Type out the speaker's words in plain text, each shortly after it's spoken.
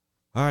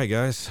All right,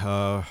 guys.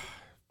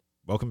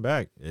 Welcome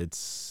back.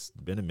 It's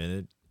been a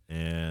minute,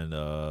 and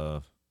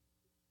I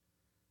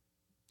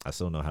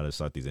still don't know how to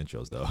start these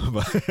intros though.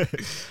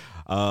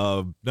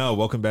 But no,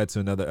 welcome back to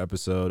another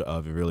episode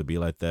of It Really Be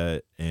Like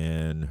That,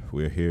 and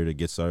we're here to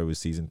get started with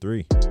season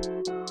 3.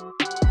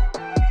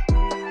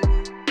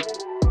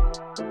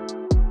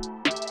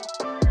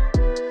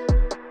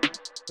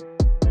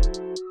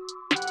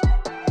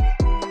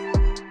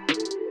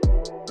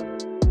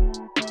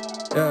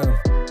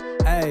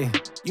 Hey,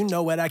 you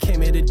know what I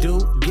came here to do.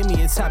 Give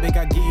me a topic,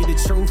 I'll give you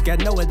the truth. Got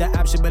no other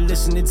option but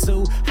listening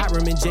to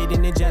Hiram and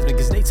Jaden and Jasmine,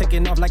 cause they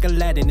taking off like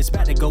Aladdin. It's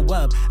about to go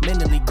up,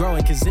 mentally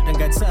growing cause it done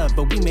got tough.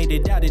 But we made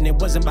it out and it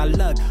wasn't by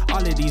luck.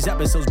 All of these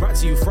episodes brought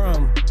to you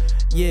from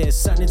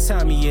Son and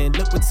Tommy, and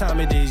look what time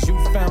it is. You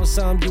found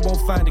some you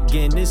won't find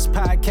again. This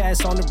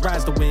podcast on the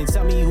rise to win.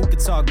 Tell me who can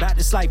talk about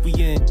this life we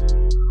in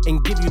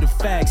and give you the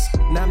facts.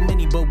 Not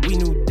many, but we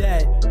knew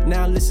that.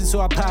 Now listen to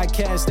our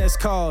podcast that's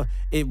called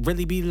It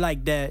Really Be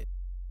Like That.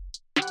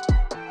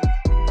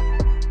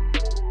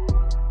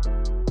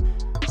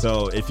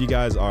 So if you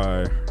guys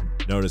are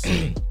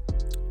noticing,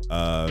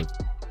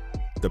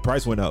 the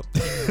price went up.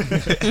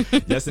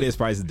 Yesterday's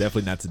price is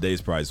definitely not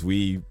today's price.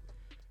 We've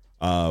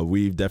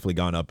definitely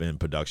gone up in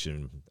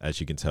production, as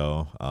you can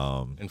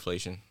tell.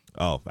 Inflation.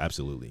 Oh,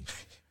 absolutely.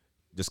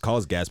 Just call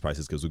us gas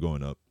prices because we're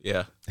going up.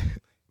 Yeah.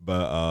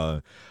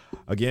 But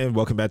again,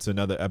 welcome back to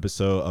another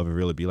episode of It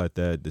Really Be Like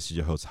That. This is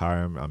your host,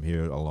 Hiram. I'm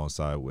here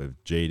alongside with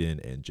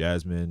Jaden and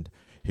Jasmine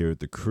here with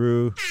the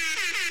crew.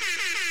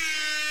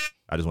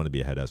 I just want to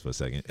be a head ass for a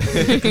second.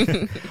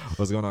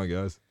 What's going on,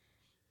 guys?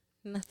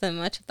 Nothing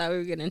much. I thought we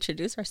were going to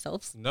introduce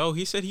ourselves. No,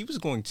 he said he was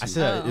going to. I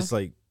said it's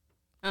like,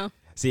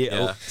 see,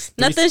 Yeah.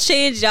 Nothing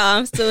changed, y'all.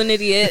 I'm still an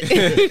idiot.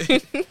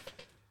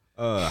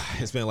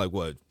 it's been like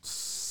what,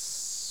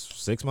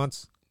 6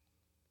 months?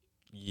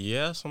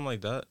 Yeah, something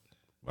like that.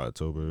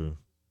 October,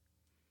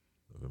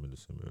 November,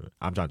 December.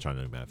 I'm trying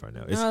to do math right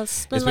now. No,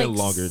 It's been been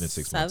longer than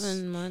 6 months.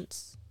 7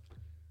 months.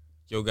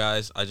 Yo,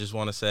 guys, I just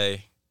want to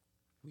say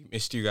we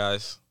missed you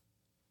guys.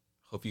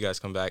 Hope you guys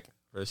come back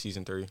for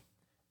season 3.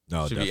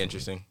 No, Should definitely. be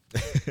interesting.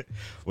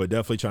 We're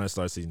definitely trying to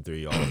start season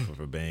 3 off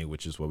with a bang,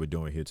 which is what we're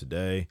doing here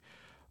today.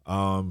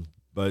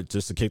 But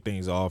just to kick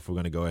things off, we're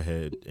going to go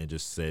ahead and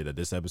just say that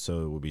this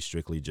episode will be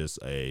strictly just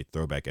a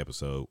throwback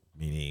episode,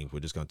 meaning we're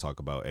just going to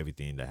talk about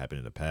everything that happened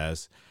in the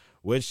past,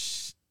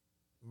 which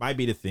might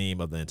be the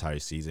theme of the entire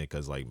season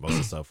because like most of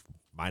the stuff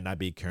might not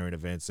be current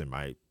events. It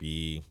might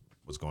be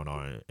what's going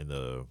on in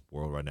the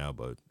world right now,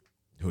 but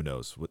who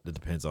knows? It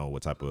depends on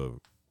what type of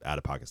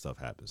out-of-pocket stuff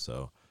happens.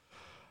 So,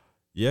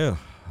 yeah.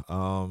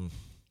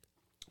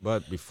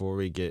 But before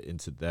we get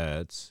into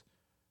that,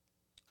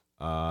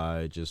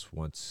 I just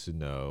want to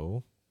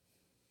know,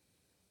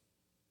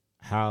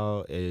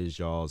 how is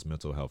y'all's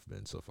mental health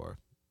been so far?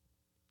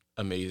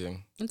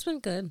 Amazing. It's been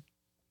good.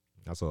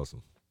 That's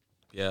awesome.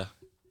 Yeah.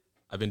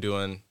 I've been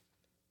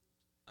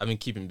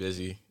keeping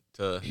busy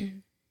to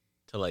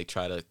like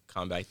try to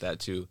combat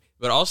that too.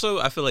 But also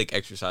I feel like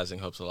exercising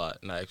helps a lot,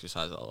 and I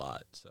exercise a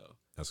lot. So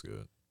That's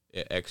good.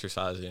 yeah,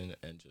 exercising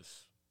and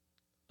just,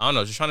 I don't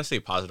know, just trying to stay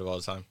positive all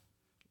the time.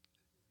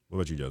 What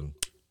about you, Justin?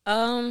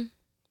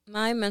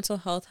 My mental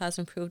health has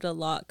improved a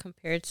lot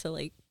compared to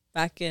like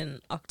back in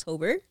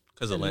October.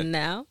 Because of Lent.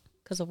 Now.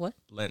 Because of what?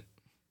 Lent.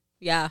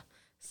 Yeah.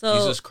 So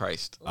Jesus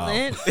Christ.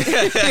 Lent.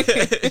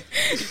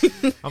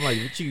 I'm like,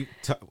 what you?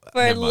 For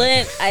Never mind.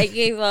 Lent, I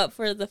gave up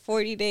for the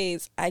 40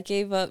 days. I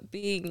gave up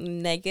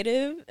being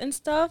negative and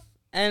stuff.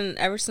 And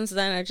ever since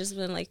then, I've just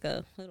been like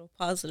a little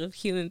positive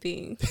human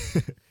being.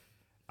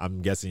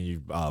 I'm guessing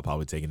you've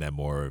probably taken that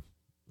more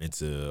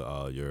into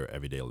your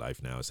everyday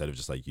life now instead of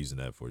just like using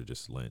that for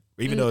just Lent.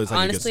 Even though it's like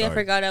Honestly, a I good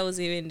start. forgot I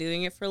was even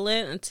doing it for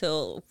Lent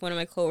until one of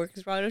my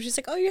coworkers brought it up. She's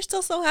like, "Oh, you're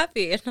still so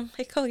happy," and I'm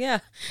like, "Oh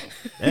yeah."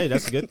 Hey,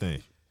 that's a good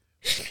thing.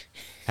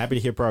 Happy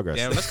to hear progress.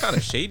 Damn, that's kind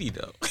of shady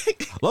though.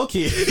 Low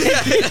key.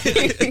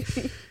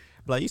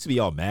 Like, I used to be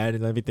all mad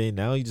and everything.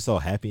 Now you just all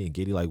happy and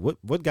giddy. Like,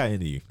 what got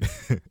into you?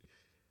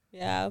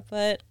 Yeah,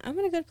 but I'm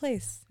in a good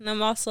place, and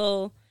I'm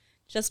also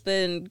just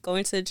been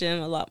going to the gym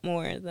a lot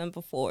more than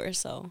before.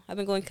 So I've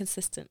been going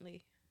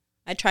consistently.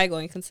 I try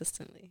going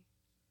consistently.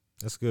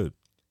 That's good.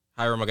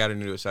 Hiram, I got a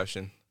new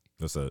exception.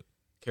 What's that?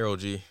 Carol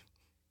G.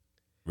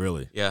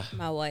 Really? Yeah.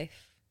 My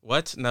wife.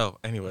 What? No.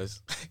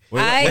 Anyways.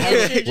 What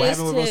introduced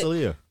happened with it-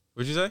 Rosalia?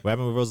 What'd you say? What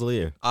happened with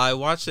Rosalia? I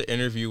watched the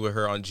interview with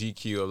her on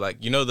GQ of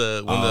like, you know,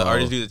 when the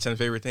artists do the 10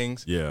 favorite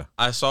things. Yeah.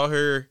 I saw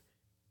her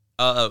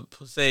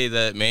say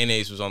that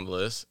mayonnaise was on the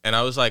list, and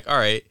I was like, all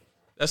right,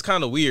 that's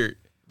kind of weird.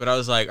 But I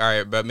was like, all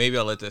right, but maybe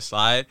I'll let this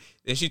slide.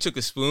 Then she took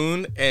a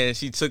spoon and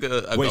she took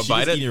a Wait, she bite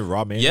was of eating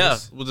raw mayonnaise? yeah,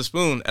 with a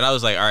spoon, and I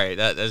was like, all right,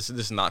 this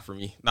is not for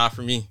me, not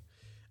for me.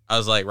 I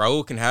was like,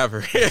 Raul can have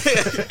her.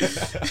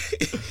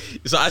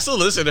 So I still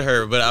listen to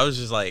her, but I was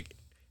just like,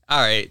 all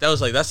right,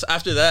 that's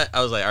after that.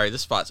 I was like, all right,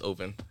 this spot's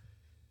open.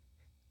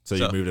 So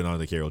you moved it on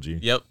to Carol G?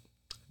 Yep,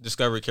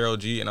 discovered Carol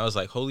G, and I was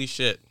like, holy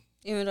shit.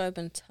 Even though I've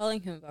been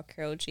telling him about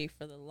Karol G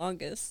for the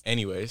longest.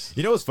 Anyways,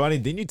 You know what's funny?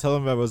 Didn't you tell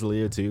him about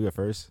Rosalia too at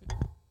first?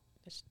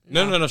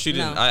 No, she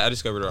didn't. I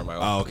discovered her on my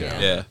own. Oh, okay.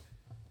 Yeah.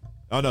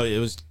 Oh no, it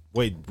was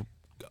wait.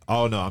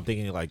 Oh no, I'm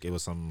thinking like it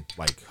was some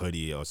like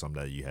hoodie or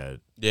something that you had.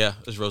 Yeah,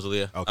 it's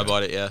Rosalia. Okay. I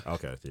bought it, yeah.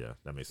 Okay, yeah,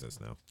 that makes sense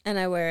now. And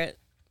I wear it.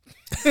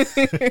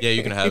 Yeah,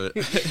 you can have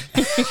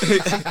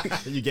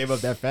it. You gave up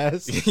that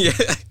fast? Yeah.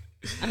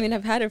 I mean,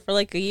 I've had it for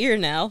like a year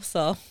now,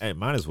 so. Hey,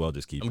 might as well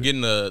just keep I'm it.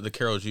 getting the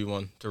Karol G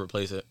one to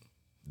replace it.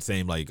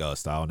 Same like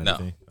style and No.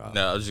 everything? Oh,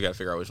 No, I just gotta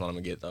figure out which one I'm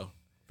gonna get though.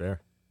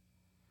 fair.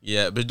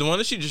 Yeah, but the one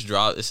that she just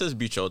dropped, it says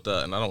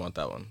Bichota, and I don't want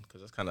that one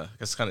because that's kind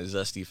of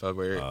zesty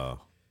February.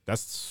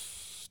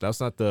 That's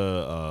not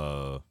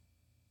the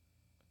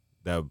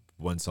that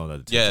one song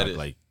that the Yeah, TikTok, it is.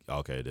 like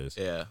okay, it is.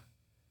 Yeah.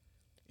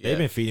 They've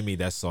been feeding me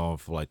that song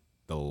for like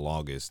the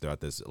longest throughout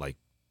this like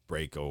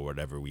break or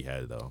whatever we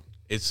had though.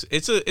 It's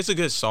a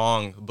good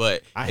song,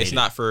 but I hate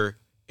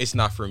it's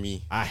not for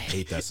me. I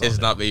hate that song. It's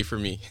not made for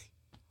me.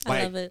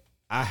 Like, I love it.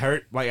 I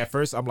heard like at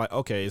first I'm like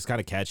okay, it's kind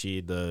of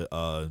catchy. The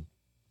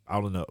I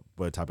don't know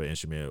what type of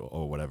instrument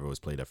or whatever was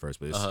played at first,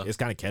 but it's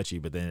kind of catchy.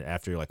 But then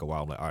after like a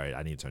while, I'm like, all right,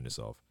 I need to turn this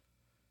off.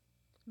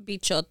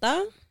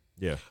 Bichota?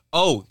 Yeah,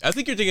 Oh, I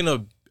think you're thinking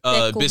of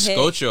Tecuhe.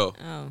 Bizcocho.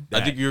 Oh.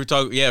 I think you were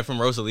talking, from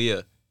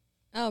Rosalia.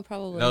 Oh,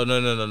 probably. No.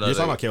 you're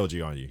talking about Karol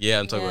G, aren't you? Yeah,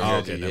 I'm talking Yeah.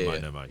 about Oh, Karol okay,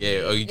 G. never mind.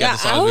 Yeah, oh, you got Yeah, the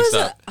songs mixed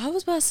up. I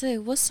was about to say,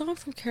 what song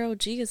from Karol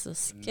G is a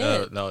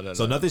skit? No.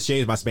 So nothing's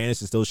changed. My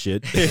Spanish is still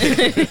shit.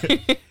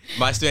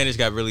 My Spanish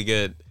got really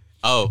good.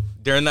 Oh,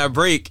 during that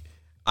break,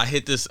 I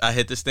hit this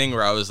thing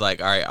where I was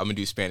like, all right, I'm gonna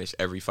do Spanish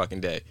every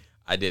fucking day.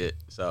 I did it.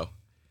 So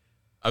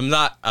I'm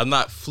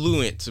not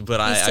fluent,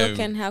 but I still I'm,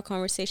 can have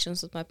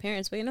conversations with my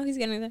parents, but he's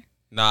getting there.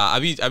 Nah, I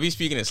be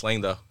speaking in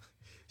slang though.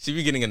 She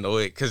be getting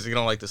annoyed because you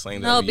don't like the slang.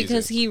 that No, we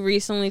because using. he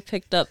recently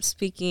picked up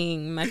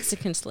speaking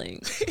Mexican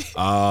slang.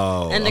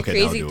 Oh, And the okay,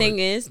 that'll crazy do thing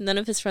it. is, none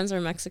of his friends are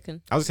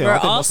Mexican. I was We're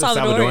gonna say, all aren't they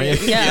mostly Salvadorian.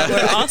 Salvadorian? Yeah,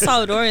 we're all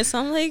Salvadorian. So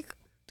I'm like,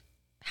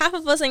 half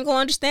of us ain't gonna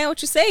understand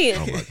what you're saying.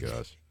 Oh my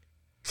gosh.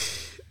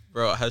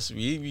 Bro,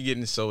 we be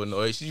getting so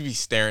annoyed. She be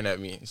staring at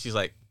me. And she's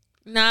like,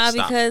 Nah,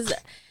 Stop. because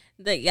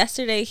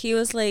yesterday he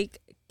was like,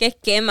 "Que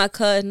quema,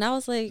 cuz," and I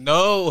was like,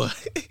 no,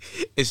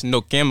 it's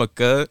no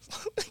chemical.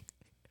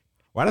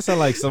 Why does that sound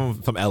like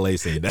someone from LA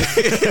saying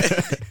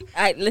that?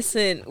 "I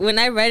listen." When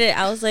I read it,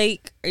 I was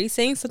like, "Are you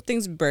saying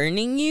something's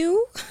burning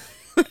you?"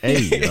 Hey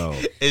yo,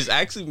 It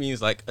actually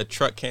means like a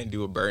truck can't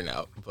do a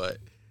burnout, but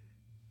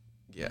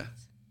yeah.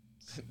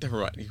 Never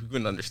mind. You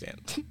wouldn't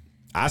understand.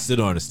 I still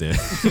don't understand.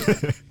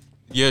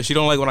 Yeah, she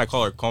don't like when I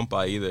call her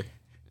compa either.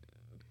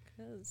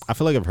 I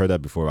feel like I've heard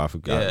that before. But I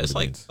forgot. Yeah, what it's it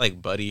like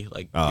means. buddy,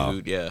 like Oh.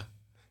 dude. Yeah.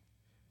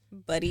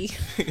 Buddy.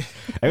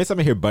 Every time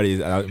I hear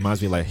 "buddy," it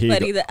reminds me like, "Here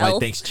Buddy you go." the Like, elf.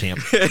 thanks, champ.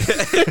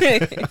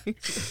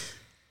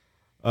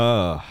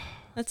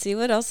 Let's see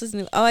what else is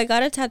new. Oh, I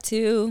got a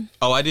tattoo.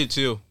 Oh, I did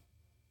too.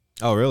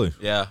 Oh really?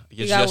 Yeah,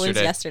 You got one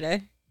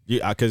yesterday.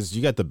 Yeah, because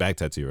you got the back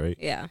tattoo, right?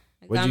 Yeah,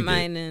 I What'd got you get?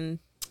 mine in.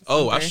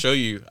 Oh, I'll December. show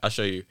you.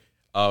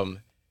 I'm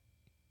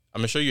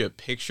gonna show you a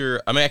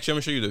picture. I'm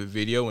gonna show you the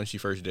video when she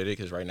first did it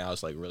because right now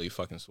it's like really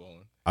fucking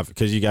swollen.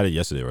 Because you got it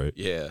yesterday, right?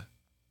 Yeah,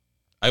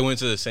 I went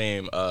to the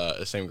same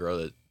girl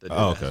that did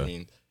Oh, that. okay. I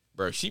mean,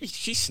 bro, she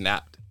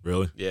snapped.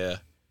 Really? Yeah,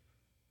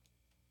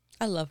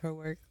 I love her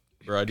work.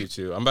 bro, I do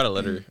too. I'm about to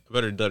let her. I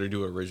better let her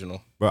do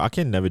original. Bro, I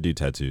can never do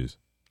tattoos.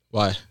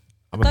 Why?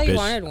 I'm I thought a bitch. you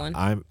wanted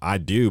one. I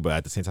do, but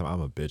at the same time,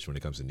 I'm a bitch when it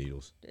comes to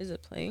needles. Is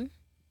it playing?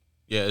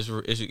 Yeah, it's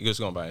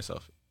going by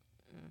itself.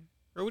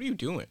 Bro, what are you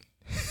doing?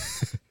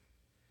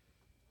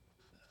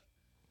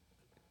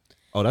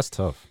 Oh, that's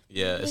tough.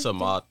 Yeah, it's a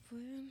mod.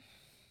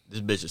 This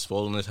bitch is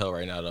swollen as hell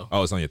right now though.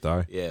 Oh, it's on your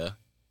thigh. Yeah,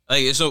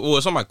 like it's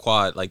on my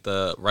quad, like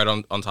the right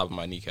on top of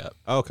my kneecap.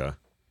 Oh, okay.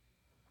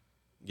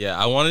 Yeah,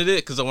 I wanted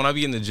it because when I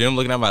be in the gym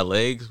looking at my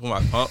legs with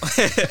my pump.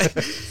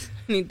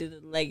 Need to do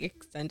the leg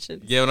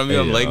extension. Yeah, when I be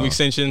on Hey, leg yo.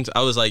 extensions,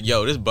 I was like,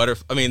 "Yo, this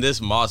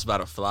moth's about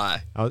to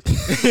fly." I was-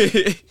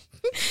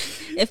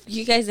 If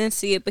you guys didn't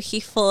see it, but he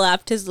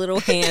flapped his little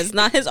hands,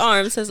 not his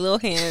arms, his little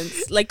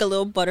hands, like a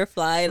little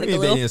butterfly, like a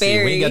little we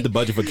fairy. ain't got the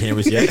budget for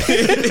cameras yet.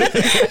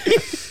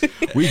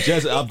 We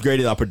just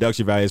upgraded our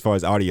production value as far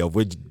as audio.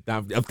 We're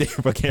not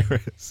updating for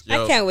cameras.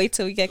 Yo, I can't wait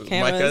till we get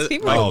cameras. cousin-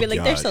 People my- will Oh, be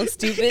like, they're God. so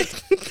stupid.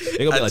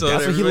 They're gonna be I like, told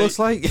that's what he everybody- looks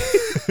like.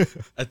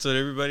 I told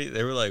everybody,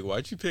 they were like,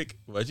 "Why'd you pick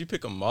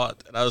a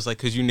moth?" And I was like,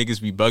 "Cause you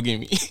niggas be bugging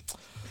me."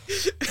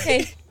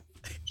 Hey,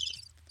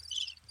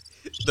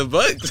 The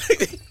bugs.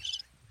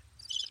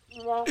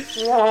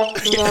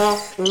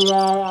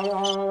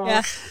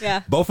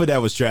 yeah. Both of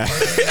that was trash.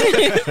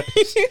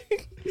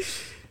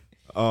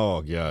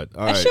 Oh god!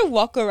 All I right. should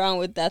walk around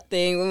with that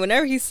thing.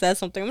 Whenever he says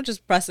something, I'm gonna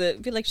just press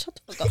it. Be like, shut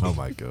the fuck up. Oh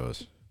my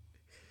gosh.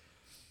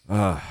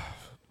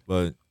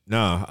 But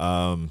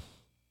no.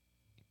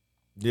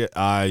 Yeah,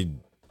 I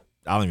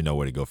don't even know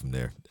where to go from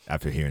there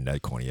after hearing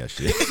that corny ass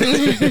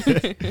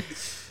shit.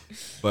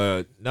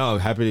 But no,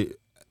 happy.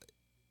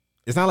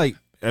 It's not like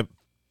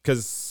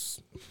because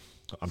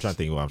I'm trying to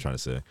think of what I'm trying to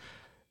say.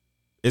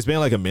 It's been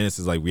like a minute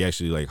since like we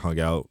actually like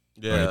hung out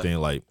or Yeah. anything.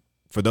 Like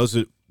for those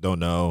who don't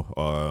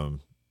know,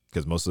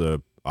 because most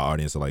of our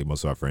audience are like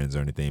most of our friends or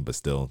anything, but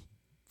still,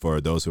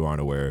 for those who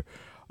aren't aware,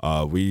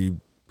 we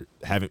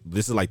haven't.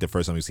 This is like the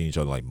first time we've seen each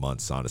other in like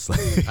months, honestly.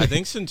 I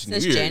think since New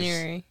Since Year's.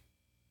 January.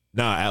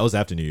 Nah, it was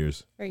after New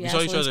Year's. Or We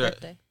saw each Yaselin's other at-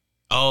 birthday.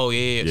 Oh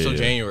yeah. Yeah, So yeah.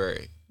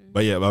 January.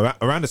 But yeah,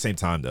 around the same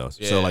time though.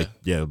 Yeah. So like,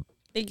 yeah,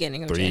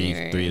 Beginning of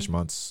January. 3-ish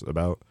months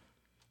about.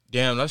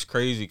 Damn, that's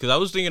crazy. Because I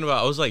was thinking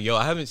about, I was like, yo,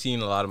 I haven't seen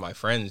a lot of my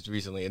friends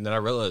recently, and then I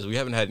realized we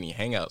haven't had any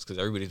hangouts because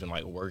everybody's been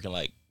like working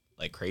like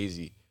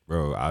crazy.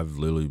 Bro, I've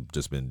literally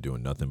just been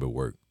doing nothing but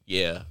work.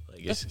 Yeah,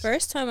 like The it's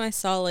first time I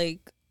saw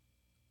like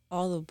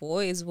all the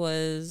boys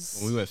was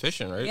when we went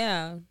fishing, right?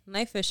 yeah,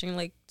 night fishing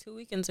like 2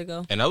 weekends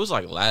ago. And that was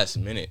like last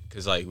minute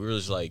because like we were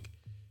just like,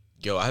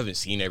 yo, I haven't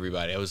seen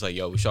everybody. I was like,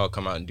 yo, we should all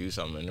come out and do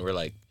something. And we're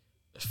like,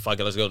 fuck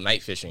it, let's go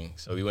night fishing.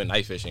 So we went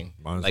night fishing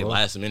Might as like well.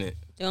 last minute.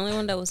 The only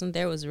one that wasn't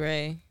there was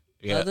Ray.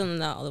 Yeah, Other than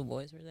that, all the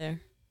boys were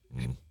there.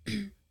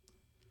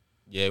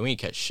 yeah, we ain't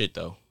catch shit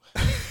though.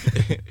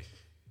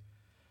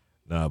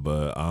 Nah,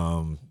 but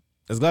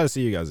it's glad to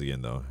see you guys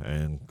again though,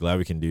 and glad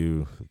we can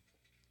do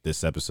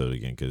this episode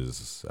again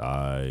this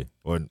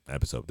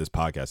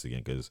podcast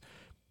again because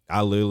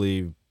I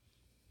literally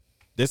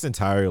this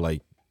entire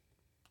like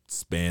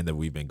span that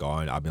we've been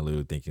gone, I've been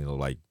literally thinking of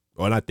like,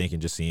 or not thinking,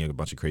 just seeing a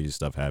bunch of crazy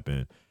stuff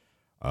happen.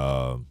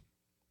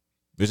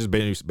 This is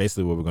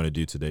basically what we're gonna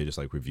do today, just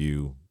like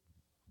review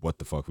what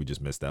the fuck we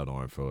just missed out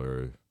on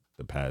for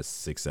the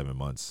past 6-7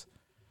 months.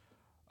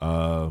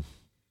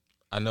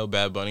 I know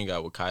Bad Bunny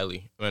got with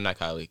Kylie. Well, not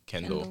Kylie,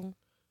 Kendall.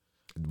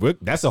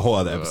 That's a whole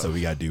other episode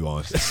we gotta do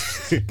on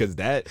because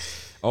that,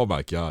 oh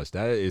my gosh,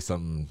 that is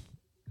something.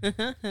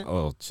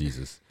 Oh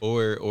Jesus,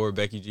 Or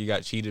Becky G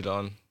got cheated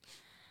on.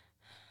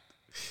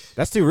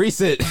 that's too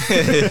recent.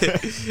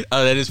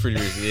 Oh, that is pretty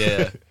recent.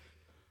 Yeah.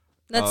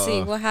 Let's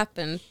see what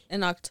happened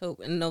in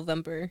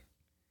November.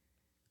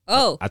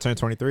 Oh, I turned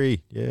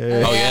 23.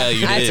 Yeah. Oh, yeah,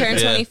 you I did, turned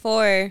yeah.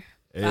 24.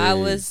 I Hey.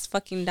 was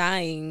fucking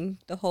dying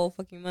the whole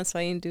fucking month, so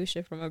I didn't do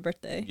shit for my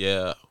birthday.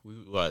 Yeah, we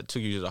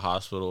took you to the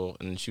hospital,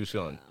 and she was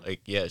feeling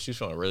like, she was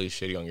feeling really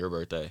shitty on your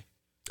birthday.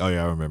 Oh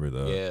yeah, I remember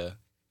though. Yeah,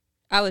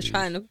 I was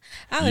trying to.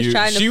 she was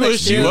trying to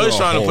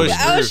push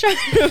I was through. trying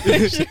to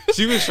push through.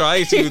 She was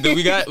trying to. Then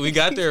we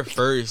got there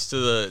first to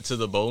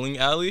the bowling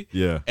alley,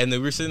 Yeah. and then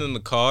we were sitting in the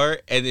car,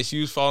 and then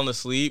she was falling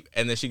asleep,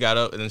 and then she got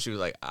up, and then she was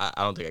like, I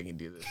don't think I can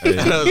do this. Hey.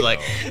 And I was like,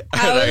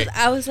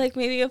 I was like,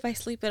 maybe if I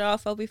sleep it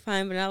off, I'll be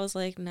fine. But I was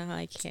like, nah,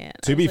 I can't.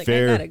 To I was be like,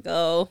 fair- I gotta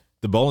go.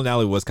 The bowling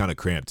alley was kind of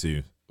cramped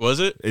too, was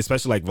it?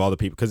 especially like with all the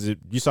people because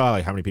you saw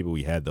like how many people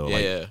we had though.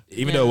 Like, Yeah.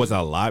 even though it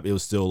wasn't a lot, it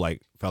was still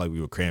like felt like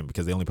we were cramped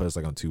because they only put us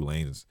like on 2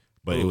 lanes,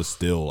 but it was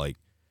still like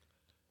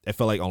it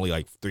felt like only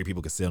like 3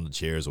 people could sit on the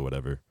chairs or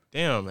whatever.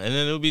 Damn, and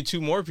then it'll be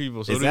 2 more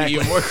people, so Exactly.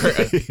 it'll be even more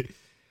crap.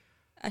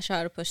 I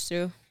tried to push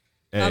through.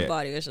 My Hey,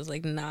 body was just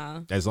like,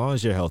 nah. as long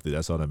as you're healthy,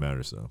 that's all that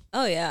matters. So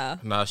Oh yeah.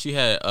 Nah, she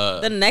had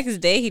The next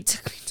day, he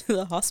took me to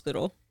the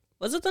hospital.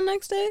 Was it the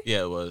next day?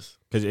 yeah, it was.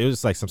 because it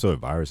was like some sort of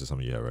virus or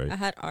something, yeah, right? I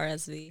had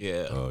RSV.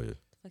 Yeah. Oh yeah.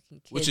 Fucking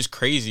kids. Which is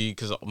crazy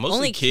because mostly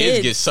Only kids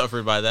get kids.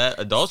 suffered by that.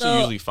 Adults So, are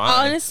usually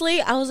fine.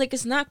 Honestly, I was like,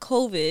 it's not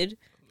COVID.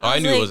 I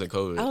was knew it like- wasn't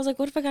COVID. I was like,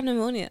 what if I got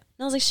pneumonia?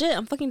 And I was like, shit,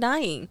 I'm fucking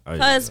dying. Oh, yeah.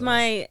 Because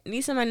my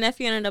niece and my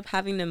nephew ended up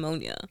having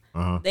pneumonia.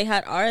 Uh huh. They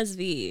had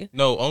RSV.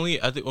 No, I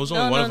think it was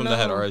only No, one no, of them that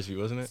had no. RSV,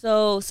 wasn't it?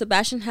 So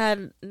Sebastian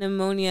had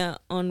pneumonia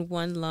on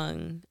one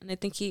lung. And I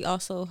think he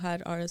also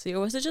had RSV. Or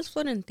was it just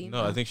Florentina?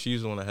 No, I think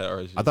she's the one that had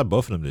RSV. I thought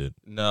both of them did.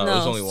 no, No, it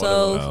was only one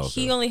so of them. Oh, okay.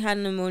 he only had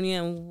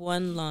pneumonia in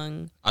one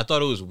lung. I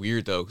thought it was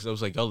weird though because I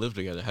was like, y'all live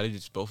together. How did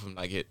just both of them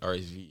not get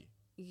RSV?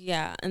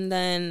 Yeah, and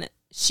then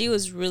she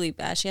was really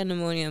bad. She had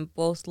pneumonia in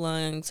both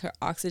lungs. Her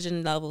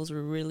oxygen levels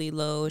were really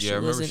low. Yeah, I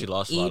remember wasn't she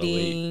lost a lot of weight.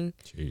 eating.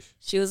 Jeez.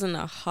 She was in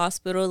a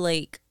hospital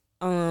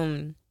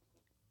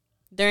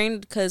during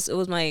because it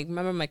was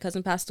remember my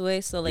cousin passed away,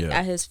 so like Yeah.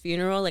 at his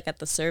funeral, like at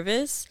the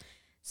service,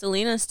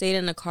 Selena stayed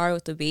in the car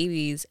with the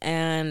babies,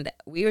 and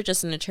we were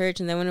just in the church.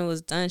 And then when it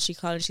was done, she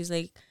called and she's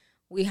like,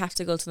 we have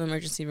to go to the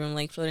emergency room.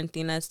 Like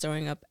Florentina is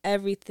throwing up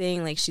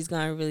everything. Like she's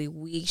gotten really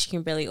weak. She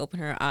can barely open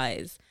her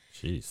eyes.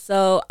 Jeez.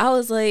 So I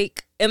was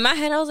like, in my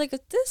head, I was like,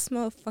 if this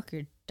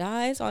motherfucker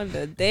dies on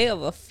the day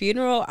of a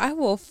funeral, I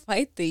will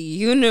fight the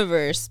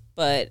universe.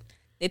 But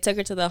they took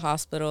her to the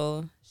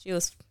hospital. She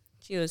was,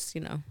 they're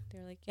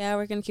like, yeah,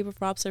 we're going to keep her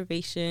for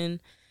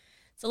observation.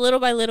 So little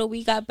by little,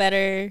 we got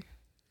better.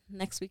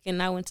 Next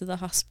weekend, I went to the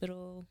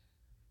hospital.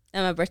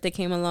 And my birthday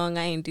came along.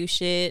 I didn't do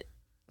shit.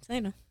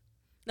 So,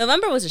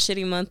 November was a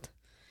shitty month.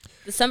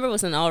 December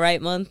was an all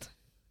right month.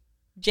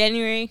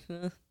 January,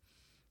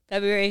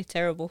 February,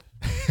 terrible.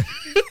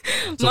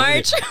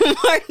 March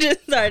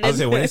it started. I was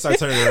saying when it started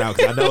turning around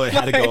because I know it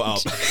had to go up.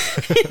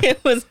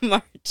 It was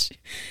March.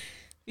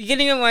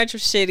 Beginning of March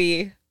was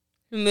shitty.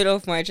 The middle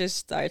of March it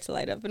started to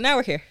light up. But now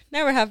we're here.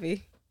 Now we're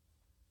happy.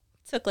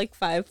 Took like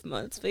 5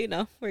 months,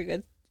 but we're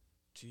good.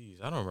 Jeez,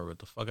 I don't remember what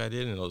the fuck I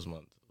did in those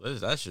months.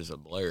 That's just a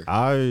blur.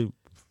 I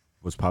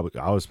was probably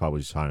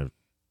just trying to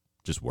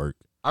just work.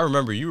 I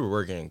remember you were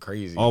working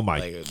crazy. Oh my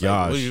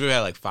gosh. You had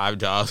like 5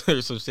 jobs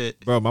or some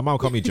shit. Bro, my mom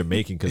called me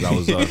Jamaican because I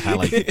was had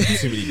like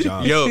too many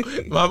jobs. Yo,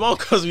 my mom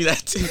calls me that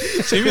too.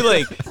 She'd be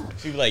like,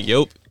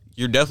 yo,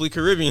 you're definitely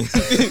Caribbean.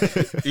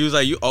 He was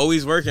like, you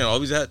always working,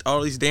 always at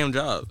all these damn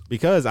jobs.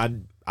 Because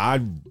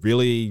I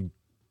really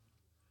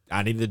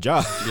needed a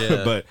job.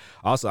 Yeah. But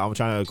also I'm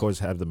trying to, of course,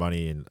 have the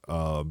money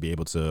and be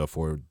able to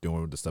afford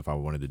doing the stuff I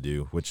wanted to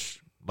do, which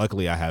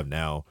luckily I have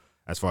now,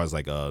 as far as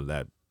like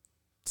that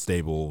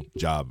stable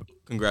job.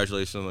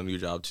 Congratulations on the new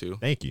job too.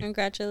 Thank you.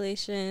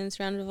 Congratulations.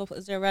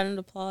 Is there a round of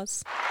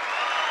applause?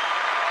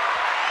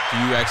 Do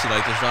you actually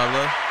like this job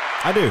though?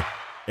 I do.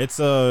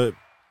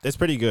 It's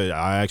pretty good.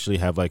 I actually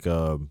have like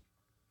I'm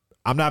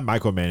not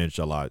micromanaged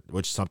a lot,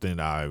 which is something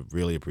I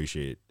really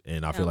appreciate,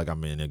 and I feel like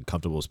I'm in a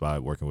comfortable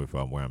spot working with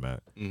where I'm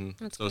at.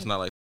 Mm-hmm. So it's not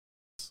like.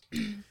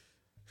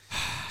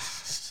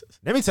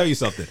 Let me tell you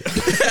something.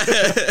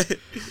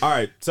 All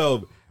right,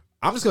 so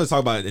I'm just gonna talk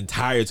about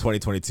entire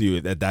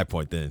 2022 at that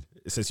point. Then,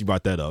 since you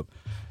brought that up,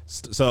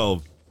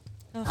 so.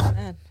 Oh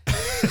man.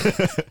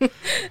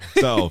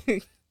 So,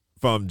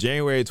 from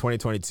January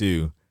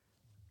 2022,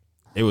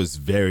 it was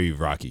very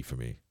rocky for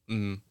me.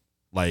 Mm-hmm.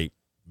 Like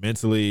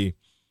mentally.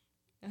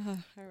 Oh,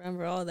 I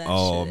remember all that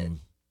shit.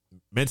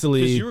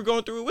 Mentally, Because you were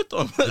going through it with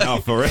them. no,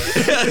 for real.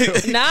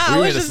 Nah, I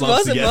We were was in the just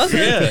slumps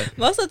together.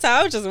 most of the time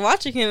I was just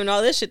watching him and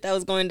all this shit that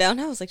was going down.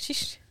 I was like,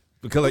 sheesh.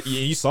 Because like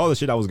you saw the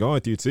shit I was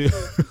going through too.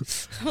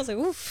 I was like,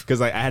 oof.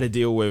 Because like I had to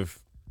deal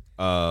with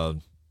a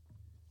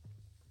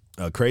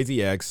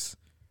crazy ex.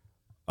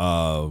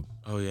 Oh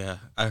yeah,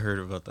 I heard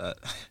about that.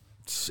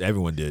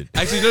 Everyone did.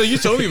 Actually, no, you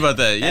told me about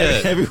that.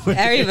 Yeah. Everyone,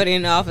 Everybody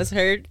in the office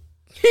heard.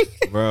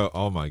 bro.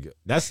 Oh my god,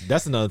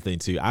 that's another thing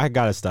too. I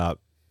gotta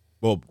stop.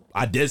 Well,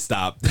 I did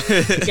stop.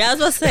 Yeah, I was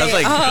about to say. I was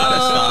like,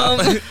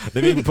 gotta stop.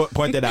 Let me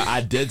point that out.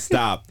 I did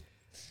stop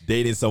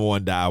dating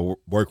someone that I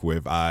work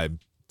with. I'm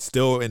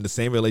still in the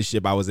same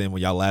relationship I was in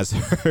when y'all last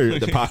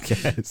heard the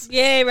podcast.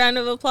 Yay, round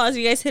of applause.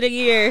 You guys hit a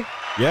year.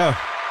 Yeah.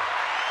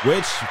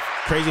 Which,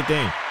 crazy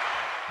thing,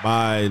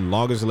 my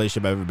longest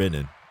relationship I've ever been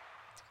in.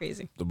 It's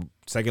crazy. The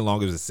second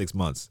longest is 6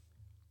 months.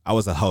 I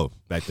was a hoe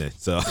back then.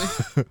 So,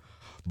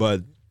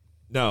 but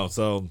no,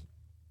 so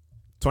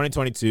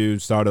 2022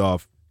 started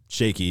off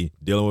shaky,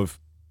 dealing with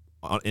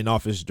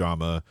in-office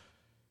drama,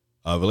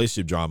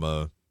 relationship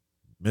drama.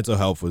 Mental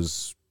health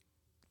was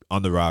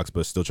on the rocks,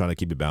 but still trying to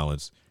keep it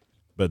balanced.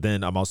 But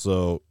then I'm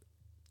also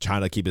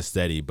trying to keep it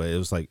steady, but it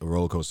was like a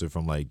roller coaster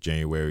from like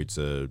January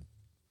to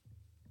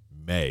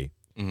May.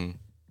 Mm-hmm.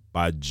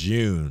 By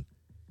June,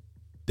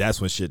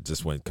 that's when shit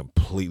just went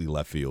completely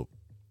left field.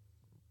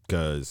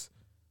 Because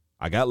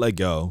I got let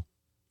go.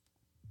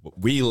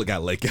 We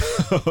got let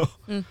go.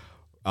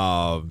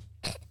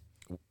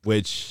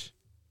 Which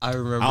I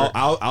remember.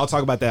 I'll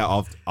talk about that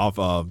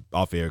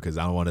off air because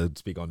I don't want to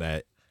speak on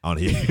that on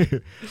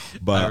here.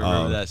 But I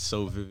remember that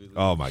so vividly.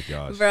 Oh my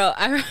gosh, Bro,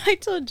 I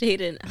told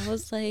Jaden, I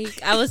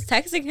was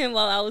texting him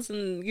while I was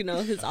in,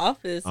 his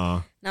office.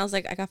 And I was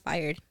like, I got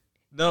fired.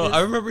 No, I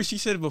remember she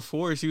said it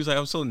before. She was like,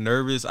 I'm so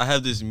nervous. I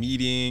have this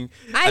meeting.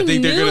 I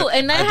think knew, they're gonna,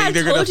 and I had think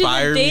they're told gonna you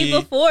fire the day me.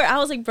 before. I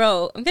was like,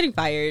 bro, I'm getting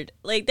fired.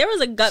 Like, there was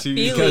a gut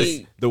Because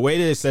feeling. the way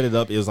they set it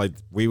up, it was like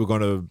we were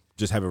going to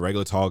just have a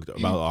regular talk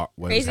about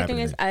what was Crazy thing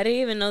happening. is, I didn't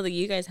even know that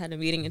you guys had a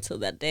meeting until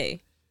that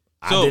day.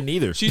 I didn't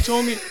either. She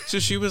told me. So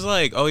she was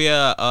like, "Oh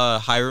yeah,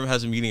 Hiram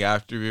has a meeting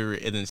after,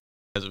 and then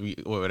has a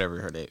meeting, or whatever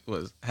her name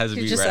was, has a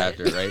You meeting just right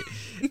said after, right?"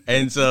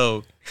 And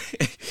so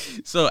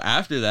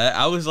after that,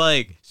 I was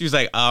like, she was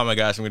like, "Oh my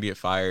gosh, I'm gonna get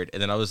fired,"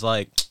 and then I was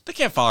like, "They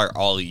can't fire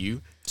all of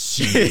you."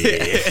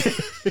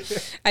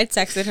 I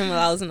texted him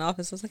while I was in the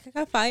office. I was like, I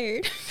got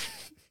fired.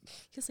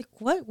 He was like,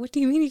 what? What do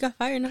you mean you got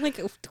fired? And I'm like,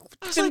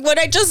 what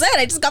I just said.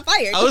 I just got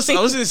fired. I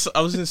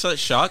was in such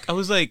shock. I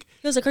was like,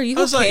 he was like, are you I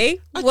was okay?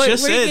 like, I What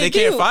just are you said gonna they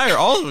can't do? fire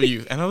all of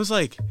you, and I was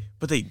like,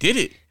 but they did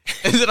it.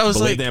 And then I was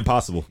Believe like, the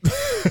impossible.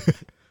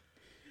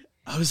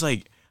 I was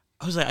like,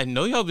 I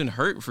know y'all been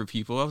hurt for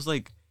people. I was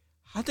like,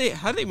 how'd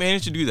they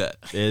manage to do that?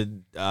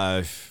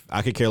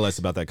 I could care less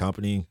about that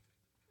company.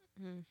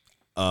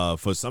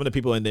 For some of the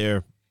people in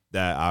there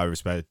that I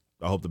respect,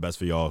 I hope the best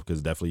for y'all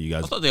because definitely you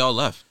I guys. thought they all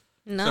left,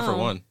 No. except for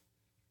one.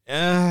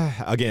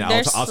 Again, I'll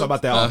There's talk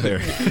about that off there.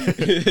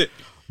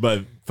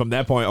 But from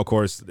that point, of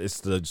course,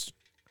 it's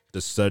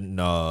the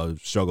sudden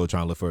struggle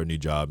trying to look for a new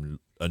job,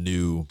 a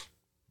new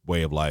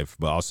way of life,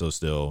 but also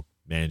still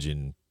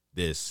managing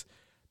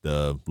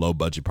the low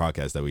budget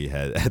podcast that we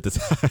had at the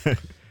time.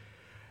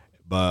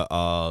 But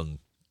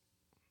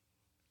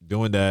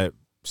doing that,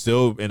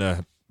 still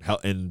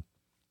in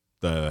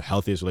the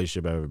healthiest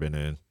relationship I've ever been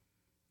in.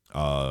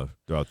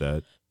 Throughout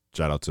that,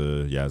 shout out to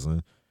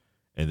Yaslin,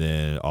 and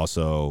then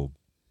also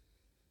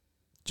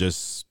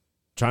just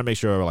trying to make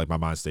sure like my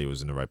mind state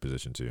was in the right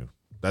position too.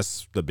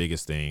 That's the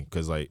biggest thing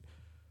because like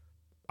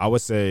I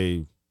would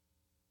say,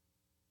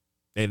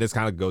 and this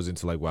kind of goes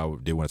into like what I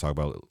did want to talk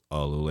about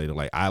a little later.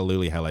 Like I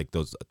literally had like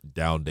those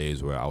down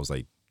days where I was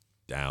like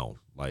down,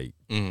 like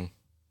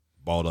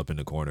balled up in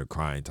the corner,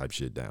 crying type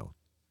shit down,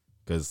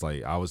 because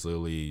like I was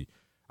literally.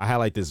 I had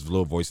like this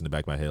little voice in the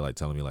back of my head like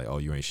telling me like, oh,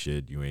 you ain't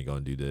shit, you ain't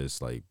gonna do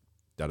this, like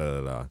da da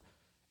da da.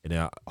 And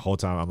then the whole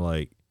time I'm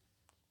like,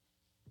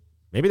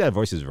 maybe that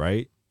voice is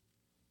right.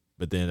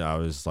 But then I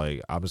was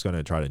like, I'm just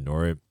gonna try to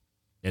ignore it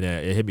and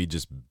it hit me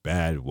just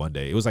bad one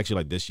day. It was actually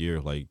like this year,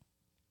 like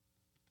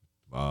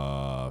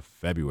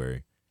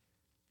February.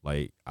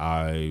 Like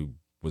I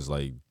was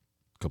like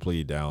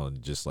completely down,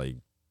 just like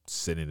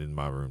sitting in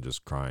my room,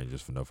 just crying,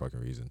 just for no fucking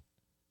reason.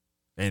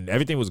 And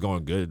everything was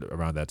going good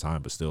around that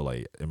time, but still,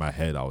 like in my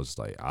head, I was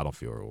like, I don't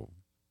feel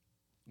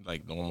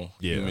Like normal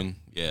Yeah. human.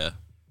 Yeah.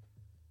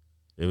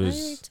 it Why did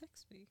you was.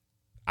 text me?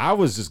 I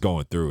was just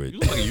going through it. You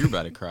look like you're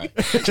about to cry.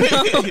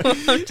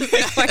 I'm just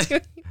like, why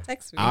did you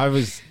text me? I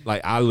was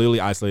like, I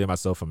literally isolated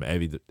myself from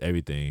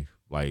everything.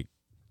 Like,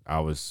 I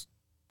was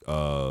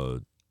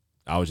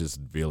just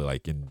really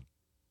like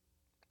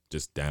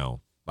just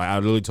down. Like, I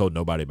literally told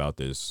nobody about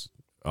this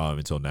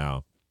until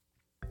now,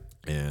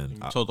 and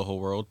You told the whole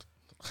world.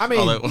 I mean,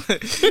 All at once.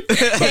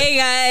 Hey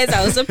guys,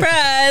 I was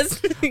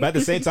surprised. but at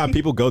the same time,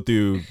 people go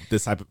through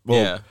this type of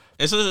Yeah.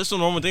 It's a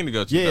normal thing to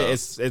go through. yeah.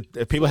 though.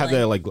 If people have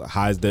their like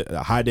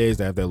high days,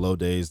 they have their low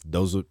days.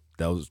 Those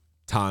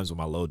times were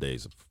my low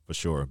days for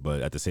sure.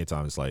 But at the same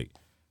time, it's like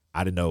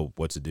I didn't know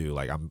what to do.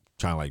 Like I'm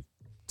trying to like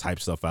type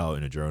stuff out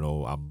in a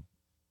journal. I'm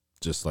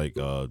just like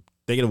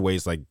thinking of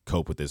ways to, like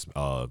cope with this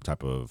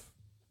type of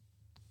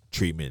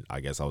treatment. I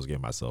guess I was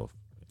giving myself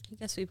I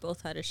guess we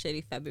both had a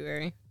shitty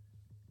February.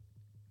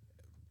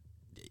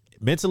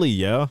 mentally.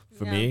 Yeah,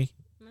 for Yeah. me,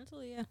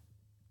 Mentally, yeah.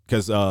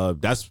 because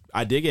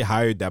I did get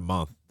hired that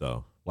month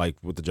though. Like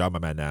with the job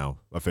I'm at now,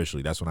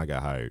 officially, that's when I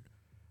got hired.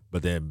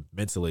 But then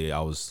mentally,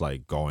 I was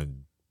like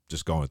going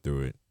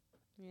through it.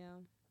 Yeah.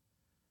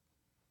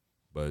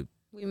 But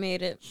We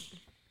made it.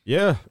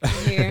 yeah, We're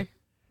here.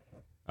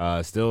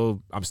 I'm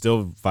still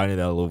fighting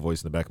that little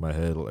voice in the back of my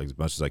head like, as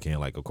much as I can.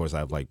 Like, of course, I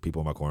have like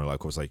people in my corner. Like, of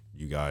course, like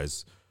you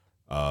guys,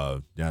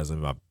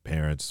 my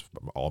parents,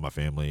 all my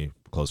family,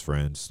 close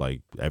friends.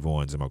 Like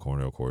everyone's in my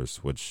corner, of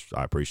course, which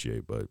I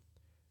appreciate. But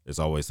it's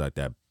always like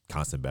that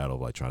constant battle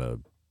of like trying to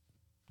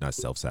not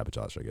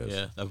self-sabotage, I guess.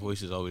 Yeah, that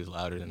voice is always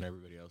louder than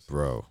everybody else.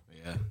 Bro.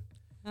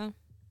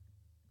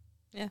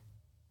 Yeah.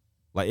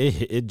 Like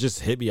it just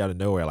hit me out of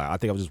nowhere. Like I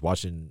think I was just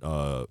watching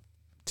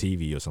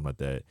TV or something like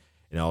that,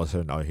 and all of a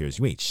sudden all I hear is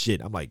 "you ain't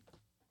shit." I'm like,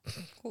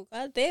 Oh,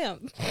 God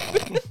damn.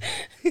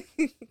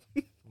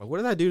 what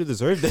did I do to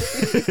deserve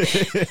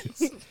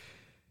this?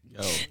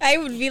 Yo. I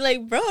would be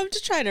like, bro, I'm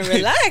just trying to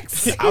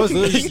relax. I was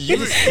literally you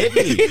just hit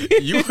me.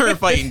 You weren't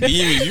fighting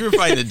demons. You were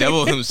fighting the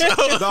devil himself.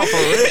 No, for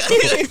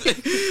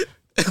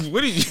real.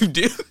 What did you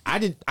do?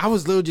 I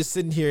was literally just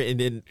sitting here, and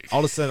then all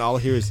of a sudden all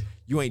I hear is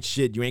 "you ain't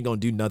shit. You ain't gonna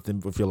do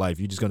nothing with your life.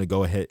 You're just gonna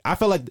go ahead." I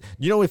felt like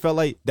it felt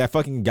like that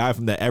fucking guy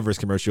from the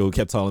Everest commercial who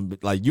kept telling me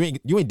like you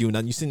ain't doing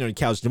nothing. You sitting on the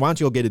couch. Why don't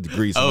you go get a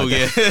degree? Oh,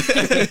 Something like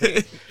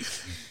that. yeah.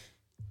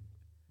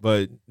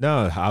 But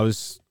no, I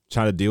was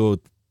trying to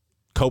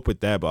cope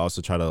with that, but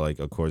also try to like,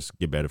 of course,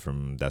 get better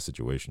from that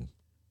situation.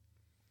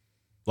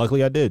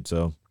 Luckily, I did.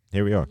 So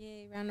here we are.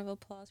 Yay, round of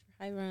applause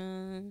for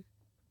Hiram.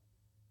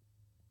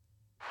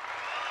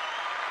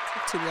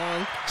 Took too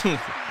long. The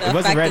It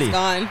wasn't effect ready. is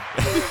gone.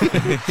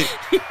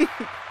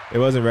 It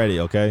wasn't ready.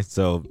 Okay,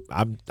 so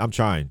I'm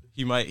trying.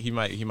 He might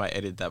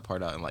edit that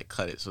part out and like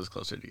cut it so it's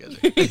closer together.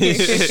 They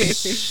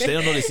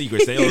don't know the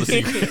secrets. They don't know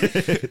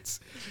the secrets.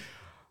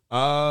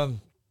 All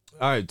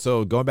right.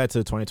 So going back to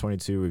the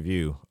 2022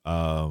 review.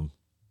 Do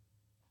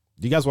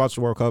you guys watch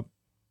the World Cup?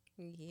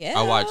 Yeah.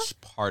 I watched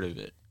part of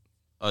it.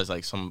 I was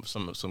like some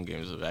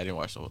games of it. I didn't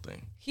watch the whole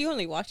thing. He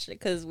only watched it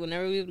because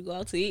whenever we would go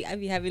out to eat, I'd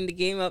be having the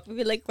game up. I'd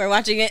be like, we're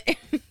watching it.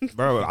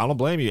 Bro, I don't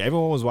blame you.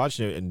 Everyone was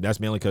watching it, and that's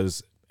mainly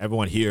because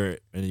everyone here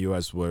in the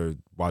U.S. were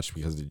watching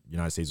because the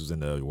United States was in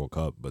the World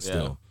Cup. But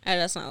still,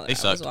 That's not what They I was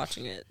sucked.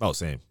 watching it. oh,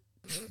 same.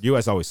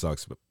 U.S. always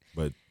sucks,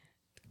 but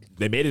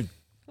they made it.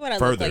 What I look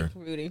Further. like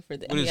rooting for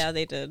them. What is- Yeah,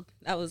 they did.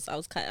 I was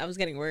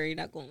getting worried,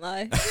 not gonna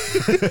lie.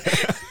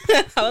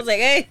 I was like,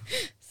 hey,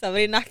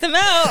 somebody knocked them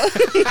out.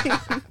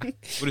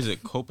 What is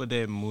it? Copa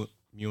de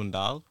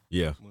Mundial?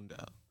 Yeah,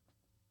 Mundial.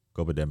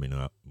 Copa del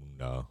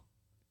Mundo.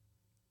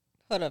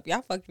 Hold up,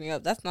 y'all fucked me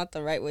up. That's not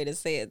the right way to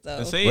say it though.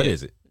 Let's say What it.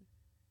 is it?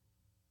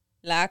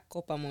 La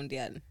Copa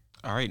Mundial.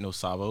 All right, no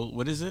Sabo.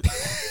 What is it?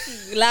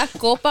 La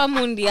Copa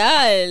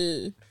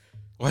Mundial.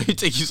 Why you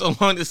take you so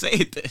long to say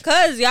it then?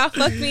 Cause y'all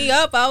fucked me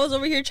up. I was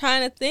over here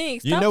trying to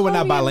think. You Stop know we're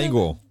not calling me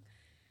bilingual.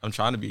 I'm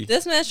trying to be.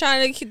 This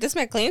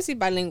man claims he's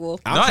bilingual.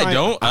 I'm No, I trying-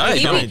 don't. I'm I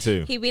he, don't. trying be,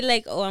 to. he be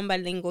like, oh, I'm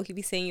bilingual. He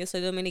be saying, yo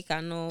soy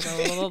dominicano,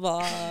 blah, blah, blah,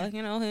 blah.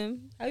 You know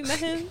him. Have you met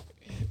him?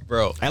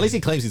 Bro. At least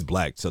he claims he's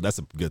black, so that's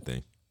a good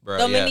thing.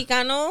 Bro, yeah.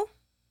 Dominicano?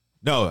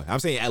 No, I'm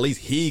saying at least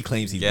he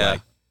claims he's Yeah.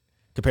 black.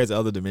 Compared to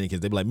other Dominicans,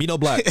 they be like, me no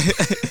black.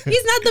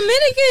 He's not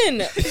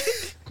Dominican.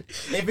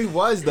 If he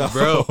was though,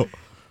 Bro.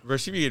 Bro,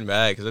 she be getting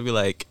mad because I'd be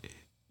like,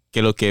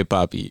 ¿Qué lo que,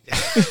 papi?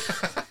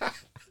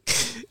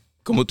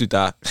 ¿Cómo tú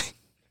estás?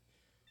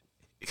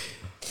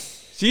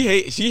 She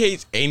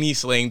hates any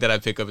slang that I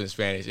pick up in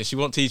Spanish, and she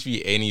won't teach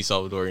me any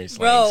Salvadorian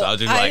slang. Bro, so I'll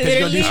just be I like,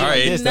 literally, all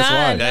right, Yes, that's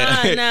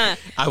why. nah.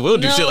 I will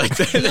do shit like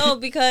that. No,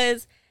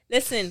 because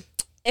listen,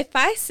 if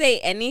I say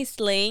any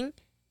slang,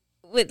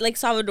 with like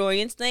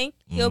Salvadorian slang,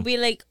 he'll be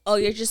like, "Oh,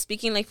 you're just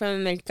speaking like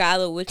from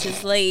Mercado, which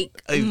is like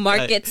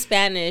market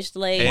Spanish,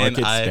 like Market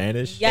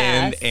Spanish.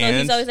 yeah." and- So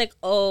he's always like,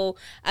 "Oh,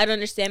 I don't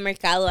understand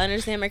Mercado. I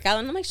understand Mercado,"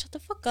 and I'm like, "Shut the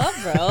fuck up,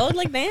 bro!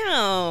 Like,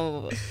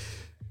 damn,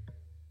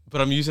 But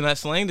I'm using that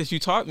slang that you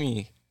taught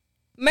me.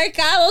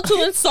 Mercado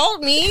to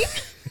insult me."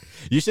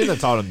 You shouldn't have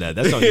taught him that.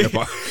 That's on your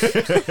part.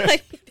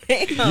 Like,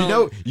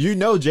 damn. you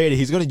know, Jada.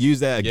 He's gonna use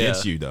that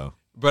against Yeah. you though.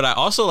 But I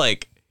also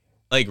like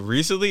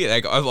recently,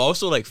 like I've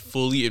also like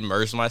fully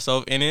immersed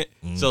myself in it.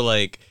 So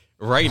like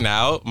right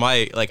now,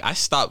 I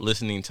stopped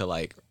listening to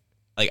like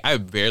I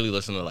barely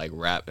listen to like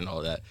rap and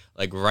all that.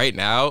 Like right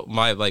now,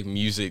 my like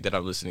music that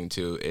I'm listening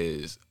to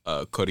is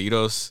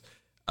corridos.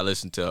 I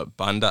listen to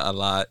banda a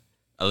lot.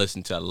 I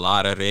listen to a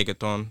lot of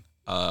reggaeton.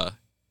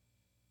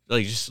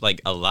 Like just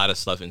like a lot of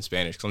stuff in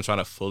Spanish because I'm trying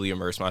to fully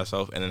immerse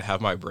myself and then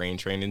have my brain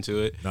trained into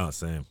it. No,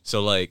 same.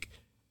 So like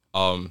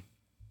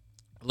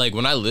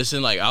when I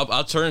listen, like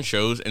I'll turn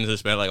shows into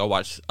Spanish. Like I'll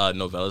watch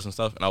novellas and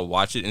stuff, and I'll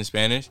watch it in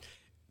Spanish.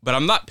 But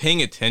I'm not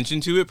paying attention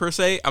to it per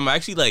se. I'm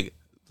actually like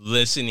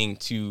listening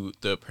to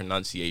the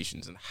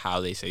pronunciations and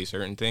how they say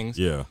certain things.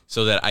 Yeah.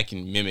 So that I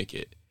can mimic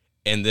it,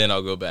 and then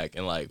I'll go back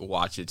and like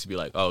watch it to be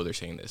like, oh, they're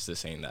saying this, they're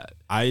saying that.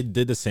 I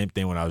did the same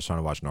thing when I was trying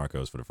to watch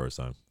Narcos for the first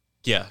time.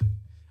 Yeah,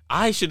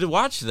 I should have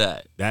watched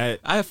that.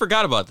 I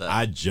forgot about that.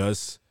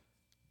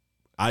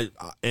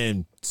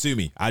 And sue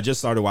me. I just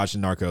started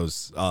watching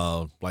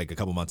Narcos like a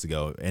couple months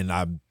ago, and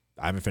I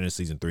haven't finished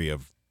season 3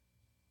 of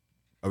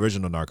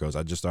original Narcos.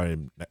 I just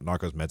started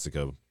Narcos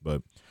Mexico,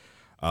 but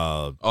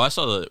I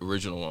saw the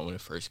original one when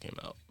it first came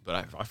out, but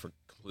I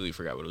completely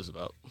forgot what it was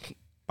about.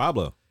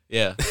 Pablo.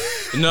 Yeah.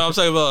 No, I'm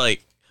talking about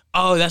like,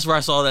 oh, that's where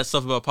I saw that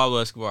stuff about Pablo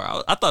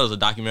Escobar. I thought it was a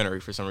documentary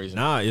for some reason.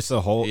 Nah, it's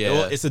a whole. Yeah.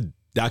 Well, it's a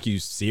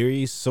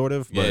docu-series sort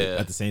of, but Yeah.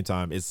 at the same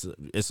time, it's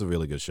a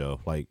really good show.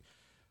 Like,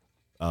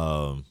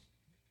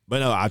 but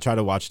no, I try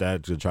to watch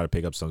that to try to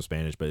pick up some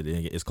Spanish, but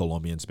it's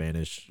Colombian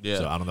Spanish. Yeah.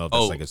 So I don't know if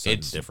that's like a certain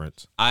it's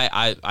difference.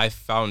 I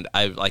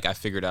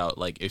figured out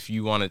like if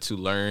you wanted to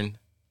learn,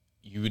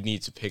 you would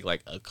need to pick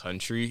like a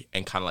country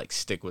and kind of like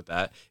stick with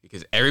that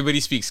because everybody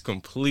speaks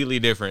completely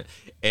different.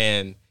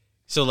 And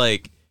so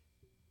like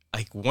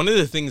one of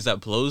the things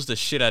that blows the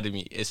shit out of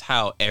me is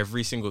how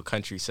every single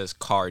country says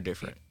car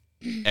different.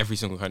 Every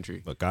single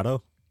country.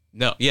 Mercado?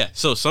 No, yeah.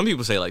 So some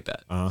people say like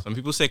that. Uh-huh. Some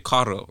people say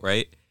carro,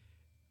 right?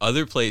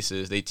 Other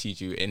places they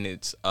teach you and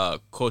it's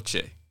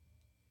coche.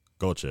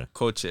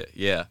 Coche.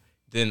 Yeah.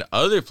 Then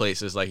other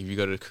places, like if you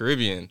go to the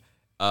Caribbean,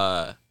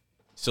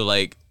 so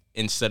like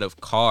instead of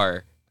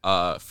car,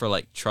 for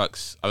like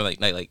trucks, I mean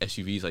like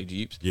SUVs, like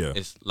Jeeps, Yeah.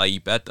 it's la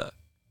jipeta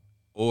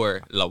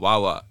or la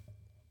guagua.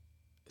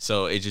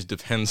 So it just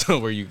depends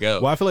on where you go.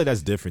 Well, I feel like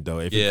that's different though.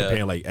 If you're Yeah.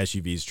 comparing like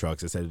SUVs,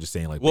 trucks, instead of just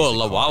saying like. Well, basic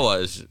la car.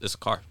 guagua is a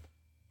car.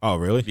 Oh,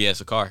 really? Yeah, it's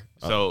a car.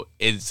 So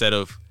instead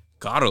of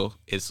carro,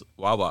 it's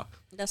guagua.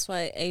 That's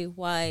why a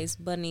wise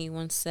bunny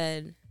once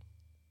said,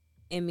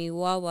 "En mi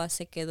guagua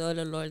se quedó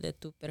el olor de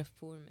tu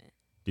perfume."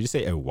 Did you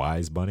say a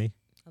wise bunny?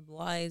 A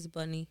wise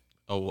bunny,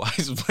 A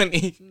wise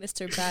bunny.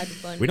 Mr. Bad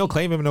Bunny. We don't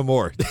claim him no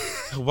more.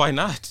 Why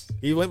not?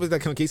 He went with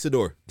that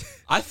conquistador.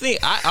 I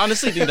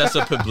honestly think that's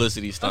a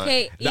publicity stunt.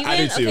 Okay, even, I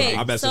do too. okay,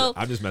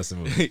 I'm just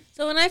messing with him.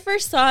 so when I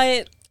first saw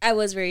it, I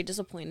was very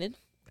disappointed.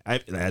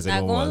 As Not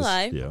everyone gonna was.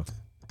 lie. Yeah.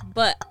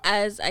 But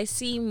as I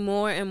see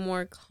more and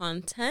more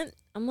content,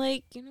 I'm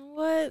like, you know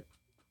what?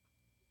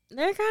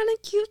 They're kind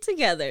of cute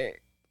together.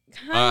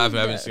 I haven't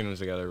Kinda. seen them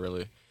together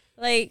really.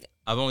 Like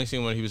I've only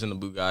seen when he was in the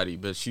Bugatti,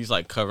 but she's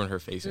like covering her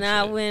face and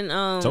now shit. when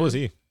So was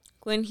he.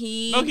 when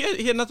he No,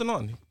 he had nothing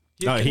on.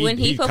 No, when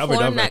he covered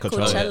up performed at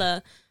Coachella.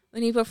 Coachella,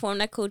 when he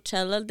performed at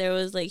Coachella, there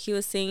was like he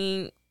was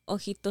singing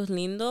Ojitos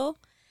Lindo,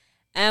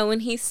 and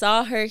when he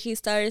saw her, he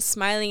started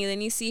smiling, and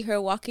then you see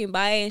her walking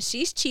by, and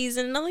she's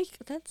cheesing, and I'm like,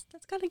 that's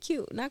kind of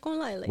cute. Not gonna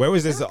lie. Like, Where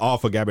was this all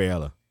for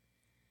Gabriella?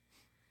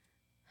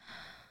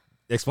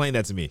 Explain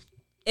that to me.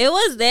 it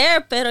was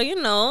there, pero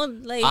you know,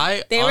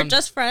 like they were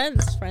just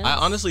friends. I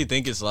honestly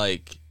think it's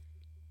like,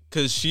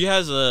 cause she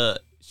has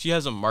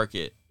a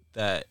market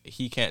that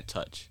he can't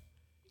touch.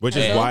 Which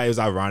is Yeah. why it was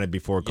ironic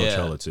before Yeah.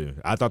 Coachella too.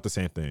 I thought the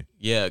same thing.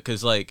 Yeah,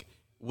 cause like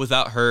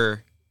without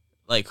her,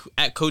 like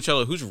at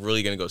Coachella, who's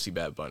really gonna go see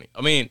Bad Bunny?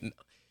 I mean,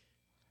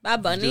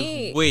 Bad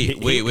Bunny. wait.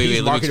 He's Let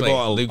me marketable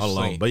explain. Let me alone,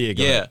 explain. but yeah,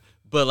 go yeah. ahead.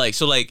 But like,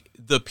 so like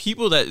the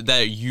people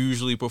that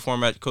usually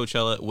perform at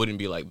Coachella wouldn't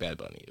be like Bad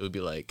Bunny. It would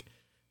be like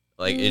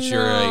it's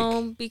your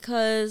like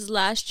because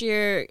last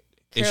year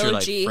It's Karol your,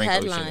 like, G Frank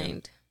Ocean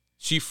headlined.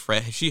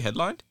 she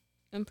headlined.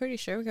 I'm pretty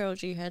sure Karol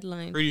G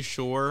headlined. Pretty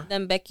sure.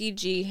 Then Becky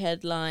G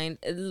headlined.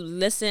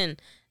 Listen,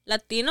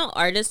 Latino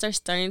artists are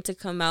starting to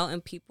come out,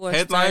 and people are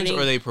Headlines starting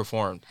or they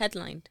performed.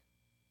 headlined.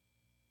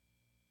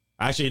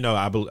 Actually, no,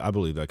 I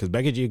believe that because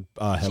Becky G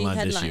She headlined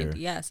this headlined,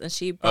 year. yes, and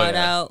she brought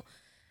yeah. out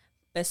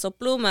Peso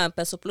Pluma.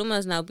 Peso Pluma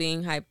is now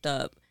being hyped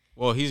up.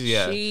 Well, he's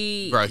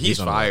She- bro. He's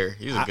on the way. fire.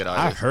 He's a good I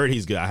artist. heard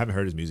he's good. I haven't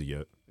heard his music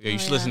yet. Yeah, you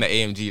should listen to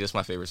AMG. That's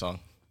my favorite song.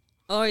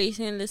 Or you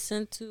can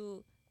listen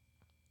to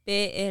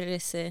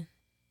PRC.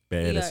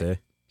 Bad to say.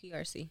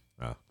 PRC.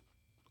 Oh.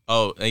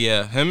 Oh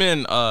yeah, him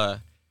and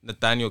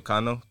Nathaniel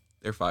Cano,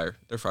 they're fire.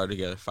 They're fire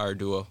together, fire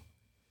duo.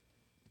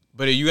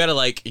 But you gotta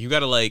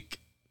like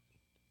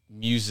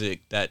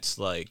music that's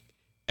like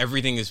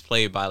everything is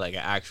played by like an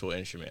actual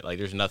instrument. Like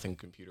there's nothing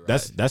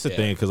computerized. That's the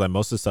thing, because like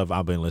most of the stuff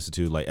I've been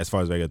listening to, like as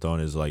far as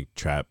reggaeton is like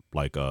trap,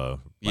 like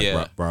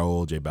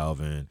Raul, J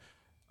Balvin,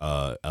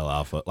 El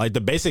Alpha, like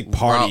the basic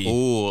party.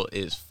 Raul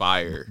is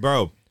fire,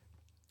 bro.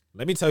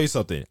 Let me tell you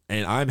something,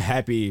 and I'm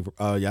happy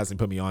Yasin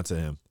put me on to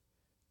him,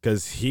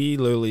 because he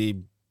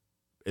literally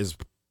is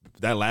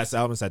that last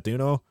album,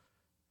 Satuno,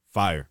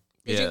 fire.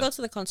 Did you go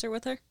to the concert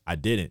with her? I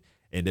didn't,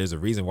 and there's a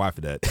reason why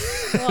for that.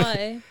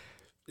 Why?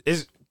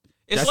 It's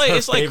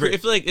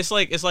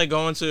like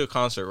going to a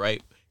concert,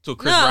 right? To a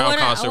Chris Brown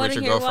concert with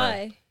your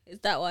girlfriend. Why. Is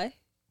that why?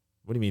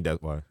 What do you mean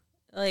that's why?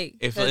 Like,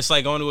 if it's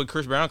like going to a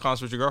Chris Brown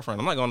concert with your girlfriend.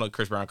 I'm not going to a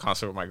Chris Brown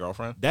concert with my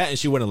girlfriend. That, and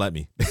she wouldn't let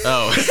me.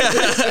 Oh.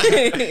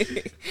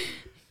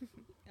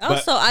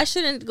 Also, I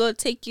shouldn't go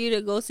take you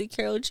to go see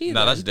Karol G.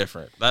 No, that's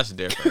different.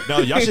 No,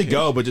 y'all should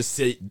go, but just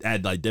sit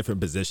at like different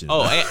positions.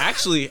 Oh,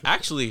 actually,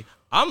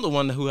 I'm the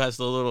one who has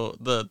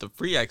the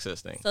free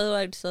access thing.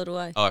 So do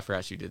I. Oh, I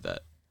forgot you did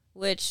that.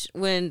 Which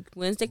when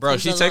Wednesday bro,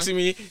 she texted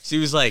me. She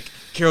was like,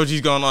 Karol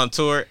G's going on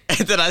tour.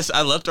 And then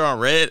I left her on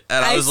red.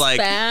 And I was like,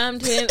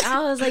 spammed him.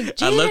 I was like,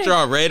 Jared. I left her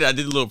on red. I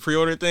did a little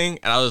pre-order thing.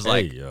 And I was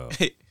like, yo.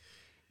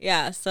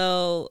 Yeah,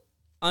 so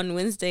on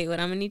Wednesday, what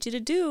I'm going to need you to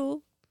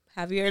do,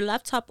 have your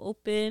laptop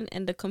open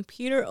and the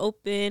computer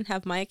open,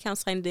 have my account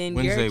signed in,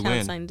 Wednesday, your account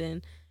when? signed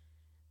in.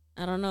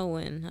 I don't know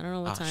when. I don't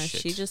know what time.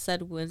 Shit. She just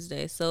said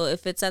Wednesday. So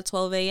if it's at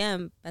 12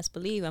 a.m., best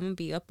believe I'm going to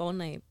be up all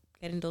night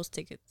getting those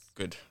tickets.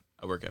 Good.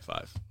 I work at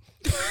 5.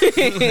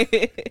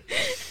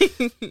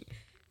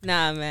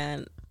 Nah,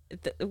 man.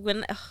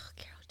 Karol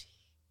G.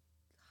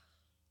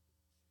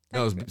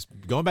 No,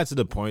 going back to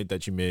the point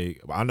that you made.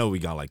 I know we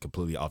got like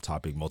completely off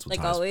topic multiple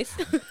like times. always.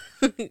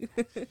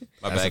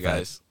 My bad,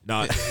 guys.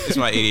 No, It's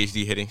my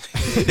ADHD hitting.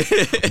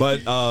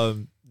 but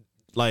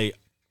like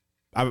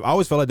I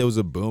always felt like there was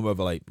a boom of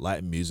like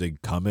Latin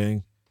music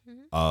coming.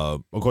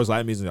 Of course,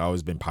 Latin music has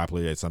always been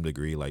popular at some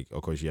degree. Like,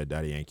 of course, you had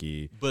Daddy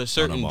Yankee, But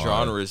certain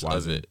genres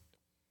of it.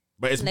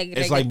 But it's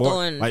Like like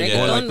more like reggaeton.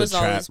 more like the was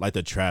trap, always- like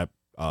the trap.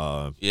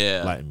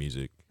 Yeah. Latin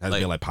music has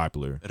Like- been like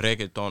popular.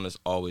 Reggaeton has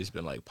always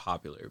been like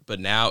popular. But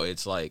now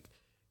it's like,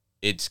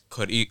 it's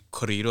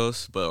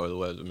corridos, but or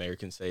what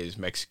Americans say is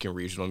Mexican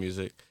regional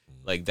music.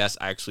 Like that's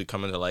actually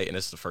coming to light, and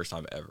it's the first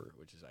time ever,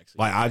 which is actually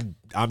Like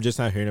I'm just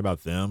not hearing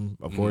about them.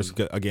 Of course,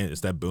 'cause again,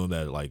 it's that boom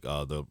that like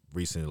the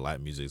recent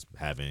Latin music's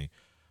having.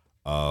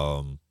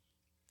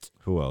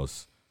 Who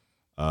else?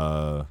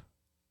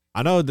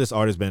 I know this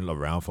artist's been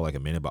around for like a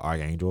minute, but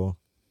Archangel.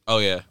 Oh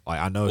yeah, Like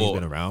I know he's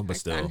been around, but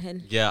still.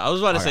 yeah. I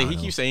was about to say I he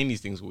know. keeps saying these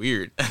things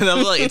weird, and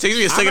I'm like, it takes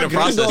me a second to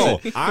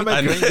process it. I'm a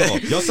I know.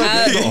 gringo. Yo soy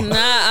gringo. Nah,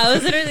 I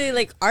was literally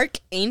like I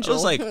Archangel.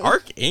 was like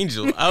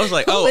Archangel. I was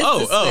like, Who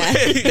is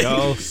this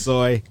Yo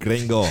soy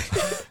gringo.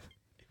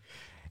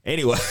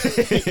 Anyway,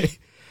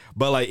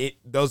 but like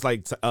those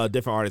like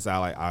different artists,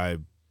 I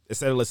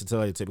instead of listening to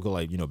like typical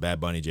like Bad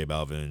Bunny, J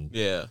Balvin,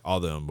 yeah. all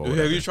them. Or Have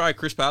whatever. you tried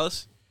Chris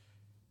Palace?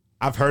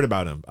 I've heard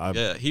about him.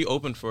 Yeah, he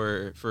opened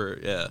for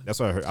yeah. That's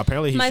what I heard.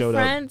 Apparently he my showed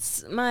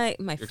friends, my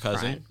Your cousin?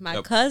 friend, my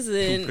Yep.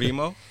 cousin,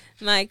 Primo.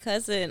 my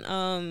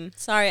cousin.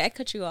 Sorry, I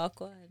cut you off.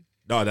 Go ahead. up.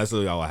 No, that's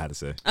literally all I had to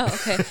say. Oh,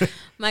 okay.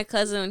 My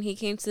cousin, when he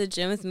came to the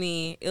gym with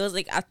me, it was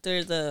like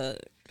after the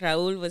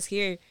Raul was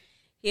here.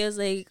 He was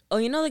like, "Oh,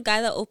 you know the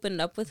guy that opened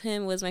up with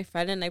him was my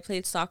friend, and I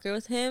played soccer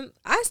with him."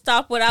 I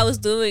stopped what I was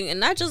doing,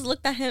 and I just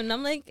looked at him, and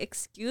I'm like,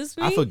 "Excuse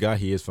me." I forgot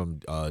he is from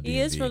DMV.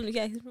 He's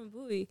from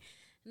Bowie,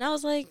 and I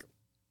was like,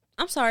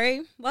 "I'm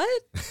sorry,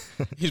 what?"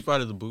 He's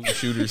part of the booby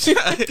shooters.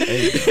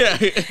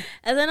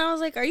 And then I was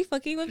like, "Are you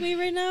fucking with me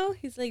right now?"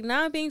 He's like,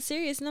 "Nah, I'm being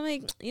serious." And I'm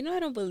like, "I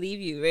don't believe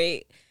you,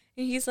 right?"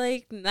 And he's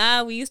like,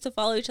 "Nah, we used to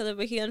follow each other,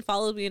 but he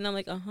unfollowed me." And I'm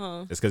like,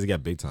 "Uh-huh. It's because he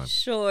got big time.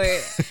 Sure."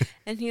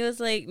 And he was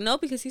like, "No,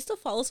 because he still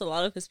follows a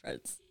lot of his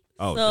friends."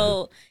 Oh,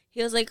 So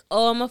he was like,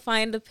 "Oh, I'm going to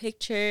find a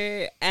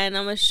picture and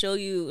I'm going to show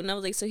you." And I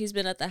was like, "So he's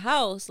been at the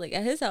house, like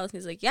at his house?" And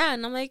he's like, "Yeah."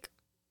 And I'm like,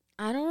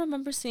 "I don't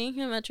remember seeing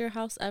him at your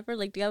house ever.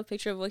 Like, do you have a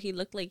picture of what he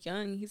looked like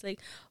young?" He's like,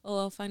 "Oh,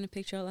 I'll find a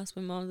picture. I'll ask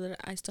my mom." That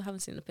I still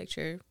haven't seen the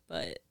picture,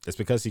 but it's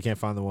because he can't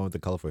find the one with the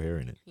colorful hair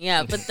in it.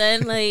 yeah. But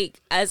then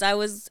like as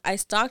I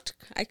stalked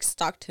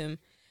him,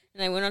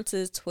 and I went onto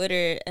his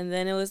Twitter, and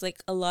then it was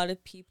like a lot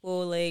of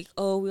people like,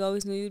 "Oh, we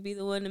always knew you'd be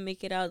the one to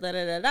make it out, da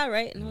da da da,"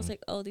 right? And I was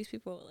like, "Oh, these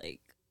people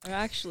like are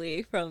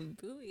actually from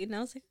Bowie," and I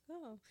was like,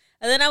 "Oh."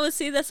 And then I would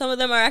see that some of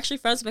them are actually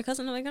friends with my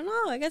cousin. I'm like,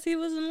 "Oh no, I guess he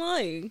wasn't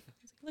lying." I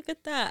was like, "Look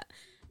at that."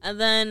 And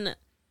then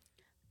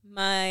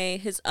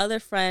his other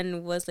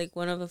friend was like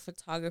one of the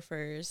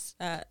photographers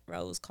at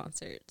Raul's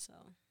concert. So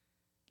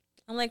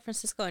I'm like,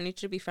 "Francisco, I need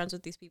you to be friends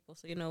with these people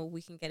so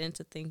we can get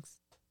into things."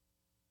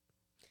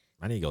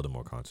 I need to go to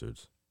more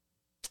concerts.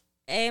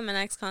 Hey, my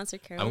next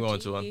concert, Karol I'm going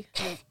G. to one.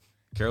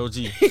 Karol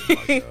G. Oh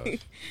my gosh.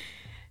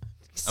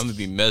 I'm gonna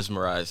be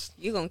mesmerized.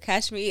 You gonna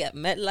catch me at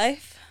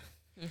MetLife?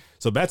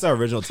 So back to our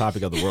original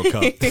topic of the World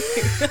Cup.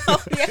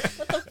 Oh yeah,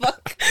 what the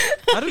fuck?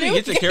 How did we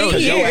get to Carol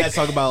Because G? your ass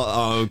talk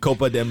about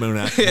Copa de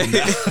Muna.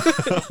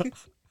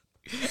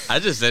 I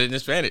just said it in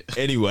Spanish.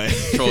 Anyway,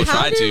 Troll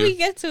How tried did we to.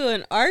 get to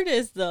an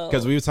artist though?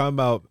 because we were talking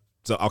about.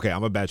 So okay,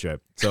 I'm a backtrack.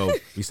 So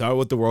we started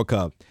with the World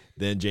Cup.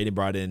 Then Jaden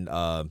brought in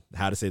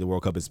how to say the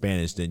World Cup in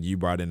Spanish. Then you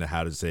brought in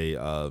how to say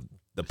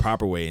the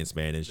proper way in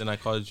Spanish. Then I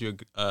called you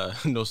a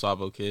no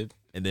sabo kid.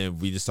 And then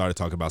we just started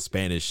talking about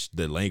Spanish,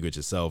 the language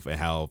itself, and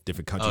how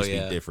different countries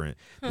speak different.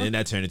 Then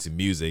that turned into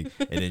music,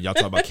 and then y'all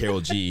talk about Carol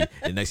G.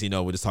 And next thing you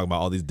know, we're just talking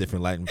about all these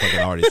different Latin fucking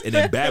artists. And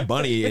then Bad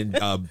Bunny and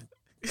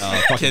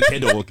fucking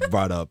Kendall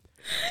brought up.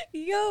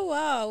 Yo,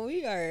 wow.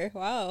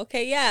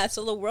 Okay, yeah.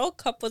 So the World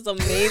Cup was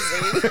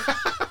amazing.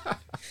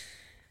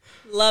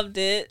 Loved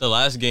it. The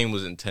last game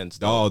was intense,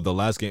 though. Oh, the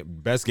last game,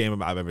 best game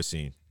I've ever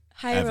seen.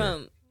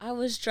 Hiram, I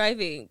was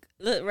driving,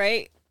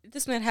 right?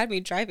 This man had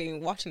me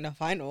driving, watching the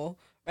final,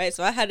 right?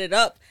 So I had it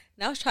up,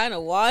 and I was trying to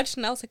watch,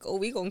 and I was like, oh,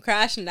 we gonna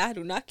crash, and I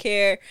do not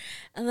care.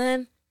 And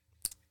then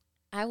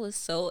I was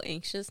so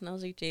anxious, and I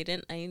was like,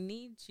 Jaden, I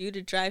need you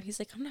to drive. He's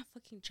like, I'm not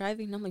fucking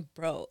driving. And I'm like,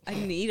 bro, I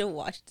need to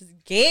watch this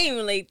game.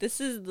 Like, this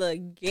is the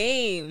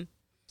game.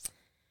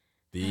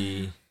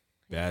 The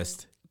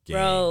best game.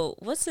 Bro,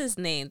 what's his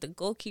name? The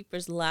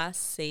goalkeeper's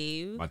last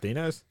save.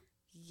 Martinez?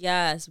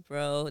 Yes,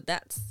 bro.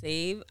 That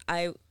save,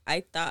 I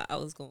thought I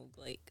was gonna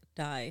like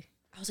die.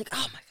 I was like,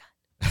 oh my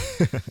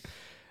god.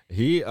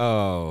 He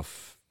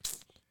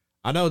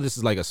I know this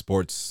is like a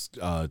sports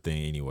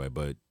thing anyway,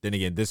 but then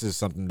again, this is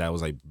something that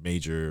was like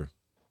major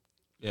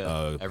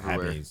everywhere.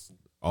 happenings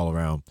all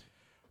around.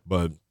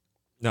 But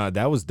no,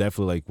 that was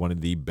definitely like one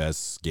of the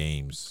best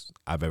games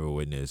I've ever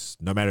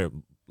witnessed, no matter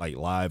like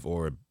live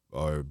or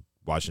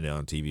watching it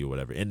on TV or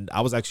whatever. And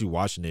I was actually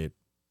watching it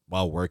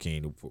while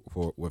working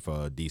with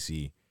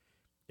DC,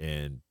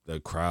 and the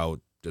crowd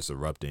just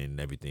erupting and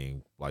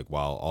everything, like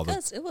while all the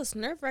Yes, it was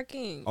nerve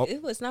wracking. Oh.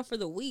 It was not for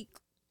the weak.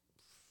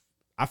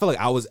 I feel like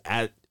I was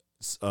at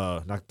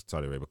not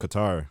Saudi Arabia,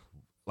 Qatar,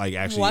 like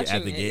actually Watching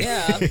at the it, game.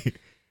 yeah.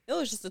 It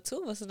was just the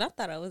two of us, and I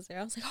thought I was there.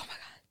 I was like, oh my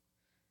god.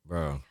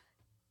 Bro.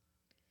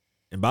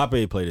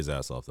 Mbappe played his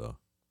ass off though.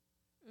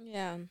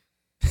 Yeah.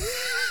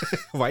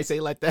 Why you say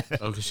it like that?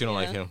 Oh, because you don't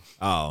like Yeah. him.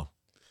 Oh,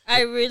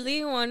 I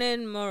really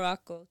wanted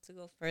Morocco to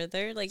go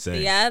further. Like,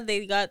 Same. yeah,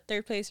 they got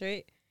third place,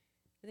 right?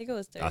 I think it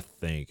was third.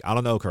 I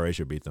don't know.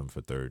 Croatia beat them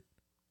for third.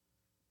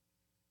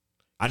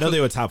 I know they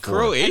were top four.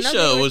 I know they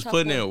Croatia were was top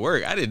putting four. in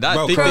work. I did not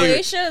Bro, think they were.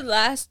 Croatia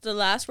the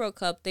last World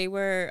Cup, they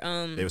were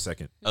They were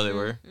second. Oh, they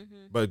were?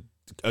 But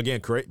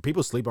again,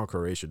 people sleep on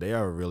Croatia. They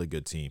are a really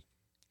good team.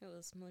 It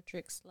was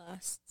Modric's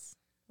last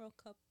World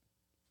Cup.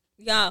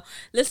 Yeah,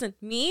 listen,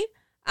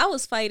 I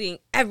was fighting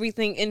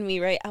everything in me,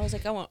 right? I was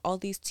like, I want all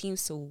these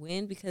teams to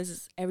win because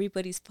it's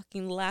everybody's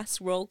fucking last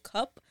World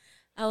Cup.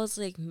 I was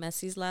like,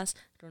 Messi's last,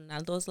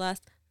 Ronaldo's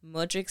last,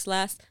 Modric's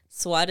last,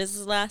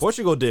 Suarez's last.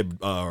 Portugal did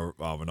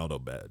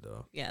Ronaldo bad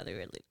though. Yeah, they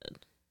really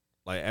did.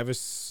 Like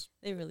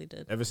They really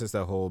did. ever since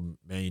that whole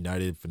Man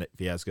United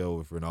fiasco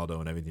with Ronaldo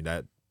and everything,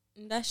 that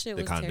That shit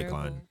they was kind of terrible.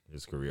 declined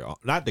his career.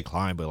 Not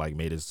declined, but like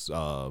made his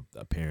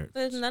appearance.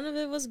 But none of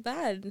it was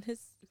bad. His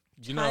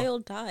You know-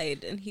 child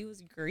died, and he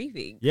was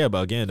grieving. Yeah,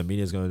 but again,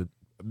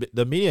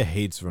 the media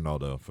hates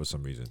Ronaldo for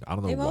some reason. I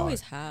don't know They why.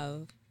 always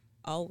have,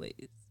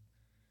 always.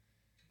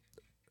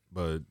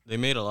 But They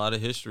made a lot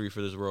of history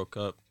for this World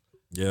Cup.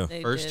 yeah,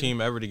 They First did.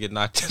 team ever to get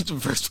knocked out. The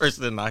first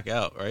person to knock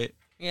out, right?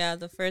 Yeah,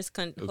 the first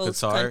host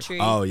Qatar? country.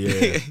 oh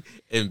yeah.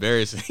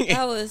 Embarrassing.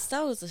 that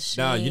was a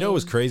shame. Now you know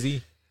what's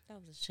crazy? That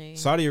was a shame.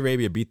 Saudi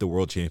Arabia beat the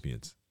world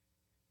champions.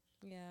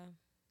 Yeah.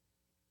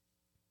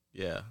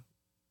 Yeah.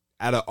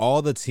 Out of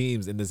all the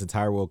teams in this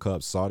entire World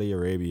Cup, Saudi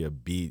Arabia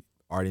beat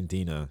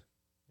Argentina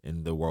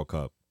in the World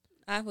Cup.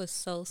 I was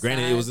so sad.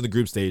 Granted, it was in the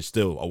group stage.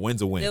 Still, a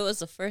win's a win. It was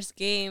the first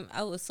game.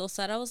 I was so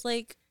sad. I was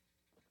like,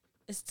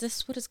 is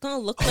this what it's going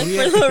to look Oh, like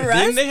yeah. for the Didn't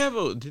rest? they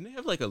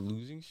have like a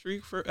losing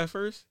streak at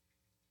first?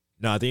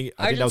 No, I think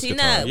that was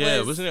Argentina Qatar. Yeah,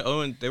 was- wasn't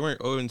it? They weren't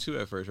 0-2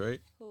 at first, right?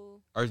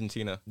 Who?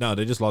 Argentina. No,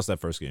 they just lost that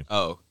first game.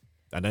 Oh,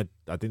 And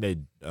I think they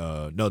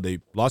they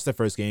lost that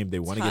first game. They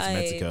won against Tied.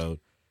 Mexico,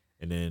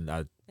 and then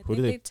I who think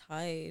did they they?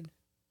 tied.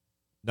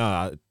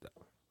 No,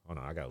 hold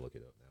on, I gotta look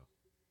it up now.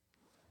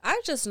 I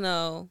just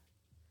know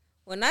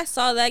when I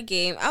saw that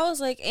game, I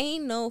was like,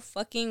 ain't no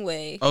fucking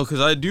way. oh,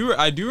 because I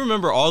do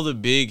remember all the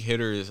big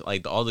hitters,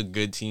 like all the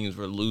good teams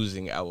were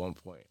losing at one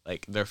point,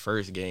 like their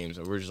first games,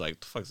 and we're just like,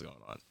 the fuck's going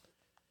on?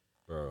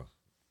 Bro,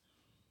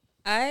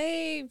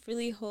 I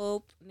really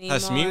hope Neymar.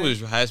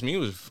 Hasmin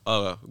was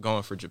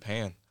going for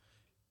Japan.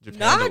 to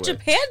Nah, win.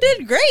 Japan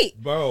did great.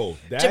 bro,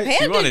 Japan He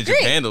did wanted great.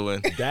 Japan to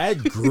win. that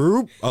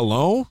group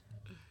alone,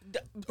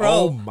 Bro,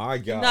 oh my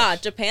god, nah,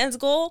 Japan's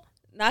goal,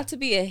 not to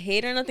be a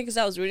hater or nothing because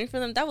I was rooting for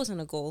them, that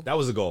wasn't a goal. that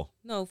was a goal.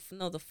 No,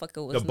 the fuck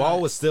it was The ball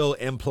not. was still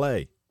in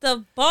play.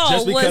 The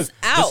ball was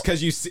out. Just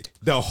because you see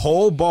the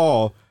whole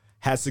ball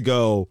has to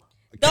go.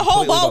 The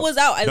whole completely ball was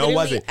out. No, it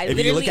wasn't. If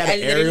you look at an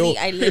aerial,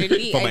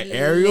 from an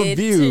aerial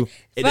view,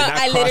 it did not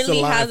cross the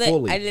line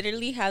fully. I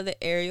literally have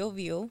the aerial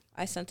view.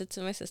 I sent it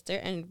to my sister,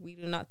 and we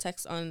do not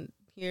text on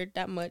here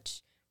that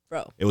much.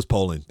 Bro. It was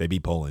Poland. They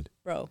beat Poland.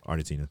 Bro.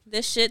 Argentina.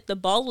 This shit, the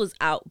ball was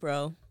out,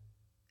 bro.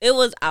 It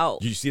was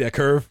out. You see that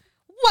curve?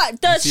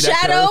 What? The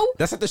shadow?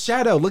 That's not the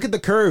shadow. Look at the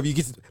curve. You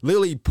can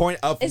literally point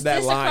up from Is that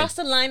this line. across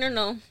the line or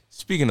no?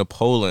 Speaking of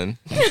Poland,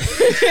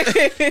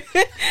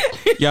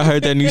 y'all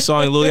heard that new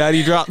song Lil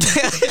Yachty dropped?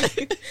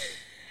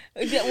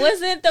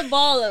 Wasn't the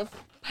ball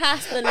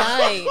past the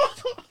line?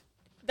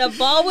 The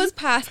ball was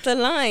past the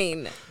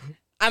line.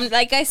 I'm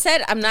like I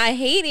said, I'm not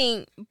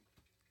hating,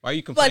 Why are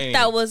you but complaining?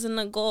 that wasn't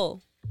a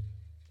goal.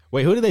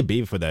 Wait, who did they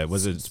beat for that?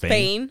 Was it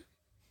Spain?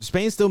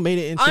 Spain still made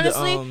it into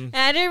Honestly, the and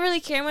I didn't really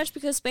care much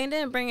because Spain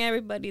didn't bring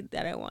everybody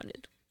that I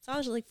wanted. So I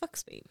was just like, fuck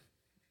Spain.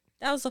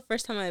 That was the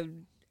first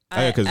time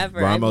because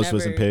Ramos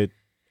wasn't never- picked.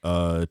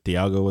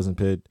 Thiago wasn't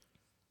picked.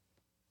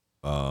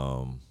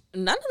 None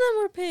of them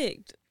were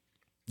picked.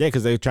 Yeah,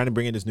 because they're trying to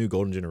bring in this new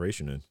golden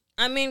generation in.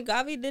 I mean,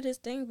 Gavi did his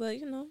thing, but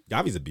you know,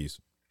 Gavi's a beast.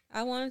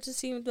 I wanted to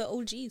see the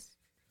OGs.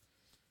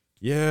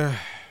 Yeah.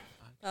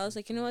 I was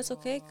like, you know what's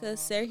okay? Because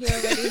Sergio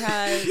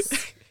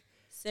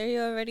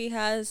already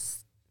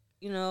has,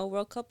 you know,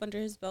 World Cup under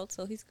his belt,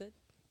 so he's good.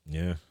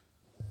 Yeah.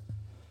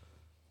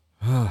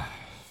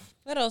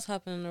 What else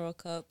happened in the World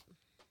Cup?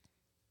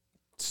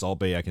 Salt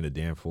Bay acting a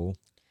damn fool.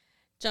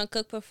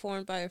 Jungkook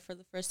performed for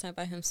the first time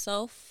by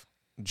himself.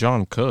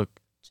 John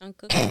Cook.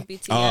 Jungkook from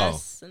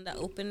BTS in the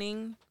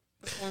opening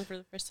performed for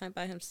the first time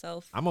by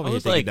himself. I'm over I here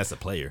was thinking like- that's a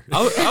player.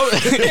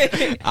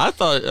 I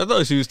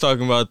thought she was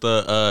talking about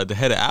the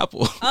head of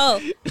Apple.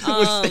 Oh,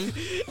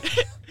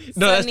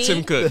 No, that's Sunny-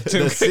 Tim Cook.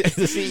 Tim Cook.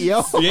 the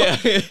CEO.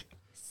 Yeah.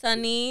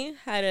 Sonny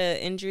had an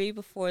injury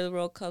before the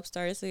World Cup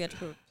started, so he had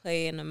to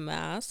play in a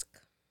mask.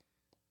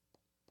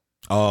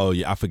 Oh,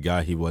 yeah. I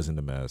forgot he was in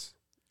the mess.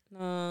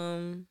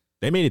 I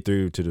They made it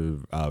through to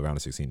the round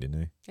of 16,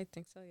 didn't they?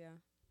 think so, yeah.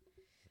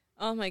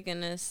 Oh my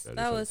goodness, Yeah,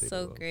 that just was had to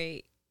so take it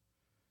great.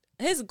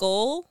 His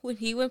goal when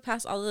he went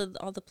past all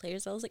the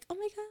players, I was like, oh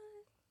my god,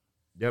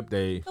 Yep,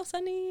 they go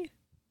Sonny.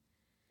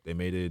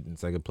 made it in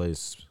second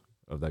place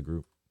of that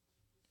group.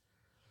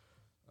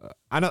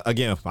 I know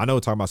we're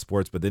talking about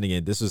sports, but then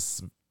again, this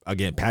is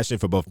passionate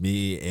for both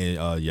me and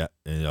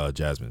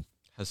Jasmine.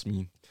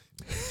 Hasmin.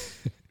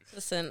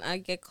 Listen, I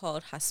get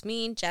called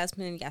Hasmin,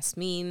 Jasmine,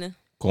 Yasmin.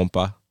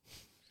 Compa.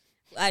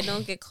 I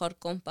don't get called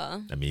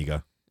compa.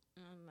 Amiga.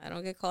 I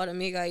don't get called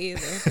amiga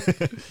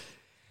either.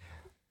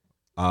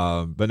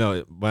 But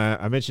no, when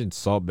I mentioned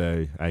Salt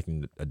Bay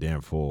acting a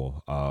damn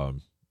fool,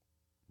 I'm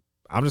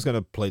just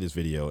gonna play this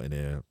video and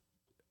then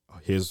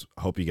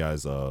hope you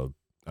guys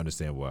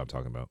understand what I'm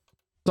talking about.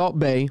 Salt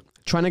Bay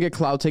trying to get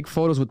clout, take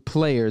photos with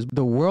players.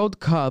 The World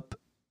Cup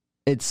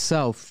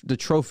itself, the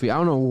trophy. I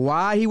don't know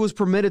why he was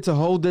permitted to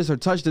hold this or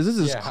touch this. This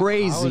is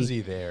crazy. How is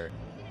he there?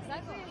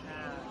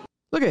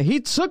 Look at, he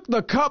took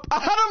the cup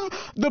out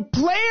of the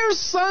player's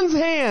son's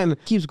hand.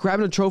 Keeps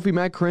grabbing the trophy,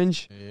 mad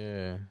cringe.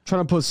 Yeah.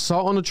 Trying to put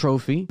salt on the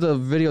trophy. The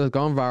video has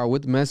gone viral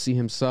with Messi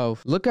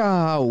himself. Look at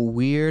how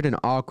weird and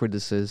awkward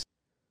this is.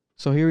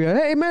 So here we are.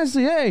 Hey,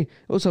 Messi, hey.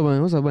 What's up,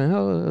 man? What's up, man?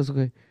 Oh, that's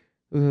okay.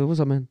 What's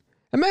up, man?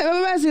 Hey,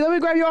 Messi, let me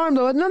grab your arm,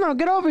 though. No,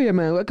 get over here,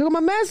 man. Come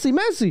on,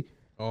 Messi.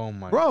 Oh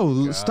my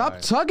Bro, God. stop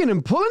tugging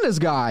and pulling this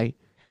guy.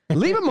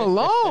 Leave him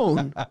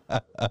alone.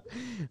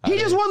 He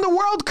just won the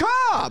World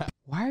Cup.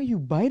 Why are you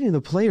biting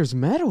the player's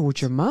medal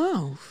with your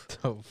mouth?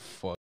 What the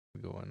fuck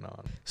is going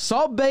on?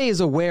 Salt Bay is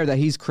aware that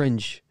he's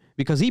cringe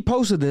because he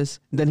posted this,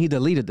 then he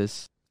deleted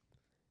this.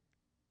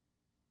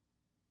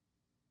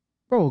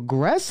 Bro,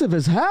 aggressive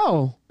as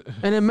hell.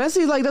 And then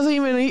Messi doesn't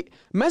even eat.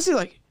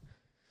 Messi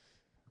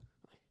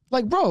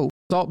bro,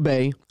 Salt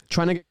Bay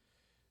trying to get.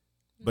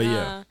 But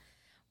yeah.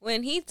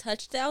 When he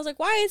touched it, I was like,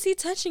 why is he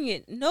touching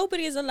it?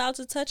 Nobody is allowed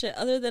to touch it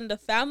other than the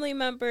family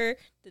member,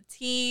 the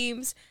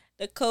teams,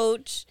 the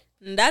coach,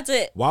 and that's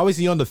it. Why was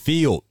he on the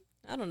field?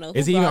 I don't know.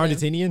 Is who he even brought him.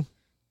 Argentinian?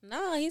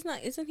 Nah, he's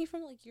not. Isn't he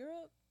from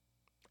Europe?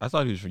 I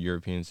thought he was from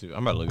European too.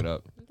 I'm about to look it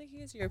up. I think he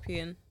is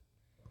European.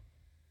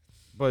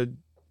 But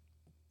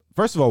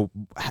first of all,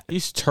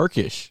 He's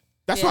Turkish.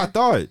 that's Yeah. what I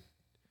thought.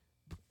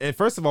 And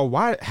first of all,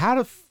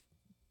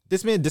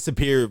 this man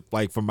disappeared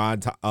from my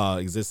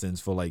existence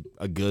for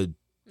a good.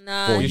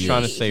 Nah, He's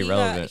trying to stay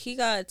relevant. He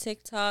got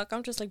TikTok.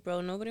 I'm just like,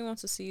 bro, nobody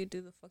wants to see you do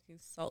the fucking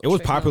salt. It was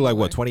trick popular no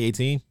more.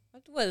 2018?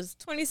 What was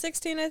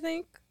 2016? I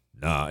think.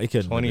 Nah, it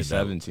couldn't.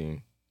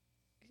 2017.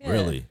 Yeah.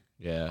 Really?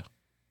 Yeah.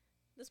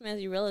 This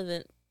man's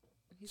irrelevant.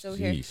 He's over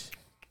here. Jeez.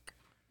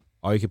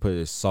 All you can put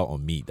is salt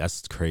on meat.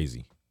 That's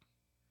crazy.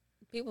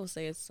 People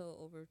say it's so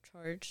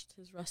overcharged.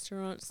 His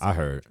restaurant's I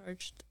heard.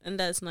 overcharged, and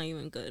that's not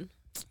even good.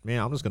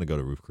 Man, I'm just gonna go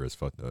to Roof Chris.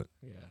 Fuck that.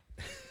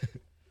 Yeah.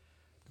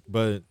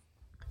 But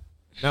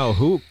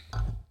no,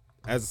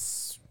 that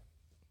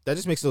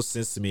just makes no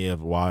sense to me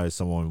of why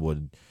someone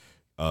would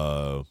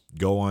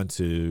go on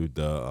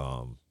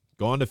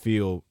the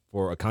field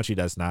for a country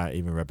that's not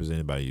even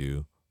represented by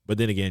you. But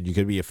then again, you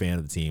could be a fan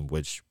of the team,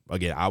 which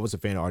again, I was a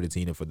fan of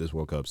Argentina for this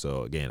World Cup,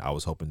 so again, I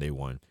was hoping they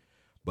won.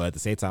 But at the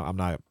same time, I'm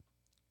not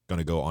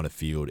gonna go on the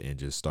field and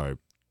just start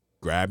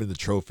grabbing the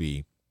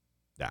trophy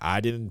that I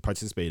didn't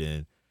participate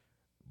in,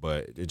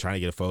 but they're trying to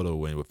get a photo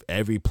with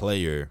every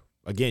player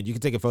again, you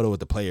can take a photo with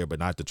the player, but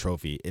not the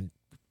trophy. And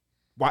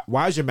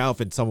why is your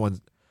mouth in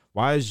someone's?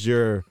 Why is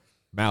your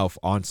mouth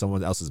on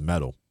someone else's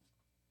medal?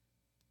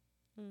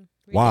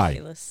 Why?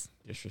 Ridiculous.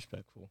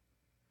 Disrespectful.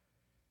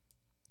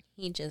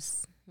 He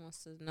just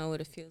wants to know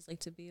what it feels like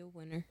to be a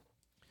winner.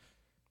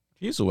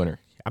 He's a winner.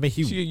 I mean,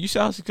 You see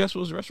how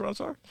successful his restaurants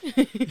are?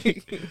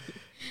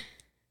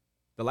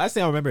 the last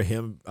thing I remember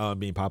him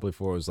being popular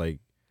for was like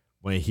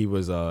when he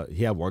was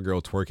he had one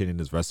girl twerking in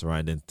his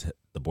restaurant, and then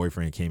the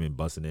boyfriend came in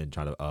busting in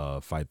trying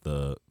to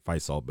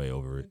fight Salt Bay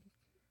over it.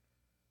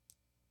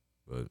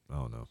 But I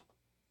don't know.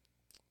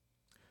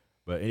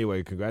 But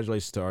anyway,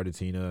 congratulations to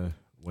Argentina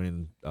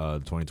winning the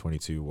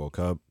 2022 World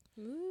Cup.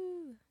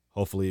 Ooh.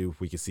 Hopefully,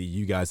 we can see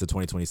you guys at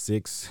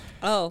 2026.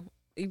 Oh,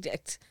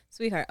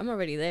 sweetheart, I'm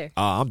already there.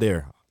 I'm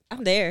there.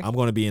 I'm there. I'm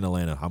going to be in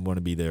Atlanta. I'm going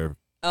to be there.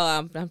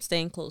 Oh, I'm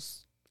staying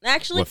close.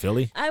 Actually, What,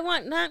 Philly? I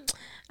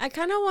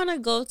kind of want to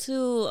go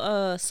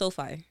to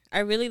SoFi. I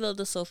really love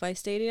the SoFi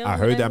Stadium. I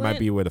heard when that might went.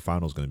 be where the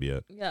final's going to be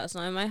at. Yeah, so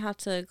I might have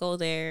to go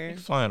there. You're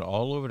flying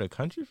all over the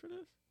country for this?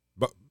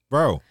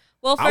 Bro,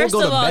 Well, I would first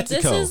go of to all,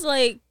 Mexico. this is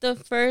like the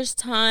first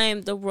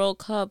time the World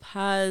Cup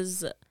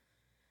has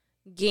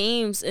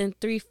games in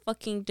 3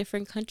 fucking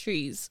different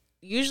countries.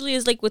 Usually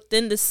it's like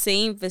within the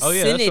same vicinity.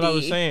 Oh, yeah, that's what I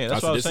was saying.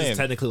 That's what I was this saying. is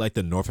technically like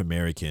the North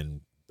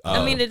American.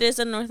 I mean, it is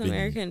a North been-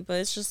 American, but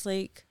it's just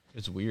like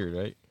It's weird,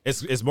 right?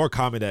 It's more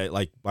common that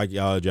like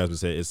Jasmine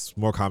said, it's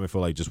more common for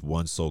like just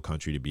one sole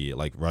country to be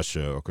like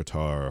Russia or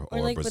Qatar or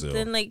or like Brazil.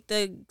 within like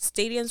the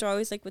stadiums are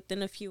always like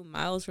within a few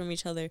miles from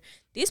each other.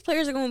 These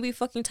players are gonna be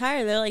fucking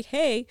tired. They're like,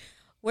 hey,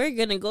 we're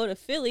gonna go to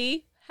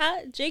Philly.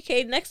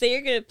 JK, next day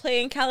you're gonna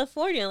play in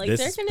California. Like This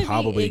they're is gonna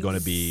probably be gonna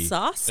be-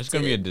 exhausted. It's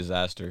going to be a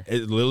disaster.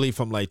 It literally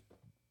from like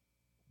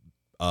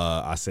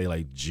I say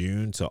like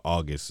June to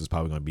August is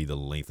probably going to be the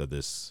length of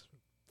this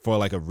for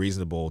like a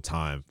reasonable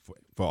time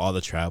for all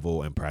the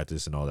travel and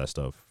practice and all that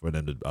stuff for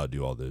them to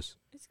do all this.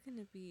 It's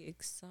gonna be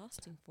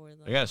exhausting for them.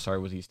 They got to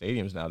start with these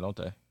stadiums now, don't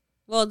they?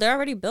 Well, they're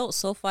already built.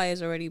 SoFi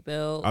is already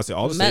built. I'll say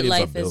all the stadiums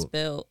are MetLife is built.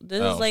 built.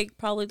 This Oh. is like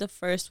probably the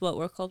first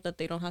World Cup that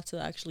they don't have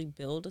to actually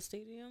build a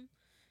stadium.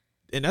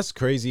 And that's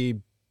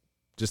crazy.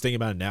 Just thinking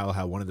about it now,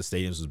 how one of the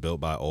stadiums was built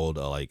by old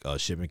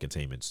shipping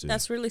containments too.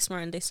 That's really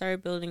smart. And they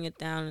started building it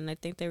down, and I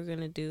think they were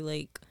gonna do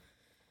like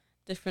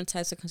different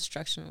types of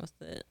construction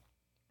with it.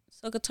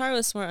 So Qatar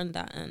was smart on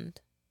that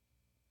end.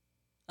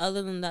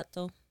 Other than that,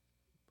 though,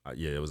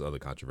 Yeah, there was other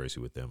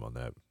controversy with them on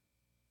that,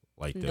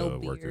 like the No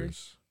beer.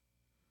 workers.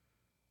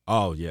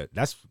 Oh yeah,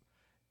 that's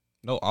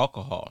No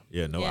alcohol.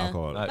 no Yeah.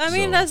 alcohol. Not- I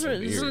mean So, that's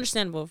weird. it's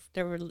understandable.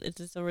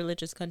 It's a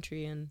religious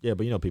country, and Yeah,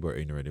 but people are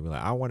ignorant. They be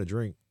like, I want to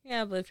drink.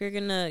 yeah, but if you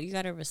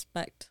gotta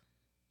respect.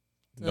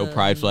 No the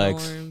pride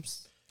flags.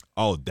 norms.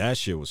 Oh, that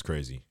shit was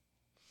crazy.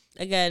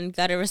 Again,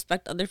 gotta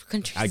respect other I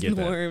countries' get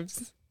that.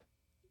 norms.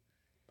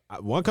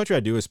 One country I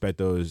do respect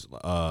though is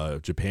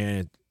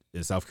Japan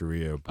and South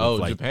Korea. Both, Oh,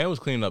 like, Japan was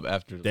cleaning up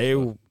after.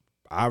 the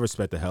I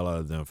respect the hell out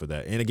of them for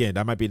that. And again,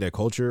 that might be their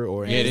culture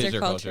or Yeah, it It's is their their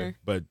culture.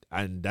 but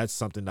and that's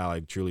something that I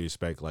like truly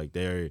respect. Like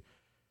they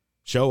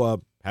show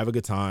up, have a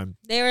good time.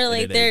 They were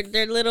like then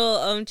their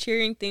little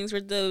cheering things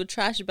with the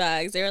trash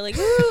bags. They were like,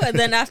 woo, and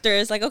then after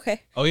it's like,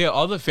 okay, Oh yeah,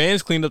 all the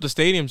fans cleaned up the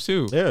stadiums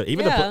too. Yeah,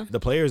 even Yeah. the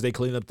players they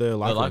clean up their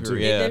locker room locker, too.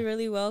 yeah. they did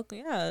really well.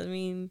 Yeah, I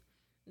mean,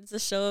 it's a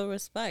show of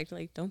respect.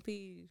 Like, don't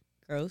be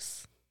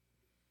gross.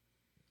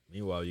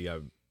 Meanwhile, you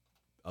got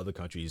other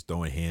countries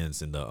throwing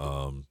hands in the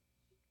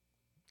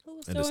Who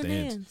was In the throwing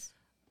stands.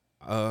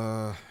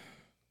 hands?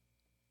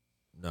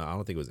 no, I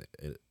don't think it was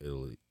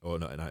Italy. Oh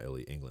no, not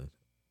Italy, England.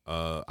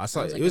 I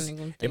saw Sounds it like was an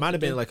England it thing might to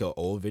have been do. like an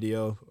old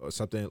video or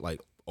something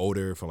like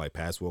older for like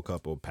past World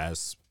Cup or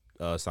past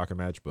soccer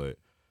match, but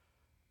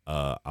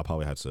I'll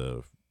probably have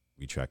to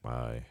retract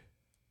my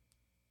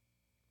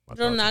thoughts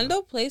on that.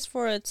 Ronaldo plays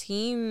for a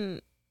team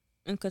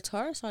in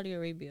Qatar, or Saudi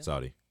Arabia.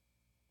 Saudi.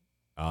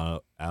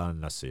 Al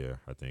Nasser,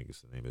 I think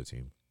is the name of the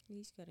team.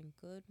 He's getting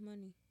good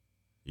money.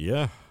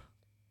 Yeah,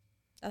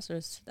 That's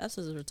his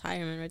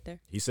retirement right there.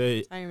 he said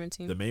Retirement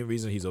team. the main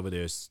reason he's over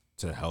there is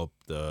to help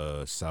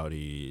the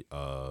Saudi,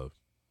 I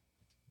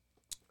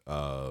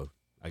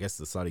guess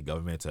the Saudi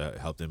government to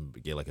help them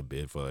get like a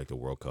bid for like the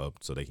World Cup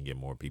so they can get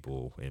more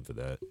people in for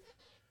that.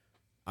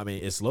 I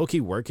mean, it's low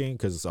key working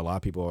because a lot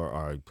of people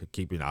are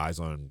keeping eyes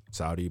on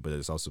Saudi, but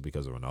it's also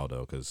because of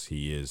Ronaldo because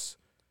he is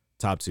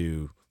top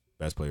 2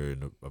 best player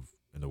in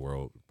the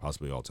world,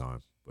 possibly all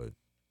time. But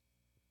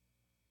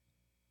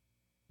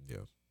yeah,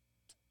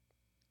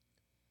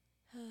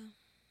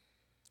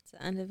 It's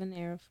the end of an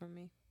era for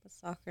me with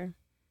soccer.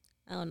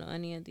 I don't know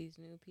any of these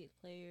new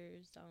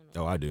players. I don't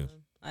know. Oh, I do.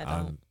 I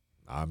don't.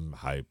 I'm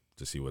hyped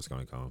to see what's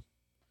going to come.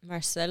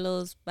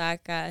 Marcelo's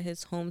back at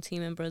his home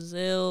team in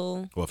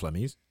Brazil. What,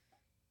 Flamies?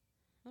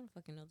 I don't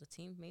fucking know the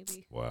team.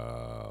 Maybe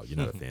Wow, you're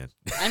not a fan.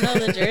 I know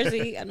the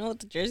jersey. I know what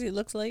the jersey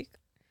looks like.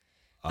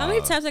 How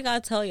many Uh, times I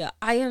gotta tell you?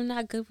 I am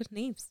not good with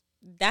names.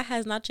 That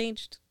has not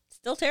changed.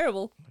 Still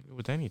terrible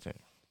With anything,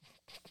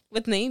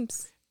 with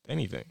names.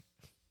 anything.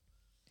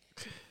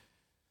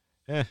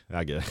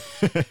 I get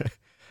it.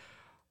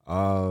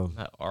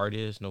 Not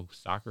artists, no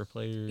soccer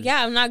players.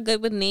 Yeah, I'm not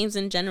good with names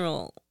in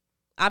general.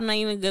 I'm not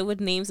even good with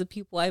names of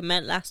people I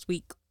met last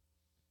week.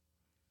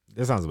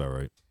 That sounds about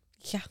right.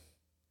 Yeah.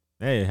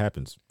 Hey, it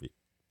happens.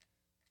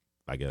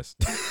 I guess.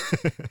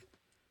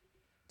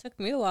 Took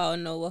me a while to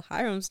know what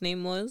Hiram's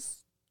name was.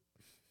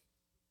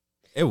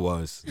 It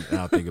was.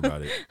 Now I think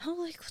about it. I was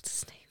like, what's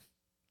his name?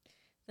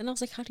 Then I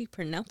was like, how do you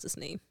pronounce his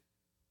name?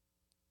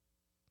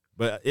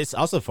 But it's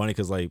also funny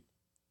because, like,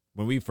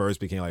 when we first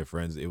became, like,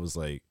 friends, it was,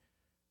 like,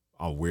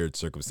 on weird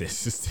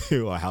circumstances,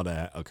 too, or how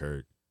that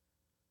occurred.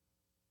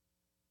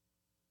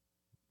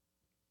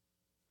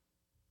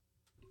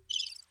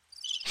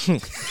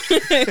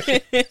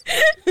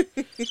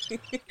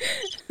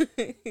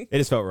 It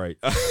just felt right.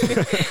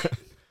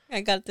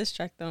 I got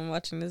distracted on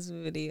watching this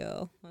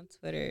video on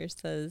Twitter. It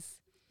says,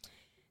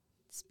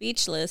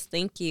 speechless,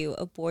 thank you.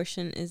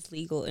 Abortion is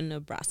legal in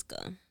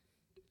Nebraska.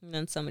 And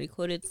then somebody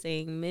quoted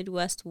saying,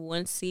 Midwest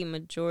one-seat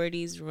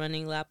majorities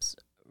running laps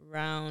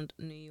around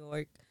New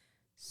York.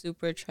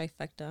 Super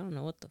trifecta. I don't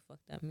know what the fuck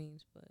that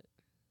means, but.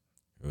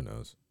 Who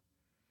knows?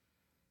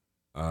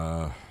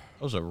 That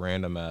was a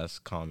random ass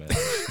comment.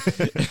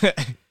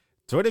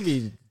 Twitter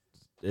be,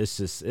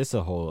 it's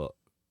a whole,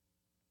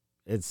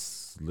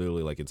 it's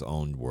literally like its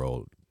own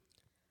world.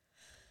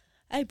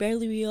 I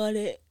barely be on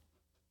it.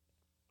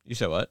 You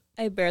said what?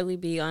 I barely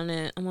be on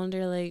it. I'm on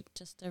there like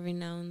just every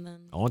now and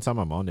then. The only time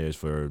I'm on there is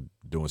for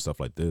doing stuff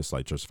like this,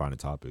 like just finding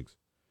topics,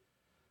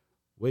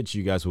 which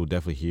you guys will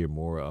definitely hear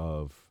more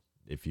of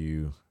if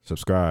you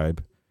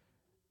subscribe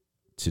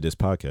to this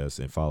podcast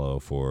and follow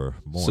for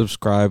more.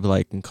 Subscribe,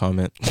 like, and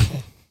comment.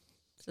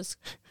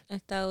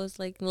 I thought it was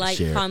like,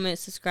 Share. comment,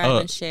 subscribe, Oh,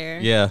 and share.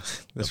 Yeah,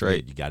 that's Don't right.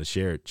 forget, you got to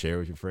share it. Share it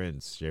with your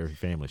friends. Share it with your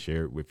family.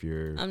 Share it with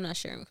your. I'm not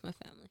sharing with my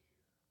family.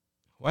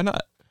 Why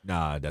not?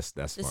 Nah, that's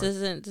This smart.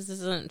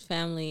 isn't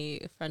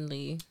family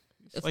friendly.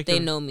 If like they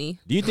a- know me,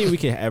 Do you think we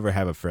can ever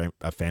have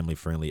a family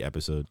friendly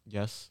episode?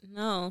 Yes.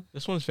 no.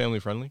 This one's family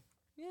friendly.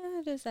 Yeah,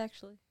 it is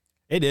actually.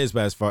 It is,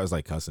 but as far as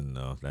like cussing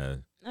though,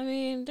 that I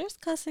mean, there's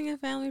cussing in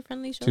family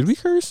friendly shows. Did we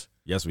curse?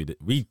 yes we did.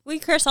 We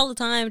curse all the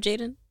time,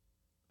 Jaden.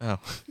 Oh.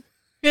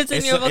 It's in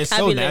It's your so, it's so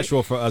vocabulary.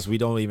 natural for us. We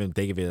don't even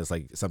think of it as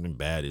like something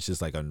bad. It's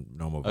just like a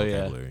normal Oh, yeah.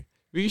 vocabulary.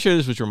 We can share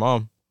this with your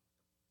mom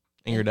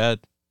and your dad.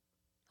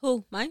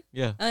 Who? Mine?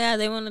 Yeah. Oh yeah,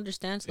 they won't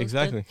understand. So it's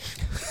Exactly.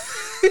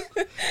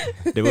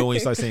 They will when you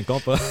start saying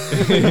compa.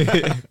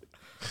 good.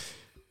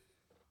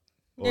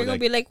 Or They're gonna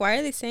like, be like, "Why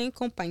are they saying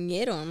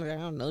compañero?" I'm like, "I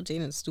don't know,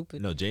 Jaden's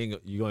stupid." no, Jane,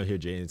 you're gonna hear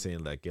Jane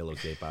saying like "que lo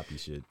que papi"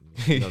 shit.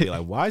 You're gonna be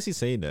like, why is he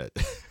saying that?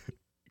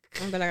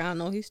 I'm be like, "I don't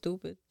know, he's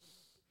stupid."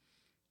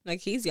 Like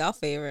he's y'all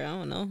favorite. I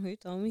don't know. Who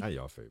told me? Not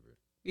your favorite.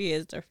 He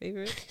is their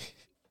favorite.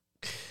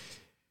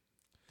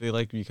 They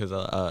like me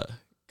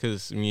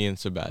because me and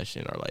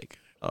Sebastian are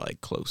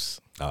like close.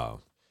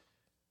 Oh,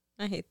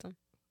 I hate them.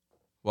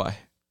 Why?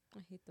 I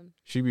hate them.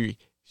 She'd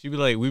be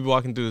like, we'd be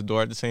walking through the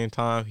door at the same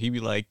time. He'd be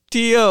like,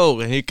 Tio,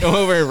 and he'd come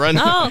over and run.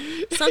 Oh,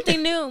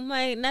 something new.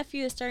 My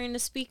nephew is starting to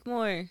speak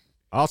more.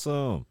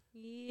 awesome.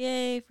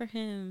 Yay for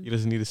him. He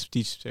doesn't need a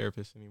speech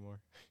therapist anymore.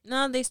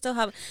 No, they still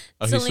have.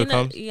 Oh, he still Selena,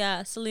 comes?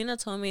 yeah, Selena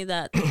told me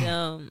that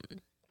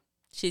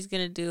she's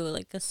gonna do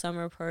like a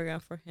summer program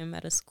for him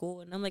at a school,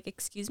 and I'm like,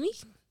 excuse me,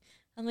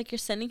 I'm like, you're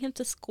sending him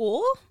to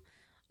school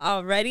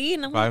already,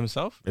 and I'm By like,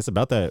 himself? It's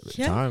about that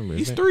Yeah, time.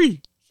 He's isn't it?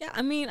 3. yeah,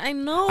 I mean, I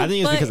know. I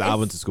think it's but because I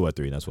went to school at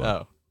 3. That's why.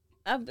 Oh.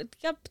 but,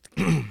 yeah, but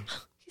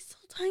he's so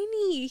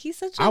tiny. He's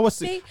such a I was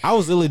big.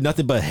 literally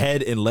nothing but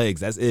head and legs.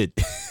 That's it.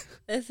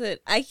 Listen,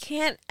 I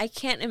can't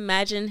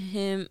imagine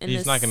him in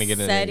He's a not going to get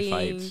into any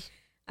setting. fights.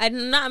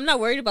 I'm not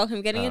worried about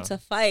him getting Oh. into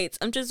fights.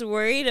 I'm just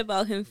worried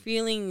about him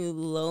feeling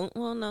low.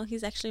 Well, no,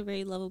 he's actually a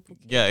very lovable kid.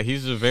 Yeah,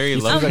 he's a very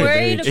He's I'm lovable. like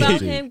worried very about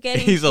easy. him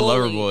getting He's a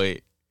lover bullied.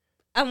 boy.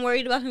 I'm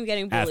worried about him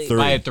getting At bullied. 3.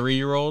 By a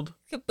 3-year-old?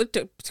 But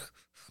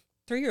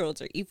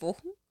 3-year-olds are evil.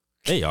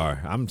 They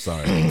are. I'm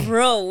sorry.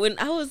 Bro, when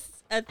I was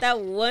at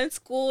that one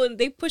school and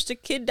they pushed a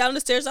kid down the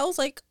stairs, I was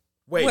like,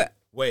 Wait, What?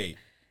 wait.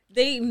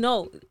 they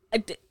know.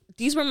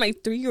 These were my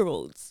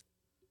 3-year-olds.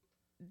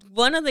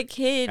 One of the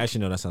kids,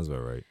 Actually, no, that sounds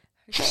about right.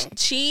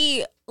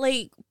 she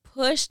like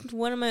pushed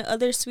one of my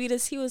other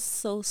sweetest. He was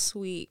so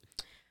sweet.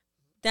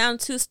 Down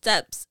 2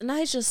 steps, and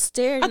I just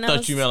stared. I and thought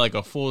was, you meant like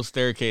a full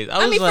staircase.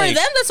 I mean, like, for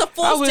them, that's a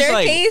full I was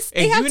staircase.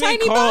 They and have you tiny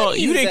didn't call,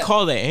 bodies. You didn't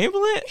call the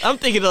ambulance? I'm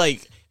thinking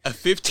like a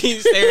 15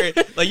 stair,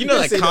 like you know,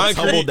 like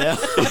concrete. Down.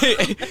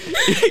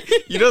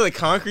 You know the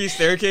concrete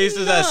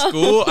staircases at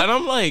school, and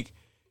I'm like,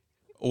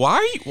 why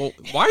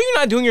are you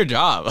not doing your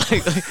job?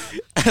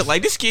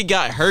 Like this kid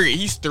got hurt.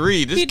 He's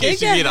 3. This He kid did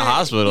should be in get a hurt.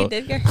 hospital. He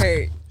did get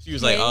hurt. She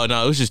was like, Okay. oh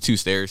no, it was just 2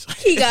 stairs.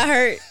 He got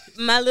hurt.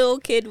 My little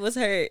kid was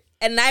hurt.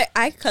 And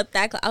I cut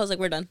that. I was like,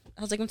 we're done.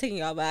 I was like, I'm taking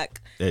y'all back.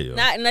 There you go.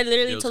 And I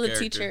literally Builds told the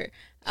character. teacher,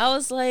 I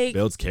was like,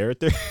 Builds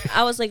character.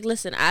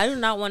 listen, I do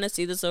not want to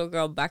see this little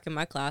girl back in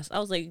my class. I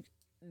was like,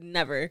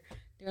 never.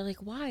 They're like,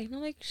 why? And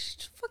I'm like,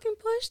 fucking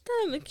push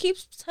them. It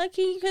keeps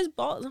tucking his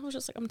balls. And I was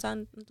just like, I'm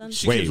done. I'm done.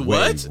 She Wait, keeps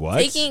what? what?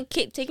 What?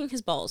 Taking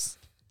his balls.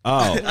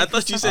 Oh. I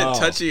thought you said Oh.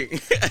 touching.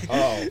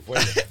 Oh,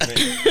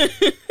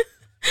 wait.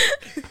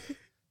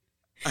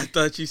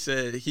 thought you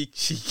said she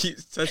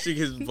keeps touching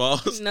his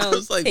balls. No, I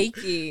was like,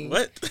 taking.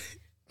 what?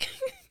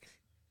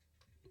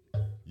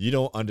 You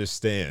don't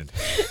understand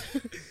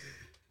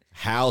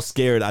how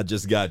scared I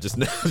just got just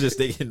now. Just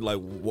thinking like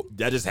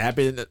that just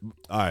happened.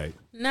 All right.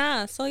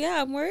 Nah, so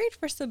yeah, I'm worried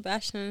for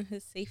Sebastian and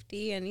his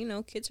safety,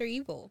 and kids are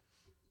evil.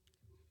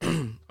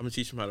 I'm gonna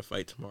teach him how to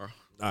fight tomorrow.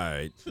 All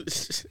right.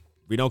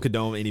 We don't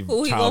condone any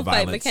Who he child gonna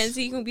fight? violence.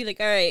 Mackenzie gonna be like,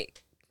 all right,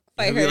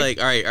 fight He'll her. be like,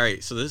 all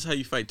right. So this is how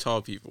you fight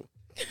tall people.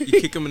 You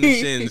kick them in the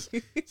shins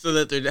so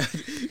that they're not.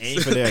 Aim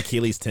for their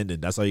Achilles tendon.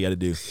 That's all you got to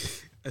do.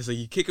 I said,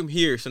 you kick them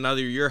here, so now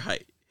they're your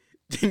height.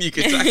 Then you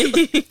can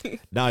tackle.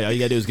 Nah, all you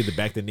got to do is get the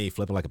back of the knee,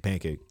 flip it like a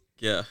pancake.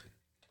 Yeah.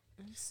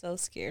 I'm so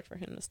scared for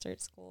him to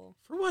start school.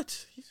 For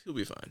what? He'll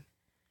be fine.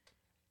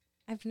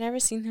 I've never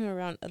seen him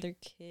around other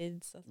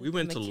kids. other We than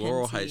went to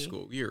Laurel High Mackenzie.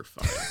 School. You're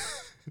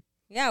fine.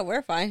 Yeah,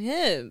 we're fine.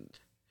 Him.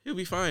 He'll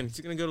be fine. He's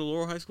gonna go to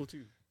Laurel High School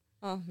too.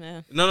 Oh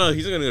man. No,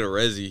 he's gonna go to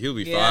Resi. He'll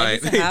be Yeah, fine.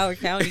 he's a Howard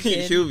County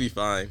kid. He'll be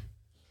fine.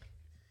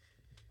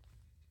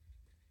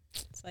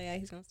 So yeah,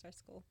 he's gonna start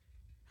school.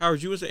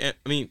 Howard, you went to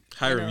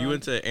Hiram, you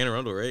went to Anne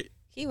Arundel, right?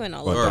 He went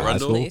all What, over the the high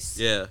Arundel? school? place.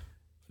 Yeah.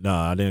 No,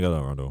 I didn't go to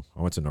Arundel.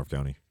 I went to North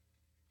County.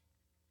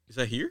 Is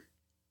that here?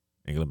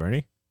 England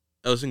Bernie?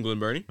 Oh, it's in Glen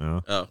Burnie?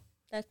 No. Oh.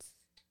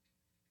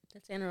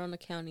 That's Anne Arundel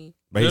County.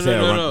 But he No, said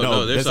no, Arundel.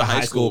 no, There's a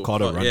high school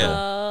called called- Arundel. Yeah.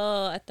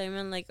 Oh, I thought you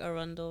meant like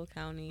Arundel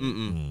County.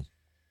 Mm-mm. Mm.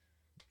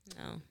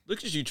 No.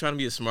 Look at you trying to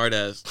be a smart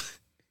ass.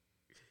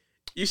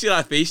 You see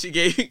that face you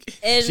gave?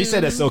 She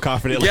said that so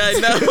confidently. Yeah,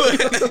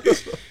 I know.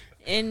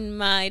 In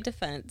my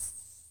defense,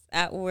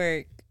 at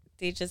work,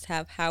 they just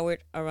have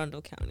Howard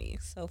Arundel County.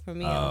 So for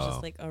me, I was Oh.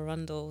 just like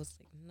Arundel. Was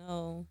like,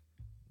 no,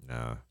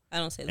 Nah. I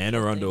don't say that. Anne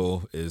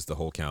Arundel is the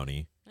whole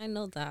county. I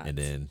know that. And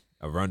then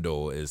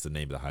Arundel is the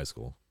name of the high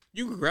school.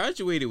 You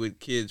graduated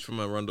with kids from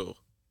Arundel.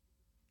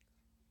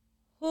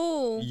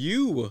 Who?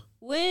 You.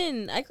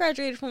 When? I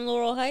graduated from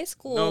Laurel High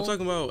School. No, I'm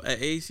talking about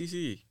at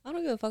ACC. I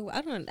don't give a fuck.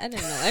 I didn't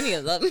know any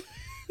of them.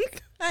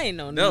 I didn't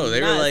know. No, they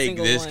not were a like,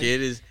 single this one.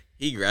 kid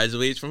he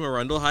graduates from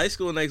Arundel High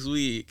School next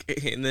week.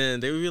 And then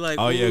they would be like,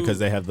 Oh, yeah, "Ooh." because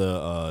they have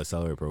the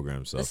accelerator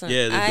program. So Listen,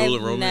 Yeah, the dual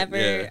enrollment,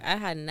 yeah. I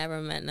had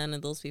never met none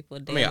of those people. A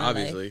day I mean, in my life.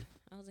 obviously.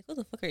 I was like, who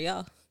the fuck are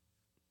y'all?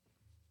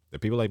 the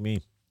people like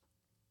me.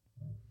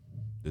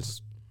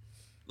 This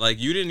Like,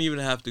 you didn't even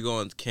have to go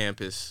on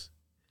campus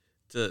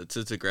to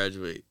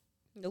graduate.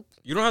 Nope.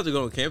 You don't have to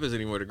go on campus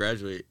anymore to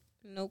graduate.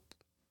 Nope.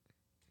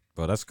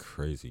 bro, that's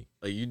crazy.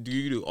 Like, you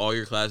do all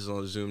your classes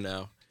on Zoom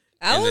now.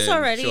 I And was then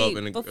already show up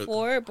in a-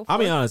 before. I'll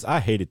be honest, I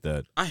hated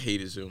that. I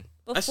hated Zoom.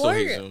 I still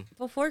hate Before Zoom.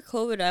 before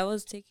COVID, I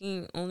was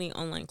taking only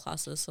online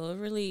classes, so it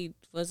really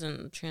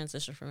wasn't a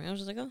transition for me. I was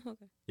just like, oh,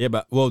 okay. Yeah,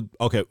 but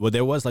okay. Well,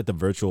 there was like the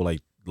virtual like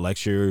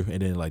lecture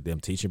and then like them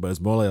teaching, but it's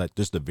more like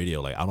just the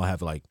video. Like I don't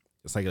have like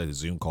it's like a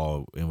Zoom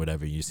call and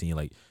whatever. You seeing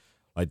like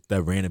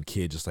that random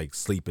kid just like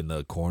sleep in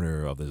the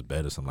corner of his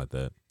bed or something like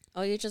that.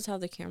 Oh, you just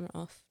have the camera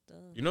off.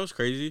 You know what's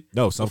crazy?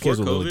 No, some Before kids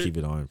will literally COVID- keep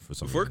it on for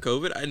some Before reason.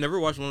 COVID, I never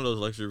watched one of those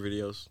lecture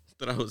videos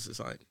that I was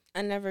assigned.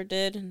 I never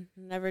did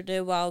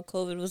while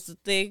COVID was the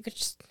thing.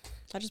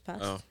 I just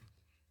passed. Oh.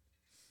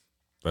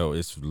 Bro,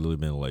 it's literally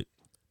been like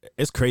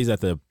it's crazy that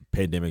the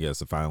pandemic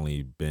has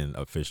finally been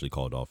officially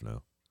called off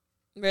now.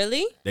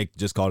 Really? They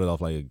just called it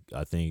off like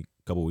I think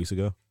a couple weeks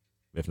ago,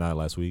 if not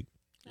last week.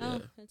 Yeah.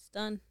 Oh, it's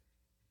done.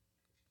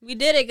 We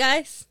did it,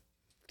 guys.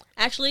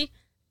 Actually,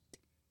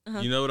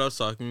 You know what I was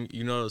talking?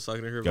 You know what I was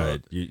talking to her Go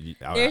about?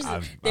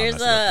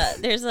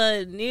 ahead. there's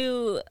a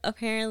new,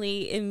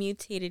 apparently it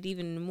mutated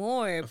even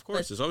more. Of course,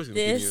 but there's always gonna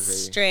be this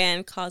mutating.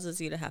 strand causes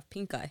you to have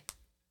pink eye.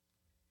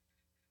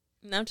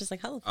 And I'm just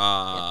like, how the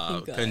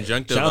fuck? pink eye.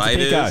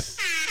 Conjunctivitis.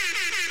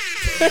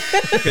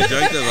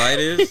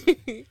 Conjunctivitis.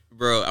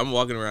 Bro, I'm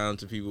walking around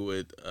to people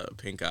with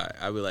pink eye.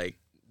 I be like,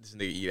 this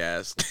nigga eat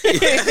ass.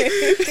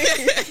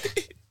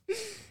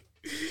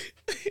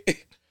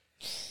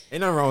 Ain't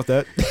nothing wrong with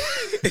that.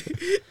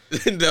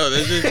 No,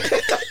 that's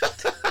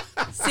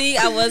just See,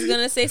 I was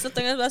gonna say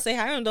something. I was about to say,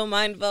 Hiram don't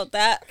mind about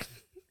that.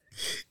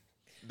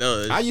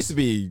 no. I used to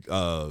be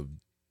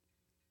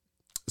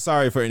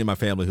sorry for any of my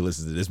family who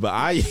listens to this, but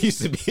I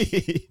used to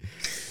be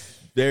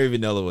very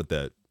vanilla with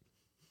that.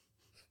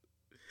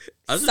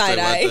 I was just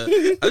talking Side-eye. about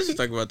the, I was just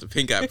talking about the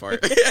pink eye part.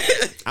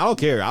 I don't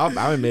care.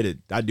 I admit it.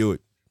 I do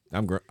it.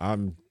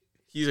 I'm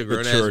He's a grown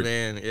ass Matured.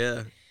 man.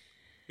 Yeah,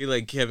 he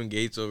like Kevin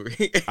Gates over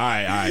here. all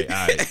right.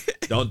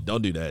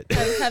 Don't do that.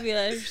 Have you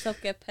let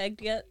yourself get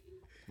pegged yet?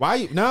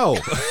 Why? No.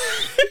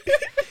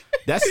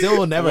 That still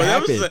will never Well,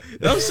 happen.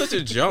 that was such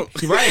a jump.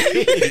 Right.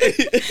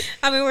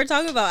 I mean, we're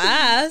talking about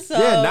ass. So.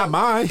 Yeah, not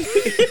mine.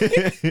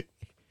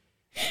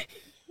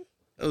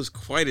 That was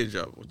quite a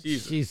jump.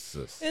 Jesus.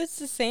 Jesus. It's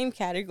the same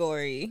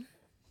category.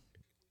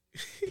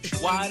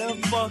 Why the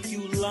fuck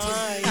you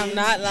lying? I'm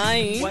not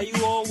lying. Why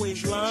you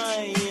always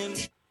lying?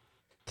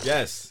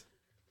 Yes.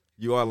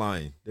 You are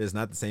lying. It's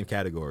not the same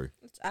category.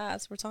 It's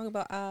ass. We're talking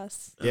about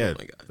ass. Oh Yeah,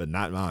 my God. but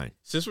not mine.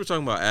 Since we're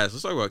talking about ass,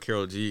 let's talk about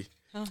Carol G.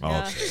 Oh, Oh.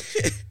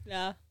 yeah.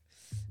 Yeah.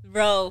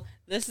 Bro,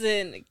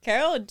 listen,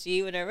 Carol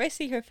G, whenever I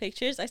see her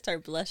pictures, I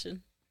start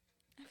blushing.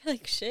 I'm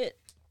like, shit.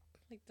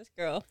 Like this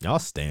girl. Y'all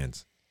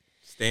stands.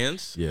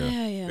 Stands?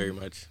 Yeah. Yeah. Very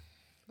much.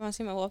 You want to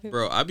see my wallpaper?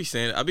 Bro, I be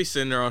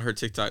sitting there on her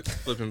TikTok,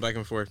 flipping back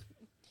and forth.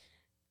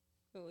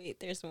 Wait,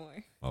 there's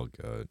more. Oh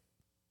god.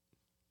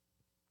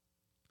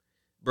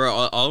 Bro,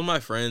 all of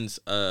my friends,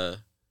 But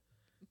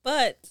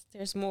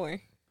there's more.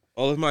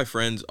 all of my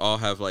friends all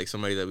have like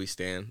somebody that we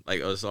stan.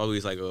 Like it's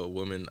always like a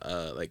woman,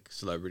 like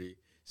celebrity.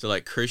 So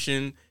like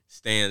Christian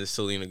stans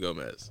Selena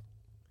Gomez.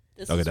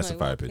 This Okay, is that's my a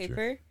fire picture.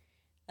 wallpaper.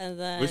 And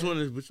then Which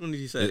one did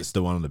he say? It's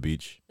the one on the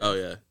beach. Oh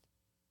yeah.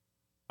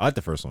 I like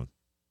the first one.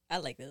 I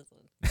like this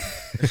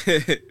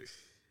one.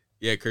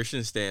 Yeah,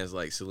 Christian stands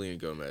like Selena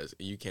Gomez,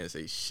 and you can't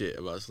say shit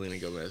about Selena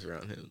Gomez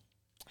around him.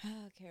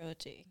 Oh, Carol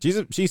G.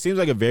 She seems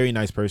like a very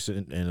nice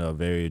person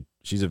and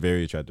she's a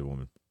very attractive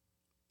woman.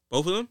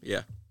 Both of them?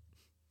 Yeah.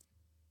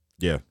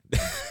 Yeah.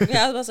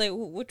 Yeah, I was about to say,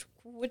 which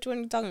one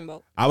are you talking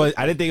about? I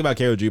didn't think about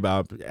Karol G,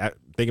 but I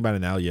think about it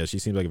now. Yeah, she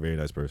seems like a very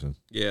nice person.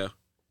 Yeah.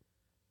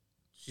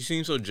 She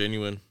seems so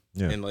genuine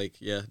Yeah. and like,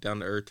 yeah, down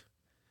to earth.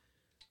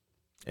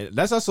 And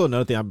that's also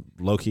another thing I'm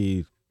low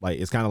key like.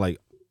 It's kind of like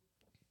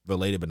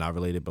related but not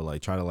related, but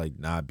like trying to like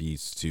not be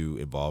too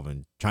involved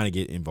and trying to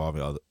get involved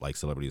in other like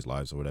celebrities'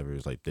 lives or whatever.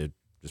 It's like they're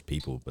just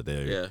people, but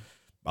they're Yeah.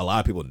 a lot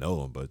of people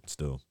know them, but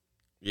still.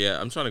 Yeah,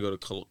 I'm trying to go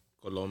to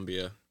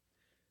Colombia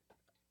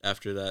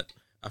after that.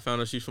 I found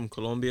out she's from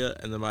Colombia,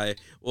 and then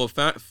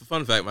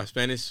fun fact, my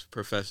Spanish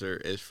professor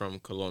is from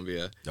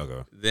Colombia.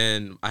 Okay.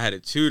 Then I had a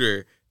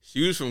tutor,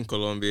 she was from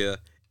Colombia,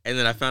 and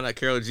then I found out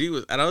Karol G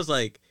was, and I was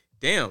like,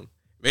 damn,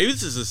 maybe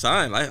this is a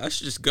sign. I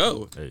should just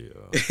go. Hey,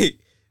 yo.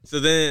 So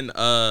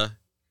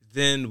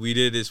then we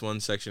did this one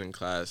section in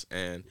class,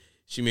 and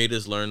she made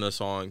us learn the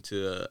song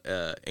to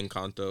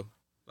Encanto,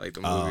 like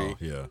the movie. Oh,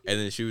 yeah. And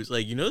then she was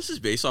like, you know, this is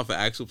based off of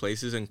actual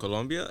places in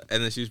Colombia.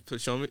 And then she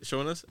was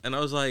showing us, and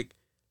I was like,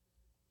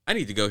 I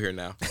need to go here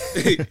now.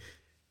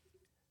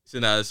 So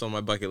now it's on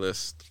my bucket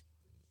list.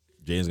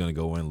 James gonna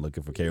go in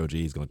looking for Karol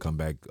G. He's gonna come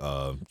back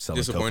selling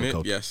Disappointed?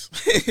 Coke. Yes.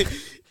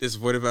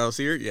 Disappointed if I was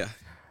here? Yeah.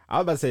 I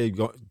was about to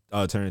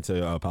say turn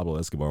into Pablo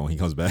Escobar when he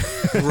comes back.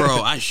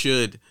 Bro, I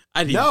should.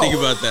 I didn't think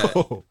about that.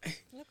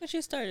 Look what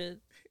you started.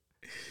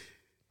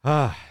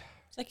 Ah,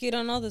 It's like you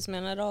don't know this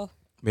man at all.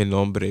 Mi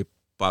nombre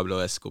Pablo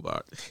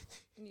Escobar.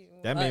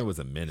 that man was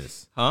a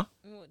menace. Huh?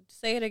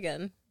 Say it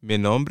again. Mi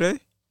nombre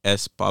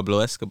es Pablo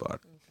Escobar.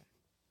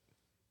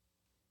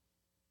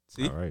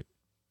 See? All right.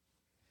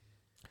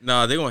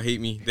 Nah, they're gonna hate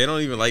me. They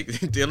don't even like.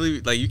 They don't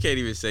even, like. You can't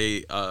even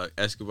say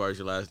Escobar is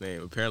your last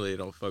name. Apparently, they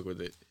don't fuck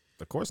with it.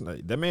 Of course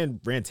not. That man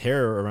ran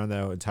terror around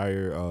that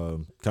entire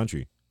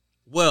country.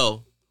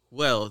 Well,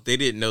 they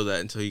didn't know that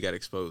until he got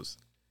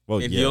exposed, Well,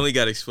 and yeah. he only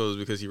got exposed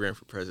because he ran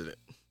for president.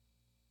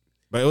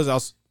 But it was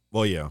also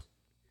yeah.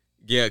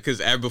 Yeah,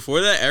 because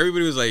before that,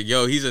 everybody was like,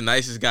 "Yo, he's the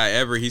nicest guy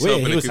ever. He's Well,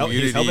 helping the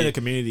community." He's helping the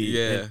community.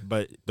 Yeah.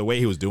 But the way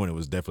he was doing it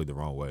was definitely the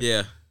wrong way.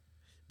 Yeah,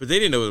 but they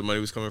didn't know where the money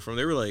was coming from.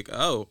 They were like,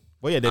 "Oh,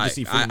 Well, yeah, they just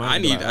see free money. I They're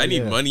need like, oh,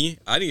 yeah. money.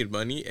 I need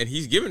money, and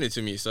he's giving it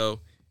to me.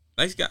 So,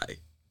 nice guy."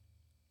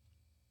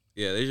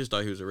 Yeah, they just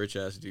thought he was a rich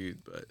ass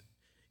dude, but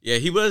yeah,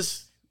 he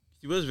was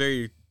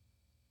very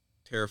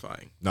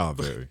terrifying. No,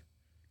 very.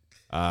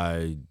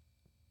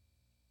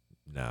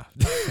 Nah.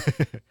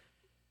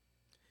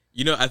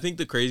 You know, I think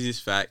the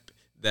craziest fact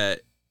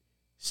that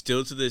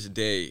still to this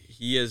day,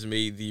 he has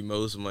made the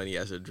most money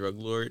as a drug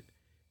lord,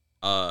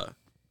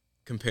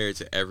 compared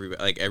to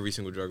every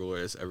single drug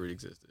lord that's ever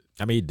existed.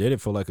 I mean, he did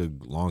it for like a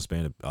long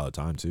span of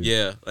time too.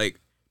 Yeah,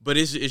 but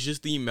it's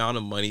just the amount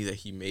of money that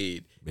he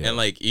made, Yeah.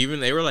 and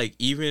even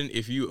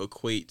if you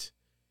equate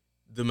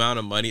the amount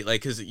of money,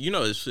 because you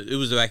know it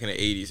was back in the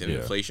 80s and Yeah.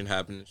 inflation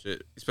happened and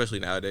shit, especially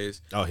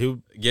nowadays. Oh,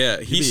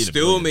 He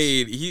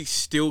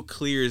still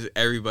clears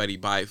everybody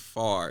by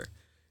far.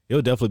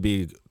 he'll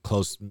definitely be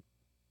close,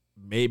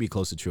 maybe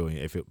close to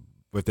trillion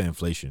with the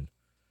inflation.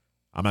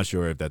 I'm not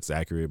sure if that's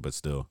accurate, but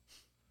still.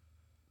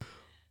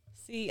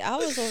 See, I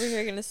was over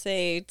here gonna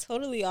say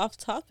totally off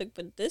topic,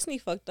 but Disney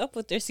fucked up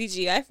with their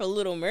CGI for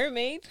Little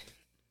Mermaid.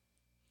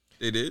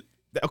 They did.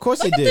 Of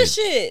course Look they at did, this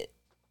shit.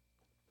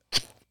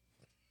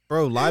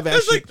 bro. Live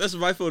action, That's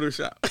my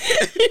Photoshop.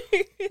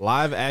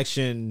 live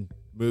action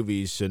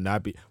movies should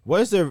not be.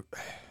 What is there?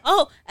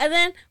 Oh, and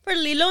then for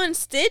Lilo and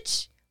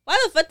Stitch, why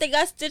the fuck they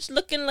got Stitch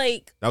looking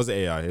like? That was the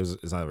AI.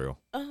 It's not real.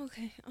 Oh,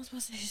 okay. I was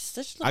about to say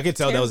Stitch. I could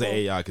tell that was an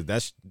terrible. AI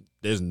because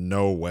there's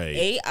no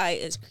way. AI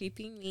is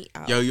creeping me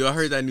out. Yo, y'all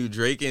heard that new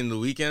Drake and The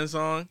Weeknd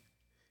song?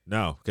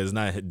 No, because it's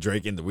not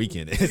Drake in the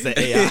Weekend. It's an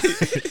AI.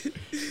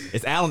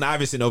 It's Allen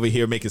Iverson over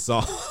here making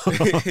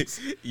songs.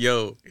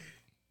 Yo,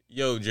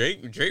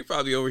 Drake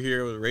probably over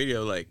here on the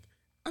radio like,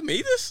 I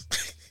made this?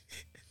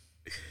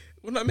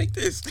 When I make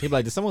this? He'd be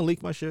like, did someone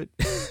leak my shit?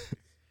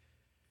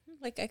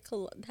 Like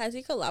has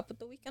he collabed with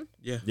The Weeknd?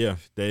 Yeah,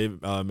 they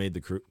made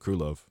the crew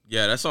Love.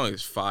 Yeah, that song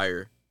is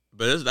fire.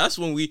 But that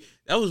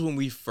was when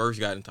we first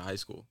got into high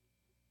school.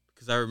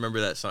 Because I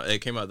remember that song. It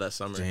came out that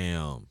summer.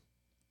 Damn.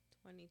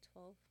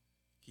 2012.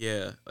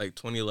 Yeah, like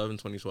 2011,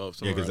 2012, Yeah,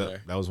 somewhere because around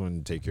there. that was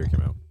when Take Care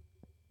came out.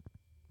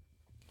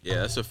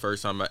 Yeah, that's the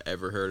first time I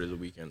ever heard of The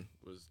Weeknd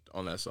was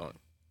on that song.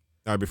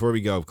 All right, before we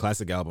go,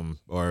 classic album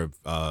or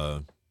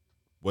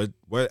what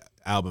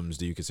albums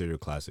do you consider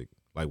classic?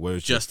 Like, what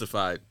is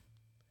Justified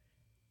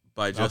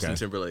by Justin Okay.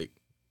 Timberlake.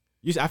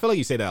 I feel like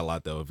you say that a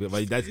lot though.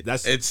 Like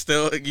that's It's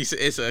still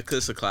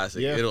it's a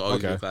classic. Yeah, It'll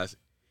always be okay. a classic.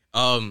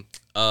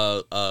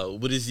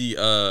 What is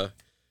the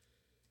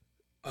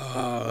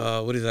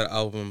what is that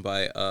album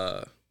by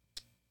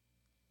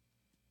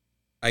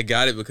I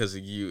got it because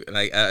of you, and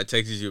I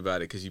texted you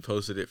about it because you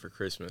posted it for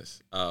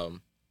Christmas. Bro,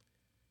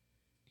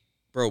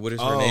 what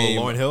is her name?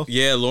 Lauryn Hill.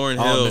 Yeah, Lauryn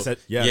Hill.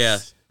 Yes, Yeah,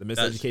 the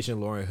Miseducation,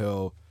 Lauryn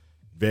Hill,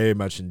 very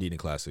much indeed a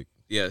classic.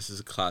 yeah, this is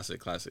a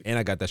classic. And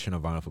I got that shit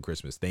on vinyl for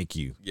Christmas. Thank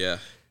you. Yeah,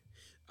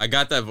 I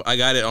got that. I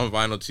got it on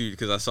vinyl too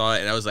because I saw it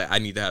and I was like, I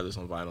need to have this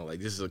on vinyl. Like,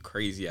 this is a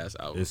crazy ass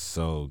album. It's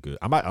so good.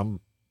 I might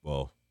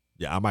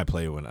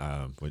play it when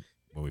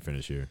we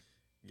finish here.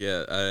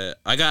 Yeah,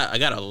 I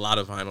got a lot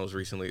of vinyls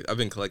recently. I've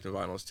been collecting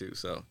vinyls too.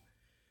 So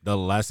The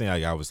last thing I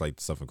got was like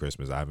stuff from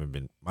Christmas.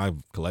 My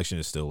collection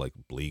is still like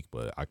bleak,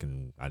 but I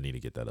need to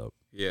get that up.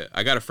 yeah,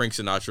 I got a Frank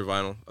Sinatra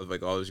vinyl of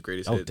like all his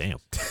greatest Oh hits. damn.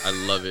 I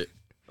love it.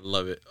 I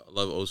love it. I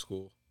love old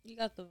school. You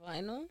got the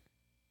vinyl?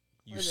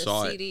 You or the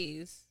saw it.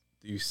 CDs?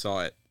 You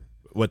saw it.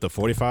 What, the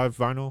 45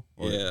 vinyl?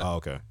 Yeah. Oh,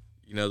 okay.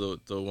 You know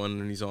the one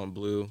when he's on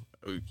blue.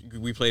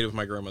 We played it with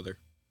my grandmother.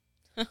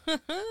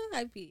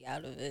 I'd be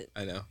out of it.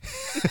 I know.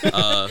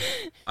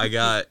 I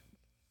got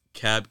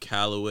Cab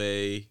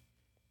Calloway.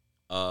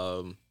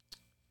 I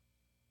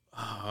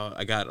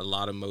got a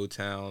lot of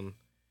Motown.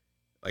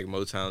 Like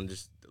Motown,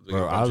 just like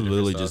Bro, a bunch I of different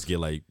literally stuff. just get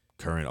like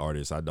current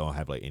artists. I don't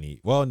have like any.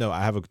 Well, no,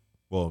 I have a.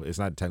 Well, it's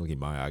not technically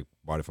mine. I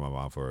bought it for my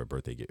mom for a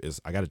birthday gift.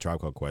 I got a Tribe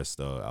Called Quest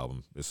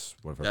album. It's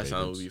one of her That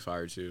sound favorites. would be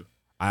fire too.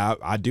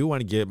 I do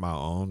want to get my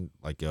own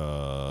like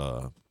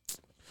Midnight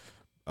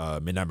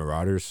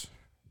Marauders.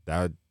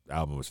 That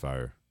album was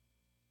fire.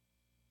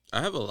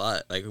 I have a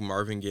lot like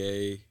Marvin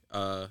Gaye,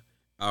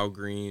 Al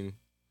Green,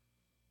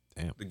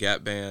 Damn. the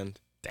Gap Band.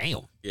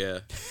 Damn. Yeah,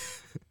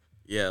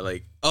 yeah.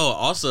 Like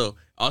also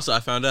I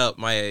found out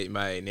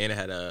my nana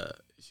had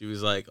she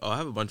was like, oh, I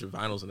have a bunch of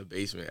vinyls in the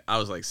basement. I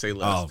was like, say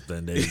less. Oh,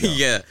 then there you go.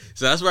 Yeah,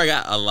 so that's where I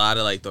got a lot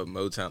of like the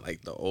Motown,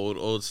 like the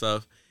old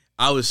stuff.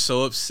 I was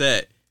so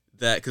upset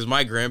that because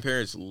my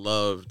grandparents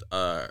loved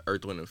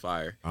Earth, Wind and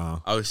Fire.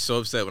 I was so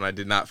upset when I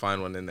did not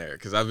find one in there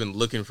because I've been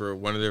looking for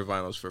one of their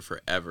vinyls for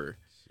forever.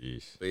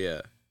 Jeez. But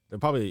yeah, They're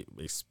probably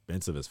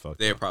expensive as fuck.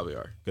 they probably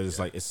are. Because it's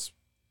like it's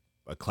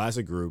a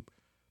classic group,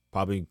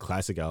 probably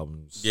classic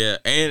albums. Yeah,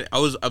 and I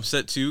was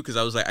upset too because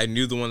I was like, I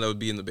knew the one that would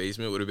be in the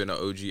basement would have been an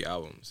OG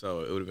album,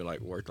 so it would have been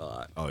like worth a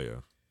lot. Oh yeah.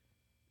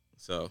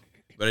 So,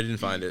 but I didn't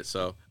find it.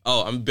 So,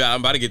 I'm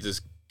about to get this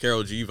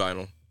Karol G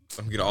vinyl.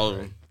 I'm gonna get all of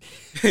them.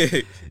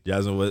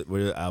 Jasmine, what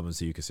are the albums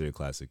do you consider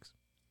classics?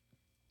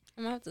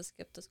 I'm gonna have to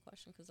skip this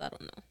question because I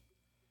don't know.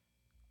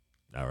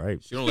 All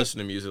right. She don't listen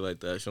to music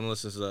like that. She don't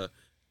listen to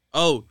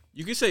oh,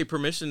 you could say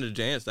Permission to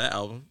Dance, that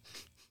album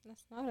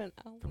That's not an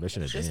album.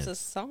 Permission It's to just Dance.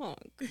 a song.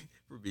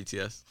 for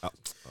BTS. Oh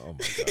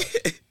my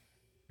god.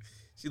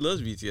 She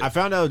loves BTS. I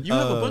found out You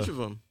have a bunch of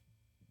them.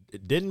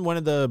 Didn't one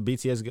of the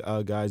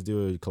BTS guys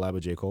do a collab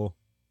with J. Cole?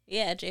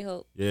 Yeah,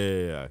 J-Hope.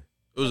 Yeah. It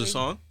was a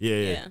song?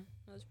 Yeah,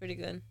 that was pretty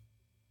good.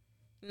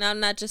 Now,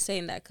 I'm not just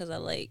saying that because I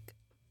like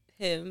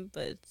him,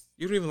 but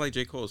You don't even like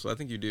J. Cole, so I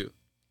think you do.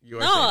 You are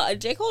no, saying-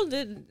 J. Cole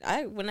did.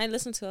 When I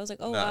listened to it, I was like,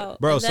 oh, Nah. wow.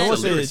 Bro, And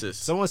then-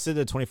 someone said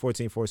the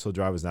 2014 Forest Hill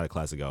Drive is not a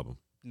classic album.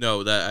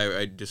 No, that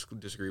I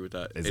disagree with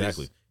that.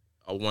 Exactly. It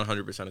is a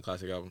 100% a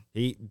classic album.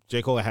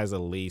 J. Cole has at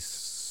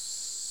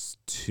least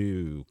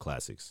 2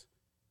 classics.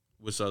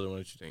 What's the other one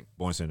that you think?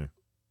 Born Sinner.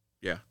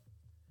 Yeah.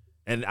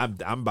 And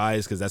I'm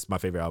biased because that's my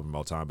favorite album of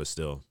all time, but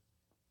still.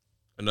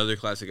 Another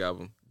classic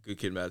album, Good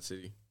Kid, Mad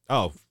City.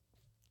 Oh,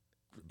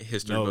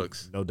 History no,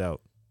 books. no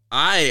doubt.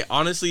 I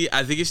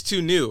think it's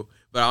too new,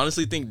 but I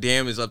honestly think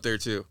Damn is up there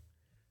too.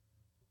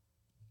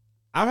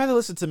 I'd rather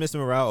listen to Mr.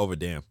 Morale over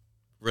Damn.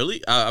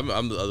 Really?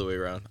 I'm the other way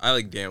around. I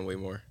like Damn way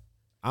more.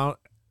 I don't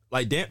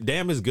like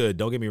Damn is good.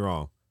 Don't get me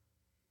wrong,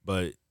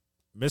 but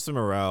Mr.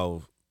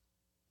 Morale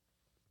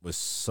was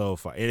so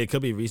far, and it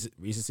could be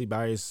recency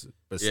bias,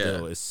 but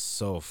still, it's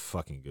so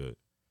fucking good.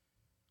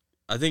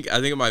 I think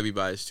it might be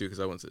biased too because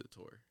I went to the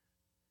tour.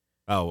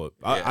 Oh,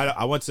 Yeah.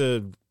 I went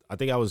to. I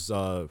think I was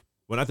well,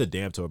 not the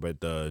Damn tour, but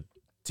the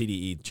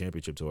TDE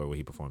Championship tour where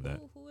he performed that.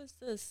 Who is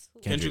this?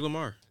 Kendrick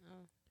Lamar.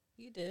 Oh,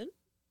 you did?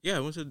 Yeah, I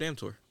went to the Damn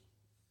tour.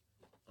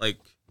 Like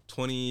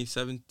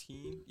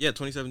 2017. Yeah,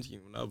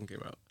 2017 when the album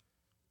came out.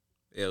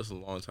 Yeah, it was a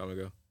long time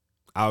ago.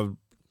 I'm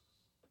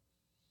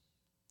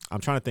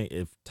trying to think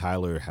if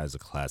Tyler has a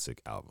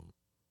classic album.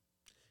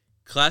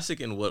 Classic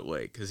in what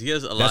way? Because he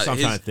has a lot. That's what I'm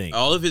trying to think.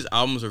 All of his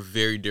albums are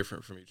very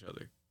different from each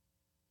other.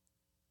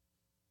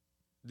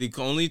 The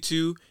only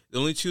two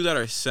that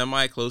are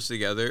semi close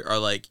together are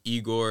like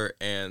Igor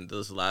and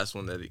this last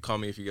one that Call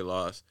Me If You Get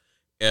Lost.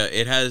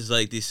 It has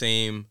like the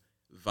same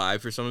vibe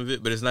for some of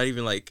it, but it's not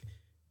even like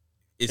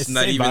it's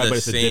not same even vibe, the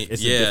but same.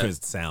 it's a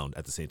different sound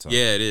at the same time.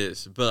 Yeah, it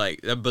is. But like,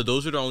 but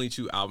those are the only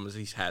 2 albums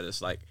he's had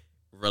that's like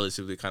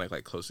relatively kind of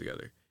like close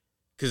together.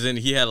 Because then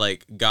he had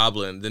like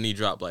Goblin, then he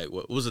dropped like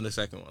what was in the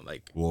second one?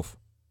 Like Wolf.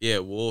 yeah,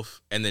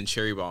 Wolf, and then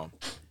Cherry Bomb,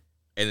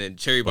 and then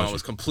Cherry Bomb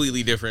was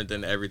completely different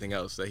than everything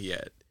else that he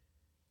had.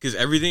 Because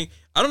everything,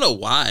 I don't know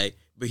why,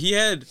 but he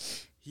had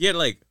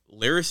like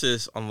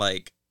lyricists on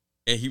like,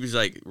 and he was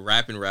like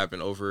rapping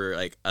over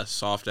like a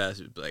soft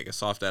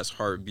ass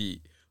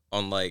heartbeat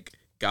on like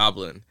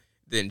Goblin.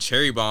 Then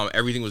Cherry Bomb,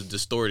 everything was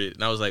distorted,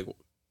 and I was like,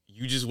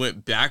 you just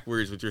went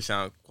backwards with your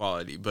sound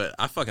quality. But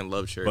I fucking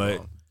love Cherry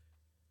Bomb.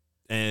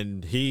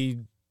 And he,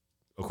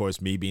 of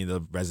course, me being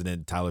the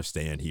resident Tyler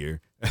stan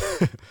here,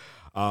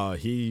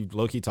 he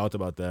low-key talked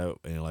about that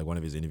in like one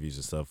of his interviews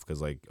and stuff.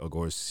 Because like, of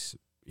course,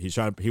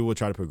 he would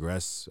try to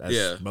progress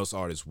as most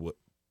artists would,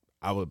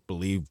 I would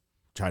believe,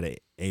 try to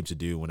aim to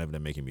do whenever they're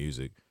making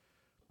music.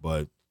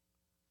 But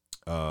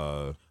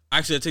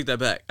actually, I take that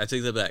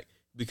back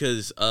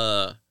because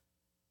what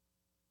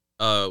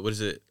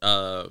is it?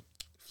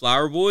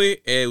 Flower Boy.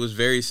 It was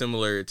very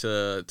similar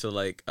to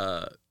like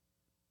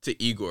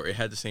to Igor. It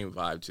had the same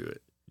vibe to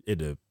it. It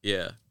did.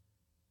 Yeah,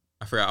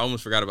 I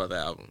almost forgot about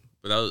that album.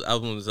 But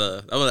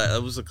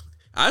that was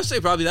I'd say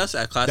probably that's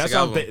that classic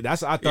album.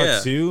 That's what I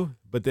thought too.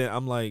 But then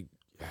I'm like,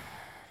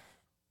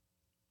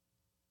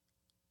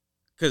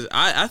 because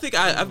I think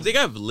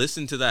I've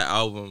listened to that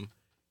album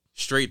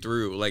straight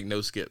through, like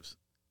no skips,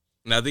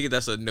 and I think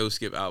that's a no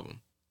skip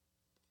album.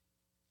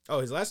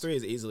 Oh, his last three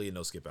is easily a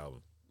no skip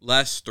album.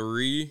 Last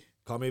three,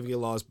 Call Me If You Get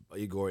Lost,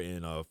 Igor,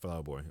 and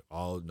Flower Boy,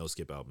 all no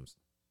skip albums.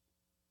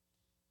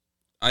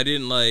 I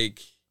didn't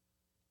like.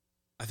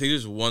 I think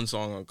there's one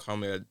song on Call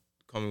Me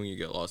When You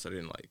Get Lost I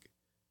didn't like.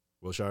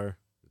 Wilshire,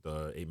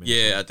 the 8 minute.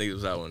 Yeah, song. I think it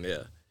was that one.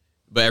 Yeah,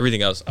 but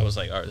everything else, I was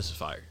like, all right, this is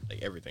fire,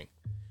 like everything.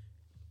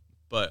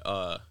 But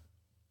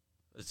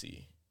let's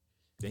see.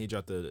 Then he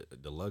dropped the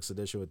deluxe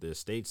edition with the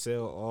estate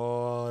sale.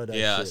 Oh, that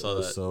Yeah, I shit saw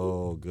was that.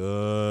 so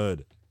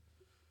good.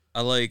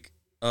 I like.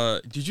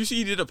 Did you see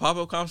he did a pop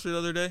up concert the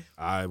other day?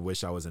 I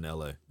wish I was in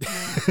LA.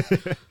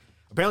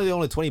 Apparently, they're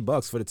only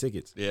 $20 for the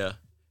tickets. Yeah,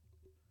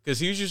 because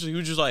he was just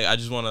like,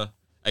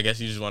 I guess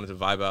he just wanted to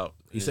vibe out.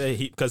 He said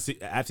because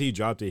after he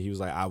dropped it, he was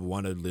like, I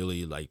want to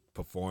literally like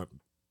perform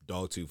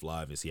Dogtooth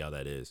live and see how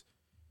that is,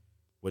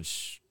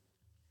 which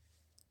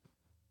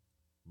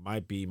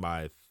might be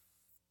my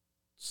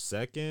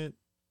second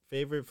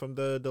favorite from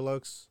the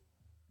deluxe.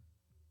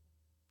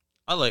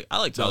 I like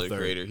Tyler the third,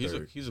 Creator.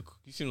 third.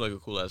 He seems like a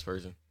cool ass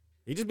person.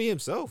 He just be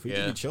himself. He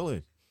just Yeah. be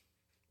chilling.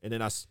 And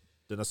then I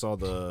saw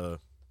the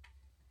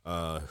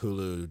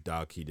Hulu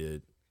doc he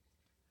did.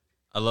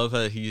 I love how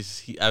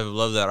I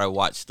love that I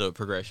watched the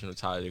progression of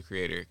Tyler the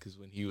Creator, because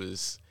when he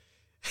was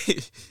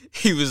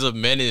he was a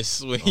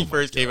menace when he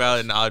first came out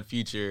in Odd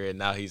Future, and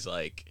now he's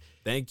like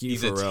Thank you,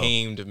 he's a Pharrell.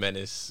 tamed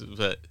menace.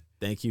 But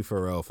Thank you,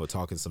 Pharrell, for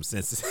talking some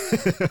sense.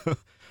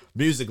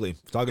 Musically,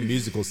 talking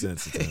musical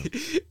sense to him.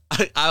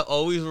 I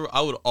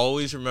would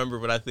always remember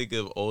when I think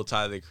of old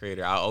Tyler the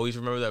Creator. I always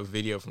remember that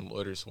video from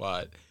Loader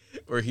Squad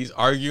where he's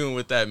arguing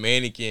with that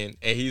mannequin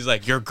and he's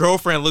like, "Your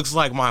girlfriend looks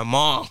like my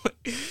mom."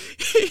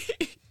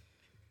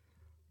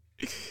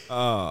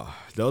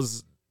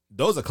 Those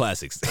are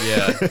classics.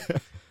 Yeah.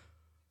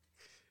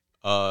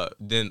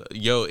 Then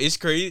it's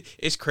crazy.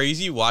 It's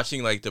crazy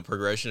watching like the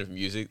progression of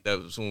music.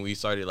 That was when we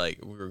started, like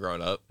we were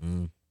growing up.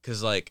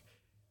 Cause like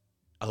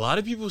a lot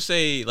of people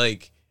say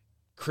like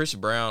Chris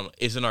Brown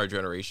isn't our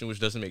generation, which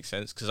doesn't make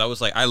sense. Cause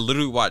I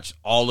literally watched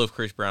all of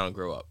Chris Brown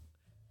grow up.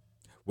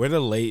 We're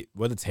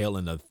the tail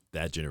end of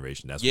that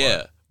generation. That's Yeah.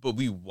 why. But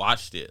we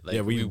watched it.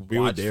 Like we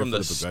were watched there from for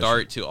the the progression.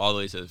 start to all the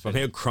way to the From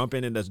finish. him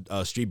crumping in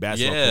the street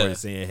basketball Yeah. court and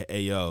saying,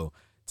 "Hey yo,"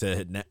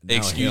 to now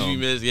Excuse me, him,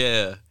 miss.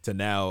 Yeah. to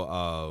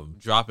now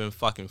Dropping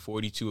fucking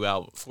 42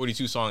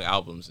 song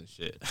albums and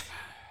shit.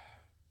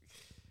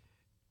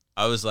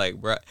 I was like,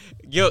 bro,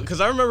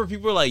 because I remember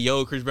people were like,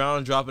 "Yo, Chris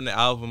Brown dropping the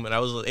album," and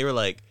they were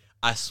like,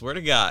 "I swear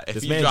to God, if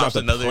this he man drops dropped a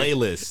another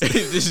playlist."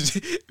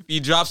 if he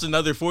drops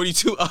another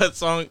 42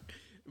 song,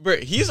 bro,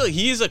 he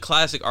is a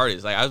classic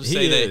artist. Like I would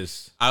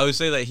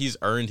say that he's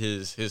earned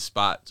his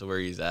spot to where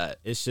he's at.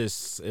 It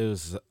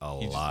was a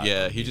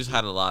lot. He just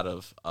had a lot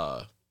of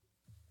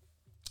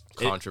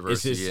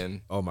controversy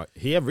and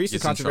he had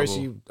recent gets in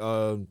controversy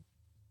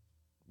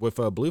with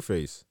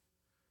Blueface,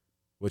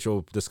 which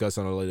we'll discuss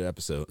on a later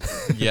episode.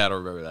 yeah, I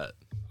don't remember that.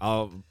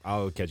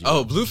 I'll catch you.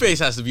 Oh, Blueface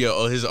has to be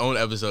his own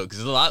episode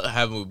because a lot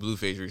happened with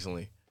Blueface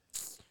recently.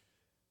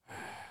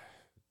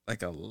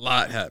 Like a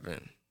lot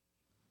happened.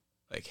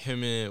 Like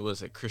him and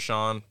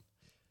Krishan.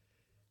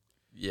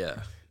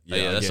 Yeah.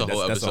 Yeah, that's again, a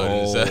whole that's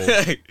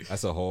episode.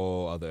 That's a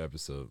whole other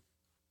episode.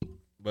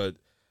 But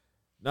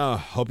no,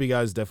 hope you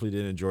guys definitely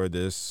did enjoy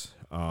this.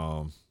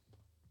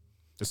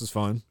 This was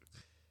fun.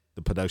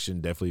 The production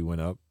definitely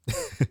went up.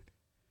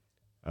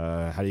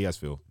 How do you guys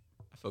feel?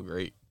 I feel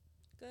great.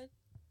 Good.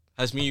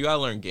 Hasmi, you gotta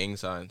learn gang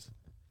signs.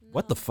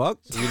 What the fuck?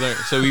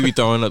 So we be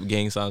throwing up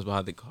gang signs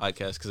behind the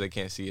podcast because they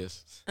can't see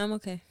us. I'm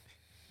okay.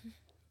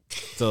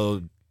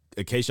 So,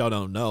 in case y'all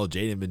don't know,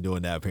 Jaden been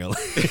doing that apparently.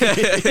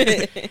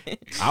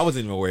 I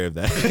wasn't even aware of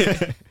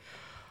that.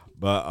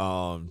 But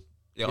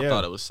Y'all yeah.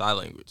 thought it was sign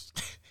language.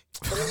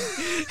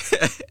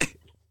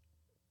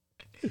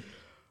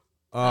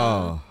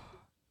 Oh.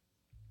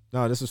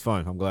 No, this was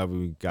fun. I'm glad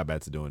we got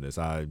back to doing this.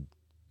 I Let's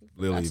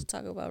literally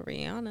talk about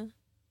Rihanna.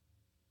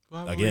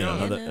 Why again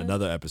Rihanna?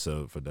 another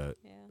episode for that.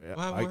 Yeah. Yeah, What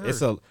happened with it's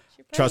her? a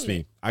She trust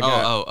pregnant. me. I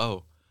got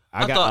Oh.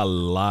 I I got thought- a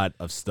lot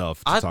of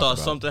stuff. To I talk thought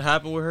about. something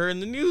happened with her in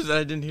the news that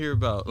I didn't hear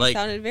about. You Like,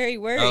 sounded very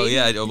worried. oh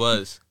yeah, it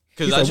was.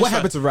 He Because said, "What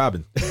happened to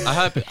Robin?"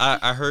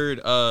 I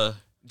heard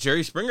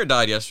Jerry Springer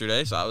died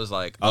yesterday, so I was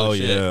like, oh,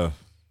 shit. yeah.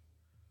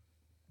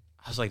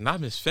 I was like, not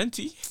Miss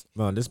Fenty.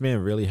 Man, this man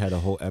really had a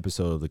whole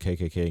episode of the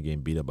KKK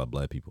getting beat up by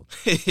black people.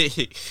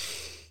 He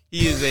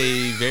is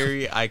a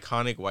very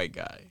iconic white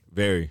guy.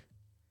 Very.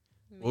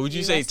 What would you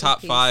Rest say in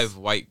top peace. 5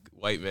 white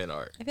men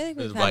are? I feel like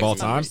This we've is had black this all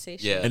time?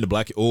 conversation. Yeah. And the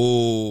black.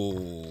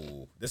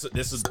 Oh, this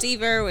is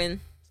Steve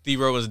Irwin.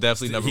 Steve Irwin's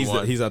definitely number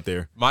 1. He's up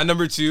there. My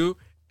number 2,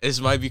 this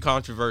might be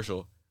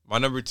controversial. My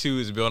number 2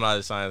 is Bill Nye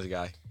the Science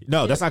Guy.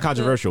 No, that's not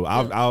controversial.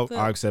 Bill- I'll Bill-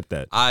 accept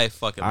that. I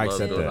fucking I love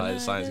accept Bill that. Nye the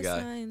Science Guy.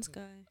 Science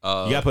guy.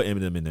 You gotta put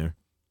Eminem in there.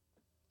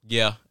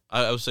 Yeah,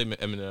 I would say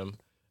Eminem.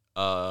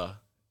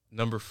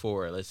 Number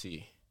 4, let's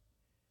see.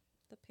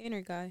 The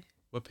painter guy.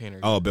 What painter?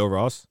 Oh, Bill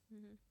Ross.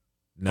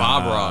 Mm-hmm.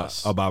 Bob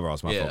Ross. Oh, Bob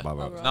Ross. My Yeah. fault. Bob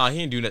Bob Ross. Ross. Nah, he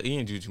didn't do that. He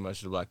didn't do too much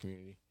to the black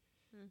community,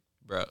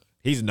 bro.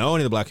 He's known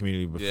in the black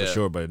community Yeah. for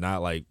sure, but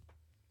not like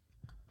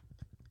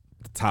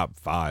the top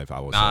 5. I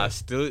would Nah, say.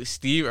 still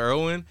Steve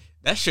Irwin.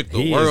 That shook the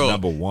He is world.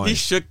 number 1. He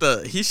shook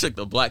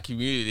the black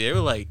community. They were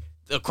like,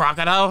 the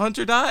crocodile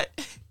hunter died.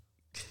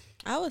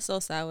 I was so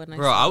sad when I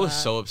Bro, saw I was that.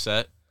 so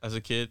upset as a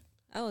kid.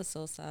 I was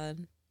so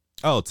sad.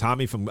 Oh,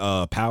 Tommy from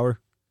Power.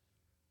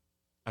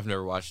 I've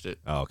never watched it.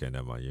 Oh, okay,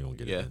 never mind. You don't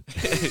get Yeah.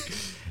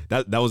 it.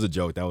 Then. that was a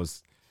joke. That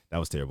was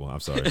terrible. I'm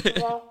sorry.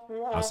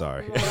 I'm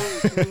sorry.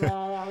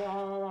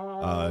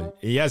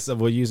 Yes,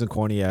 we're using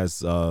corny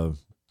as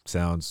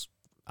sounds.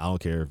 I don't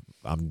care.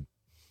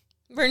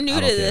 We're new I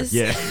to don't care. this.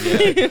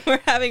 Yeah.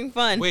 We're having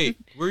fun. Wait,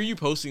 where are you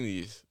posting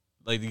these?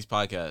 Like these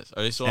podcasts?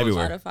 Are they still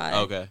Everywhere. on Spotify.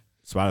 Okay.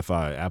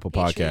 Spotify, Apple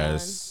Patreon.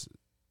 Podcasts.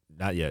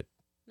 Not yet.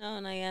 No,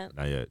 not yet.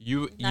 Not yet.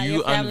 You Not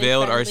your family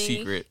unveiled our friendly.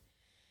 secret.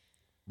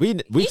 We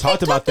He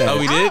talked about took that. Oh,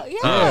 we it did? out, Yeah.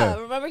 Yeah.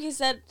 Remember he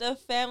said the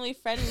family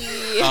friendly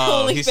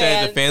He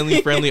said the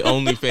family friendly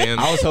OnlyFans.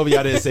 I was hoping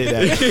y'all didn't say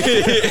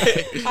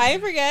that. I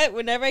forget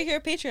whenever I hear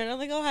Patreon, I'm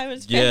like, oh, hi,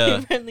 it's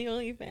Yeah. family friendly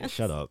OnlyFans.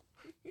 Shut up.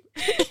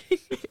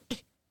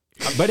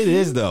 But it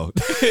is though.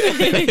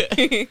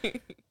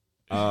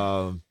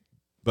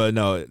 But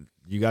no,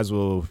 you guys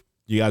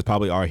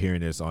probably are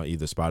hearing this on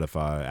either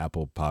Spotify,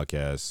 Apple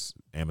Podcasts,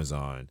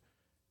 Amazon,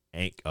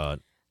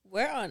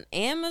 We're on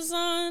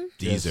Amazon.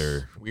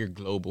 Deezer. We're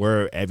global.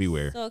 We're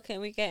everywhere. So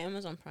can we get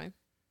Amazon Prime?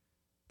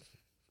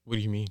 What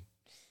do you mean?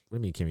 What do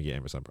you mean? Can we get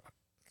Amazon Prime?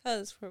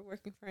 Because we're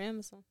working for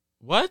Amazon.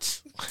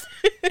 What?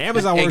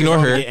 Amazon workers Ignore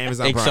only her. get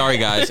Amazon Prime. Sorry,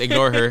 guys.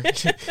 Ignore her.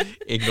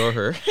 Ignore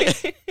her.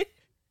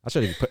 I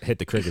should have hit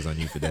the crickets on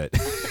you for that.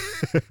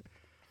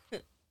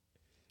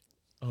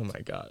 Oh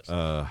my gosh.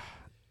 No,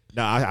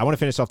 I want to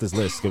finish off this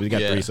list because we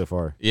got Yeah. 3 so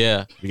far.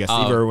 Yeah. We got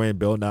Steve Irwin,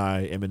 Bill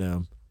Nye,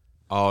 Eminem.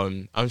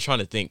 I'm trying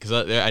to think because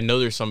I know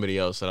there's somebody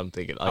else that I'm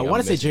thinking. Like, I I'm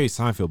want to say missing. Jerry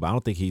Seinfeld, but I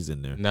don't think he's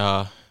in there.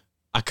 Nah.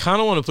 I kind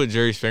of want to put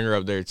Jerry Springer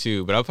up there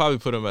too, but I'll probably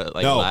put him at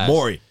like no, last.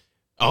 Maury.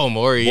 Oh,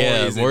 Maury. Maury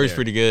Yeah, is in Maury's there.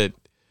 pretty good.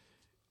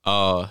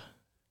 Let's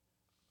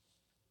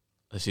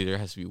see. There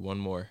has to be one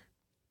more.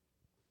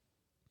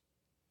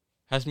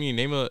 Has me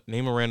name a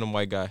random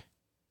white guy.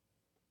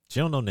 She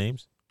don't know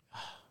names.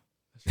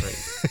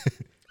 That's right.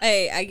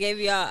 Hey, I gave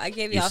y'all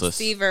Useless.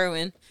 Steve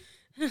Irwin.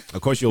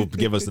 Of course, you'll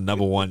give us the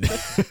number 1,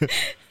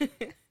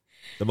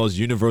 the most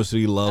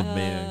universally loved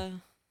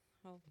man.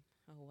 A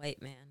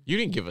white man. You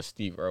didn't give us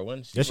Steve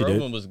Irwin. Steve Yes, you did.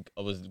 Irwin was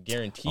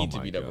guaranteed Oh to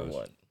my be number gosh.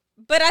 1.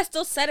 But I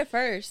still said it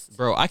first.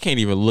 Bro, I can't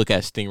even look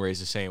at Stingrays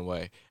the same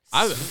way.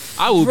 I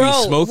will Bro, be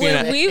smoking.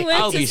 when we went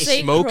I'll to be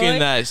St. smoking Croix,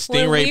 that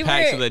when Stingray we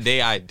pack were- to the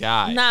day I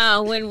die.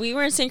 Nah, when we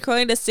were in St.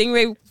 Croix, the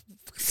Stingray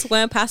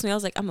swam past me. I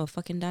was like, I'm gonna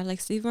fucking die like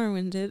Steve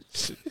Irwin did.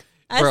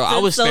 Bro, I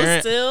stood was so staring.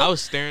 still. I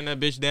was staring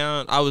that bitch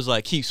down. I was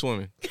like, keep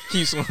swimming,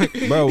 keep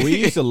swimming. Bro, we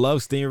used to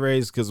love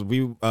stingrays because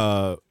we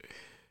wasn't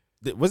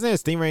there a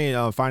stingray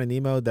in Finding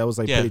Nemo that was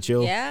like Yeah. pretty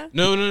chill? Yeah.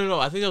 No.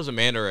 I think that was a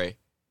manta ray.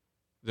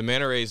 The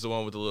manta ray is the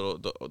one with the little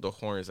the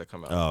horns that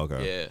come out. Oh,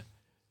 okay. Yeah.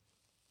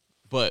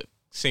 But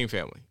same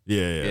family.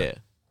 Yeah. Yeah.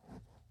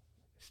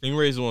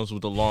 Stingray's the ones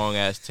with the long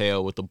ass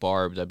tail with the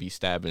barb that be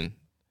stabbing.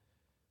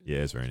 Yeah,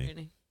 it's raining.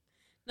 Really?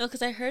 No,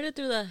 because I heard it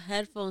through the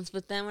headphones,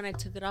 but then when I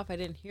took it off, I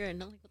didn't hear it.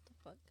 And I'm like, what the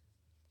fuck?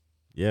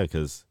 Yeah,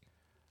 because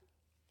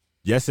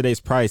yesterday's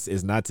price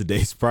is not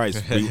today's price.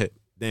 The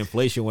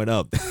inflation went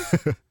up.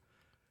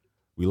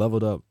 We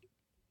leveled up.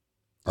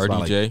 It's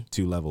about, RDJ? like,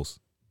 2 levels.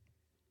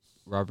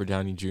 Robert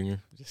Downey Jr.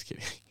 Just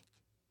kidding.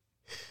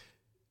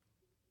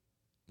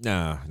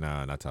 Nah,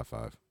 not top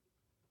 5.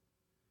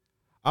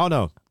 I don't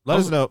know. Let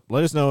us know.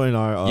 Let us know in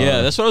our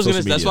Yeah, that's what I was gonna.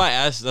 social That's media. why I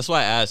asked. That's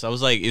why I asked. I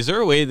was like, is there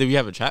a way that we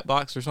have a chat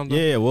box or something?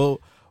 Yeah, we'll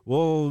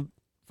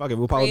fuck it.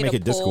 We'll probably Create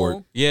make a Discord.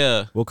 poll.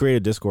 Yeah. We'll create a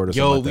Discord or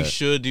Yo, something like we that.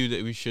 should do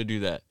that. We should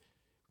do that.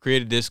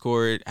 Create a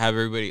Discord. Have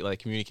everybody like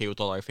communicate with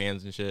all our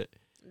fans and shit.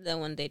 Then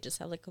one day just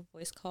have like a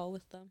voice call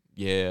with them.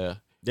 Yeah.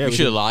 Yeah, we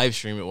should can- live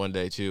stream it one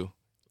day too.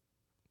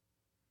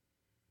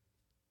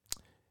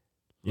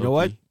 You know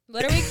what?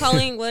 What are we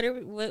calling? What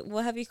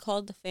have you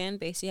called the fan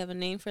base? You have a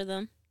name for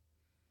them?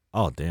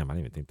 Oh damn, I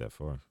didn't even think that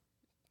far.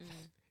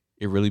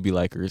 It really be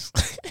likers.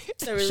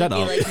 To really Shut be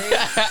up. like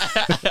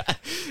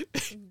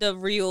the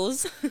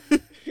reels.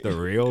 The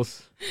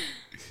reels.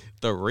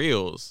 The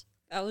reels.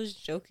 I was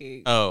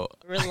joking. Oh,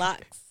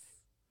 Relax.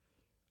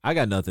 I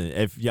got nothing.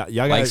 If y'all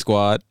got, like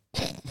squad.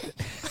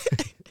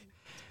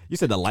 you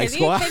said the like Can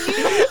squad.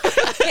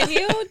 can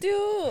you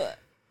do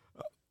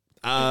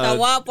the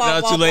wop,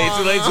 No, wop, too late.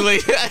 wop, Too late. Too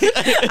late.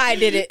 I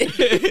did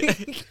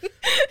it.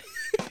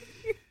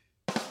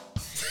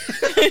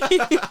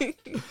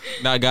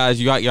 Nah,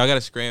 guys, y'all gotta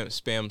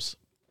spams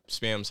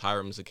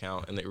Hiram's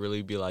account, and it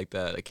really be like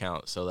that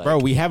account, so that Bro,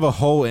 we have a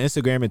whole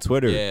Instagram and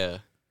Twitter. yeah,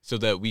 so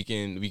that we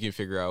can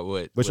figure out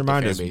what. Which what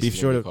remind the us, fan base be is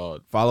sure gonna to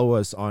called. follow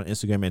us on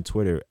Instagram and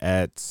Twitter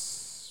at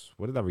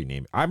what did I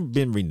rename it? I've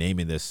been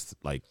renaming this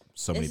like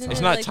so many Isn't times.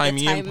 It's not the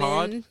Timeian time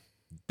Pod? in?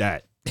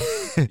 That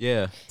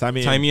Yeah,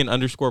 Timey Timeian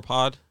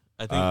 _pod.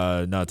 I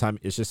think. no time.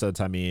 It's just a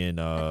Timey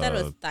and I thought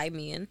it was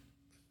Thymian.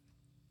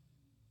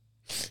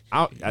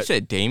 you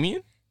said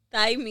Damien?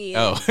 Thymian.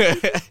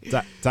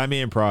 Oh,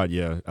 Timey and Prod.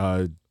 Yeah.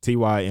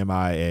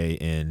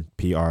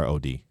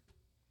 TYMIANPROD.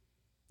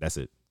 That's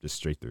it. Just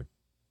straight through.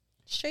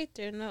 Straight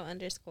through, no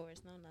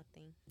underscores, no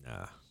nothing.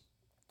 Nah.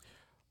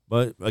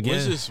 But again,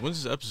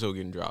 when's this episode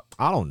getting dropped?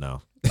 I don't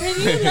know. Can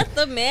you let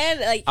the man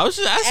like I was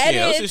just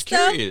asking. I was edit just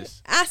stuff?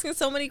 curious. Asking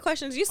so many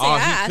questions? You say Oh, I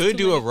he ask could too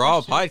do a many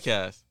raw questions.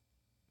 podcast.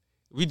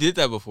 We did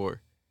that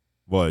before.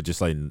 What?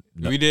 Just like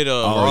We did a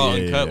Oh, raw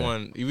yeah, and cut yeah.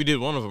 one. We did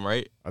one of them,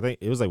 right? I think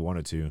it was like one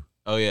or two.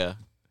 Oh yeah.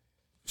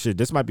 Shit,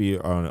 this might be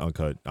on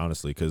uncut,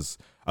 honestly, because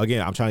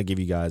again, I'm trying to give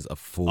you guys a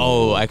full.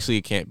 Oh, actually,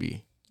 it can't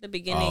be. The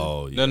beginning.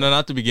 Oh, No,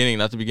 not the beginning.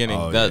 Not the beginning.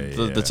 Oh, that yeah,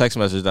 the yeah. text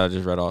message that I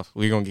just read off.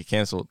 We're gonna get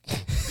canceled.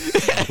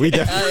 we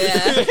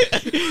definitely.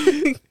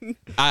 Oh yeah.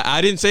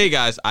 I didn't say it,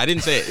 guys. I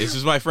didn't say it. This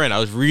is my friend. I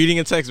was reading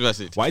a text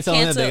message. Why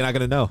telling them Cancel. they're not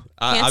gonna know?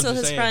 I'm Cancel just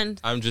his saying. friend.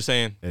 I'm just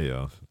saying. Hey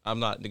yo, I'm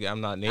not name I'm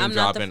not the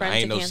dropping. friend I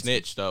ain't to no cancel.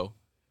 snitch though.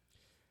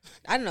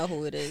 I know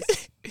who it is.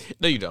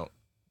 No, you don't.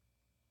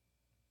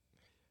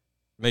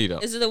 No, you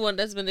don't. Is it the one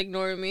that's been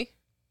ignoring me?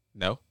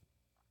 No,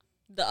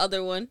 The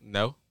other one?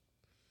 no.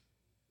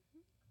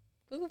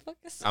 Who the fuck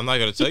is? I'm not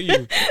gonna tell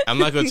you. I'm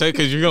not gonna tell you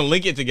because you're gonna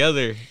link it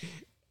together.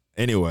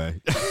 Anyway,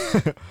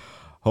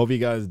 hope you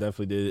guys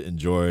definitely did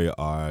enjoy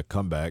our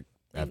comeback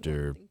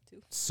after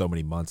so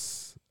many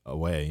months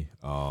away.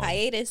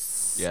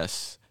 Hiatus.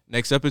 Yes.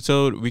 Next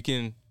episode, we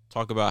can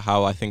talk about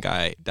how I think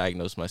I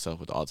diagnosed myself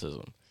with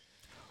autism.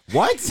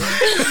 What?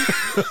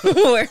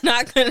 We're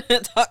not gonna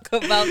talk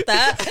about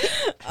that.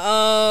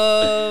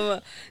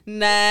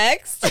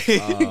 Next.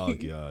 Oh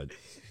god.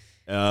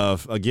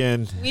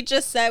 Again, We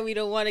just said we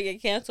don't want to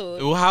get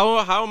canceled. Well,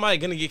 how am I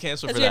gonna get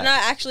canceled for Because you're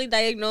that? not actually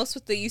diagnosed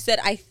with it. You said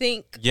I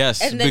think. Yes,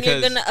 And then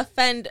because you're gonna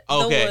offend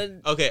okay, the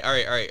one. okay, all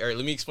right.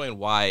 Let me explain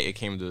why it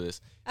came to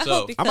this. I So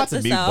hope you I'm cut about to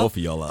this mute out. both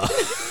of y'all up.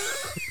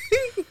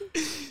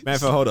 Man,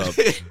 hold up.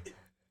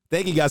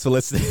 Thank you guys for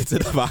listening to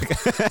the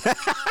podcast.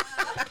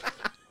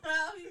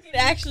 You can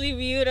actually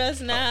mute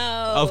us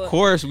now. of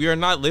course, we are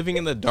not living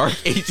in the dark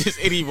ages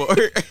anymore.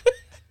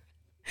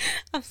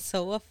 I'm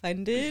so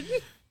offended.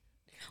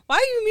 Why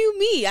you mute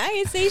me? I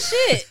ain't say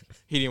shit.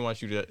 He didn't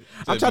want you to.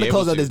 I'm trying be to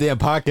close able out this damn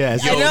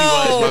podcast. Yo, I he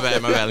know. was.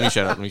 My bad.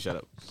 Let me shut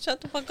up.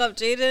 Shut the fuck up,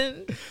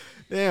 Jaden.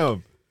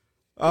 Damn.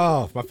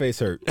 Oh, my face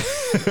hurt.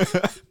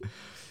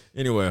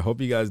 Anyway,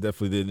 hope you guys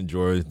definitely did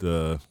enjoy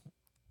the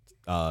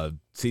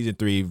season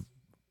 3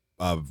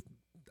 of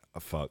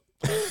fuck.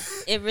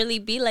 It really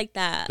be like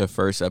that. The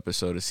first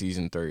episode of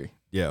season 3.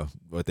 Yeah,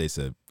 what they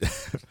said.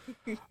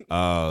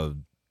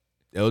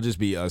 It'll just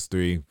be us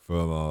 3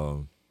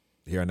 from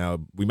here on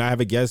out. We might have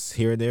a guest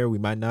here and there, we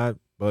might not,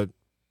 but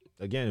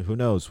again, who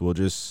knows? We'll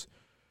just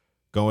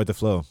go with the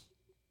flow.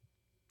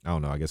 I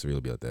don't know. I guess it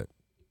really be like that.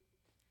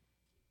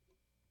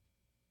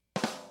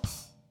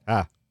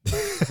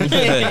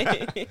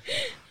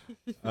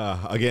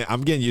 Again,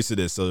 I'm getting used to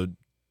this, so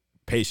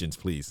patience,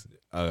 please.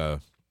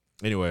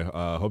 Anyway,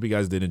 hope you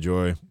guys did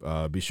enjoy.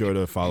 Be sure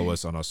to follow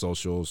us on our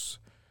socials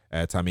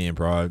at Tommy and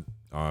Prod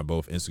on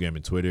both Instagram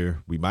and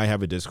Twitter. We might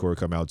have a Discord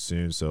come out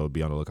soon, so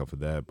be on the lookout for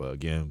that. But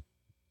again,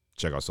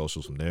 check our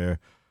socials from there.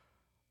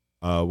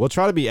 We'll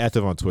try to be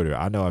active on Twitter.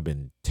 I know I've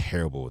been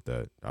terrible with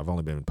that. I've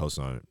only been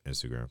posting on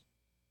Instagram.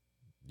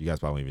 You guys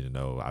probably even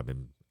know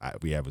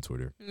we have a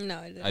Twitter. No,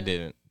 I didn't. I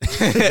didn't.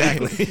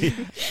 Exactly.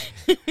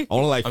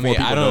 Only like 4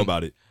 people know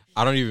about it.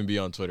 I don't even be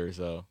on Twitter,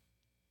 so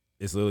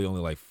It's literally only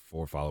like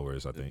 4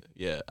 followers, I think.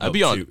 yeah. No, I'd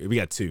be on 2. We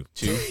got 2.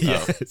 2.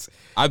 Yes.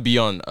 I'd be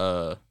on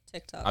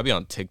TikTok. I'd be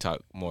on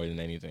TikTok more than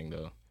anything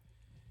though.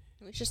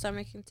 We should start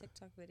making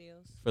TikTok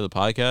videos. For the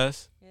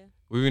podcast, Yeah.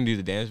 we're gonna do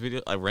the dance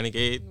video like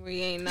Renegade.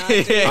 We ain't not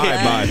doing All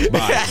right,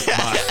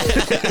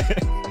 that.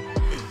 bye.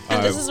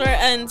 And this is where it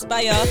ends.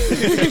 Bye, y'all.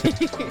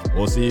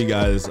 We'll see you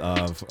guys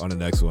on the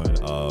next one.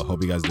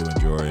 Hope you guys do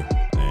enjoy.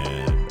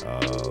 And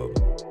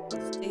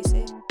Stay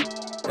safe.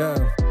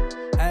 Yeah.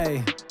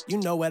 Hey, you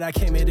know what I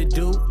came here to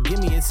do. Give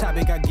me a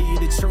topic, I'll give you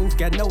the truth.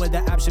 Got no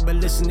other option but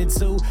listening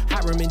to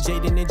Hiram and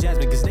Jaden and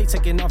Jasmine, cause they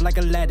taking off like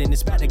Aladdin.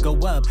 It's about to go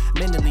up,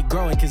 mentally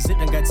growing cause it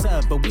done got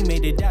tough. But we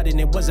made it out and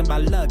it wasn't by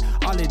luck.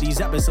 All of these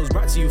episodes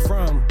brought to you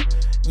from,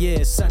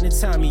 yeah, Son and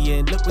Tommy,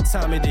 and look what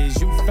time it is.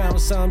 You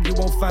found some you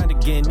won't find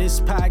again. This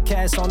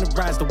podcast on the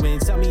rise to win.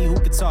 Tell me who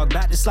can talk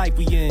about this life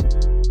we in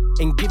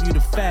and give you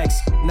the facts.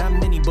 Not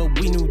many, but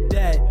we knew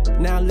that.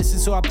 Now listen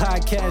to our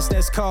podcast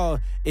that's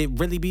called It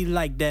Really Be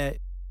Like That.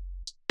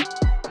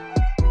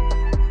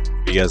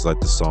 If you guys like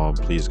the song,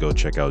 please go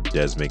check out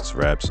Des Makes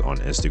Raps on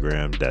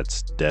Instagram.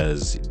 That's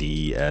Des,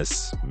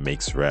 D-E-S,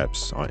 Makes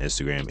Raps on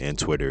Instagram and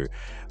Twitter.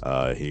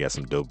 He got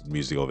some dope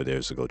music over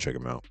there, so go check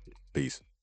him out. Peace.